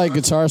like it's like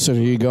Guitar Center.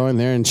 You go in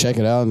there and check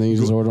it out, and then you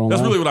just order online.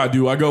 that's really what I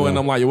do. I go and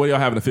I'm like, what do y'all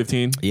have in a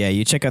 15? Yeah,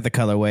 you check out the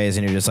colorways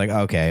and you're just like,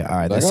 okay, all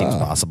right, that seems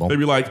possible. They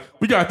be like,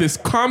 we got this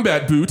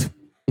combat boot.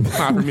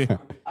 Not for me.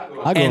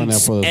 I go in there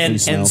for the free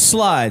and smells.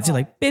 slides. You're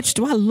like, bitch,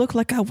 do I look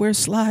like I wear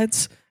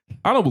slides?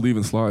 I don't believe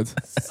in slides.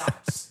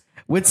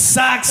 With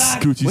socks.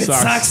 Gucci With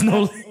socks.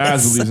 no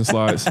As less. believes in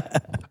slides.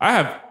 I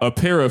have a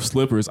pair of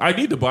slippers. I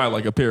need to buy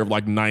like a pair of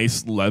like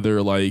nice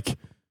leather, like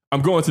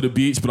I'm going to the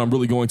beach, but I'm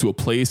really going to a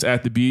place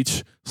at the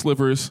beach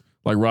slippers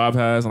like Rob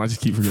has, and I just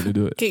keep forgetting to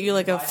do it. Get you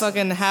like a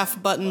fucking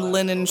half button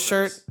linen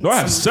shirt. No, I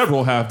have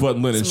several half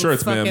button linen Some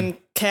shirts, fucking man.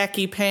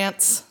 khaki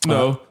pants.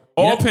 No.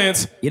 All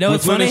pants. you know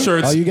with what's linen funny?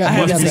 shirts. Oh, you got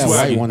must that be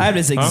white swaggy. one. I have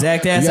this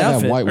exact ass You got that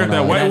outfit. white one. That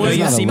on. white And I one? know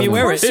you It's see not me a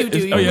wear Of it. course you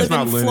do. You Oh yeah, it's live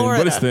not in linen, Florida.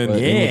 but it's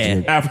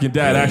thin. Yeah. African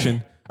dad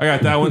action. I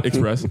got that one,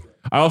 Express.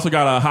 I also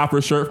got a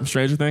Hopper shirt from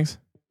Stranger Things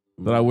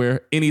that I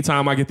wear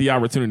anytime I get the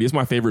opportunity. It's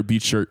my favorite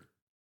beach shirt.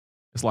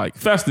 It's like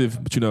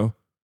festive, but you know,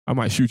 I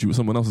might shoot you with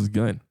someone else's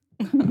gun.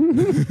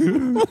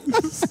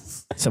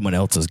 Someone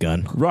else's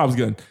gun. Rob's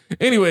gun.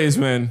 Anyways,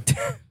 man,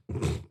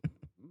 An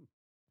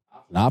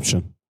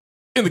option.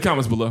 in the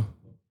comments below,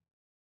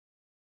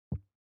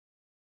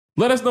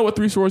 let us know what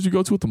 3 stores you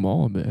go to at the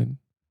mall, man.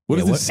 What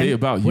does Yeah, this say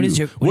about you? what is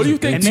your- what do you your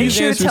think And these make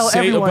sure to answers tell say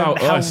everyone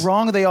about how us?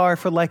 wrong they are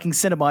for liking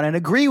Cinnabon and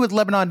agree with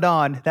Lebanon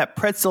Don that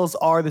pretzels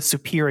are the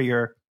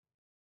superior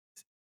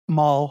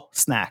mall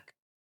snack.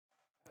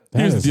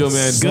 Here's the deal,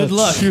 man. Good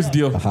luck. Here's the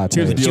deal. A hot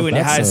Here's the take. deal. You in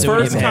the high That's a- suit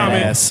First with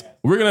comment. ass.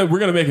 We're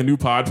gonna make a new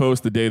pod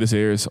post the day this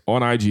airs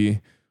on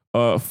IG.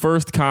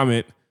 First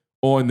comment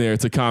on there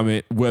to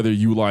comment whether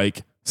you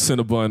like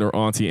Cinnabon or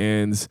Auntie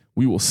Anne's.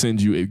 We will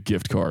send you a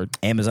gift card.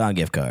 Amazon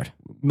gift card.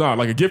 Nah,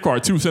 like a gift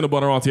card, 2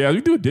 Cinnabon or Auntie Anne's.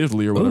 We do it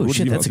digitally or whatever. Oh What do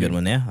shit, you that's a want good to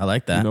one. Yeah, I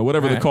like that. You know,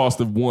 whatever the Alright. cost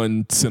of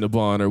 1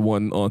 Cinnabon or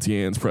 1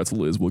 Auntie Anne's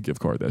pretzel is, we'll gift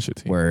card that shit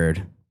to you.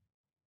 Word.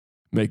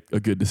 Make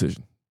a good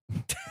decision.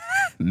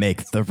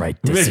 Make the right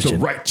Make decision.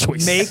 the right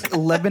choice. Make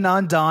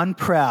Lebanon Don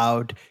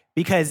proud,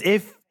 because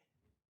if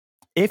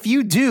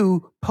you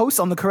do post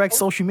on the correct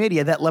social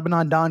media that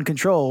Lebanon Don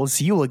controls,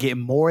 you will get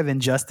more than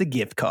just a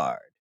gift card.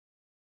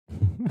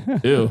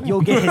 Ew.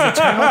 You'll get his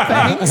eternal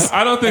thanks.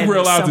 I don't think and we're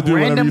allowed to some do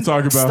whatever random you talk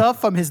about. stuff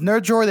from his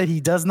nerd drawer that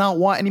he does not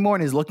want anymore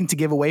and is looking to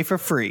give away for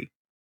free.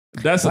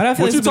 That's Why do I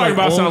feel what this you're is talking like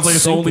about. old Sounds like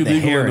it's soup only with the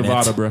legal hair in in it?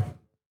 Nevada, bro.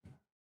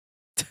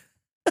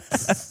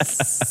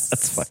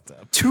 That's fucked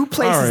up. 2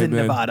 places All right, in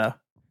man. Nevada.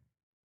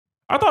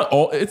 I thought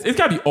it's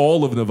got to be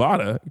all of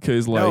Nevada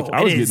because like No,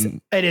 I was it is.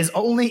 getting. It is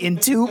only in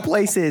 2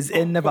 places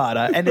in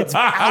Nevada, and it's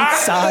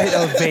outside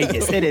of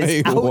Vegas. It is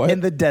Wait, out what? in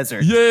the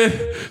desert. Yeah,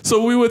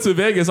 so we went to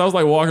Vegas. I was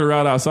like walking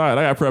around outside.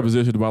 I got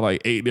prepositioned by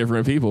like 8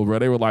 different people, bro.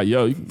 They were like,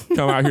 "Yo, you can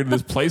come out here to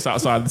this place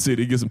outside the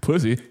city and get some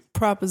pussy."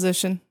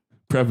 Proposition.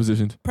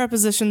 Prepositioned.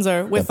 Prepositions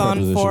are with, on,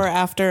 preposition. for,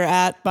 after,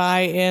 at,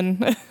 by,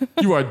 in.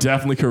 You are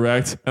definitely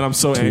correct, and I'm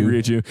so angry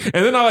at you. And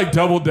then I like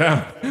doubled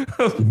down.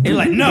 You're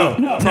like, no,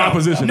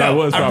 proposition. no, I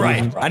was I'm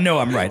proposition. right. I know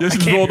I'm right. This I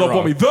is can't rolled be up wrong.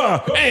 on me.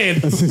 The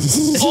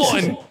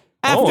and on.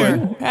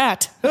 After,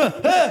 at,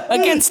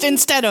 against,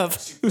 instead of,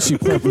 She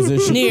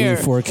prepositioned near,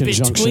 me for a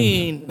conjunction.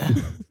 between.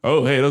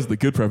 Oh, hey, those are the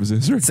good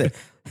prepositions.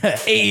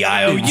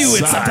 A-I-O-U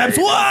and sometimes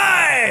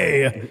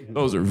Y.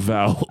 Those are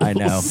vowels. I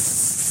know.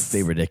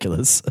 They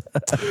ridiculous.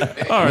 All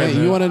Hey, right,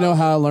 man. you want to know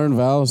how I learned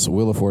vowels?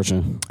 Wheel of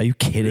Fortune. Are you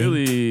kidding?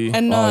 Really?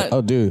 And not,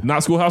 Oh, dude.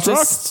 Not Schoolhouse Rock?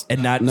 just,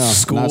 And not No,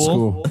 school? not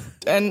school.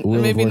 and Wheel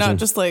of maybe not Fortune.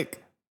 just like,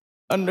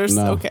 No.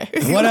 okay.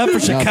 What up for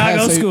Chicago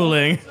Pat, say-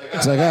 schooling?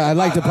 It's like, I'd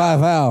like to buy a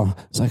vowel.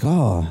 It's like,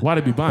 oh, Why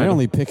did we buy they're them?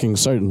 only picking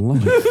certain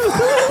letters.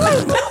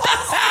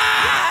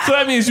 So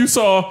that means you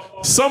saw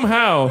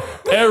somehow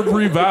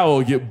every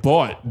vowel get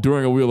bought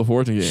during a Wheel of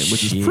Fortune game,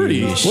 which is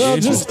pretty Sheesh. Well,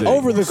 just interesting.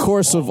 over the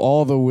course of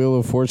all the Wheel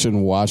of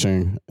Fortune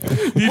watching.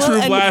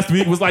 D-Troop and last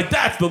week was like,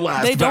 that's the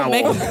last They vowel. don't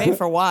make them pay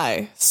for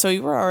why. So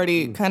you were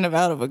already kind of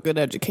out of a good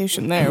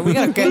education there. We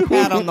got to get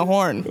Pat on the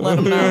horn. Let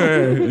him know.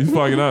 Hey, he's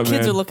fucking up,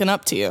 Kids man. are looking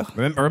up to you.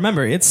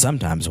 Remember, it's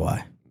sometimes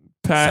why.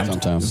 Pat,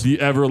 Sometimes. the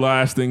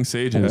everlasting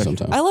Sage.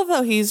 Sometimes. I love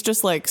how he's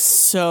just like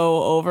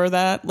so over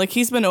that. Like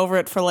he's been over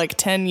it for like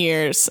 10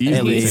 years. Easily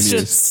And he's 10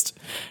 years. just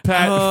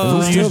Pat,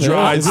 still freeze there.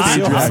 dried Is it Sage.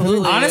 still Dragon.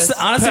 absolutely Honestly, is.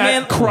 honestly,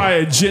 man, Pat,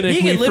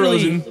 cryogenically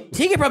frozen.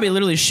 he could probably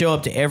literally show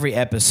up to every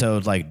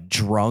episode like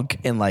drunk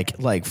and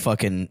like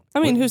fucking. I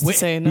mean, who's to Wait,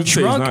 say no? who's to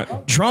say he's Drunk,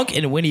 not? drunk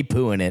and Winnie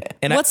Pooh in it.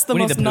 And What's the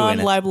Winnie most Pooh in it.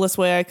 non-libelous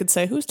way I could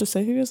say? Who's to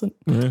say he isn't?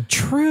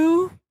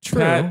 True.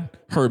 Pat,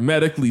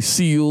 hermetically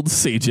sealed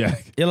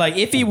Sajak. You're like,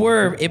 if he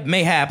were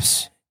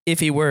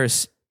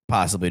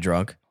possibly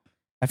drunk,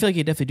 I feel like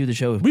he'd definitely do the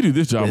show. We do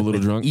this job a with- little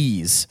with drunk.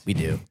 Ease. We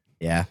do.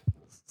 Yeah.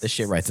 This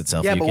shit writes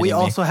itself. Yeah, Are you but we kidding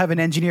me? also have an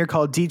engineer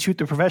called D-Truth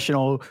the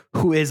Professional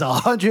who is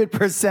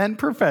 100%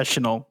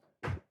 professional.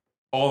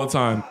 All the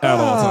time, at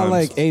all times.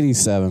 Like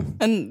 87.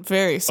 And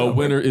very a sober.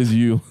 winner is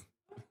you.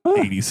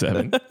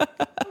 87.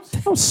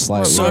 I'm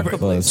slightly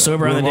buzzed.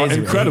 sober on the days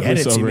Incredibly he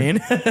edits, you sober.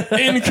 mean?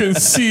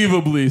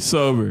 Inconceivably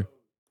sober.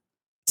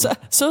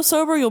 So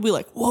sober, you'll be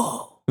like,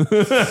 whoa.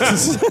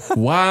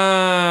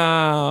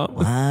 Wow.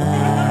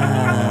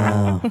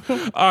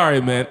 All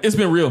right, man. It's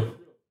been real.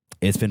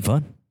 It's been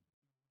fun.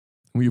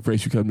 We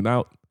appreciate you coming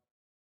out.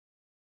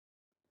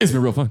 It's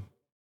been real fun.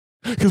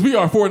 Because we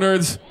are 4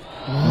 Nerds.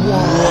 One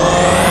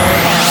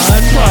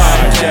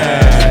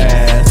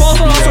podcast. Follow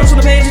us on all social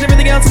pages and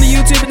everything else on the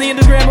YouTube and the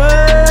Instagram.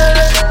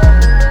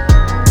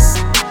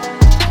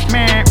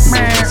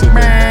 Sit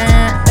there.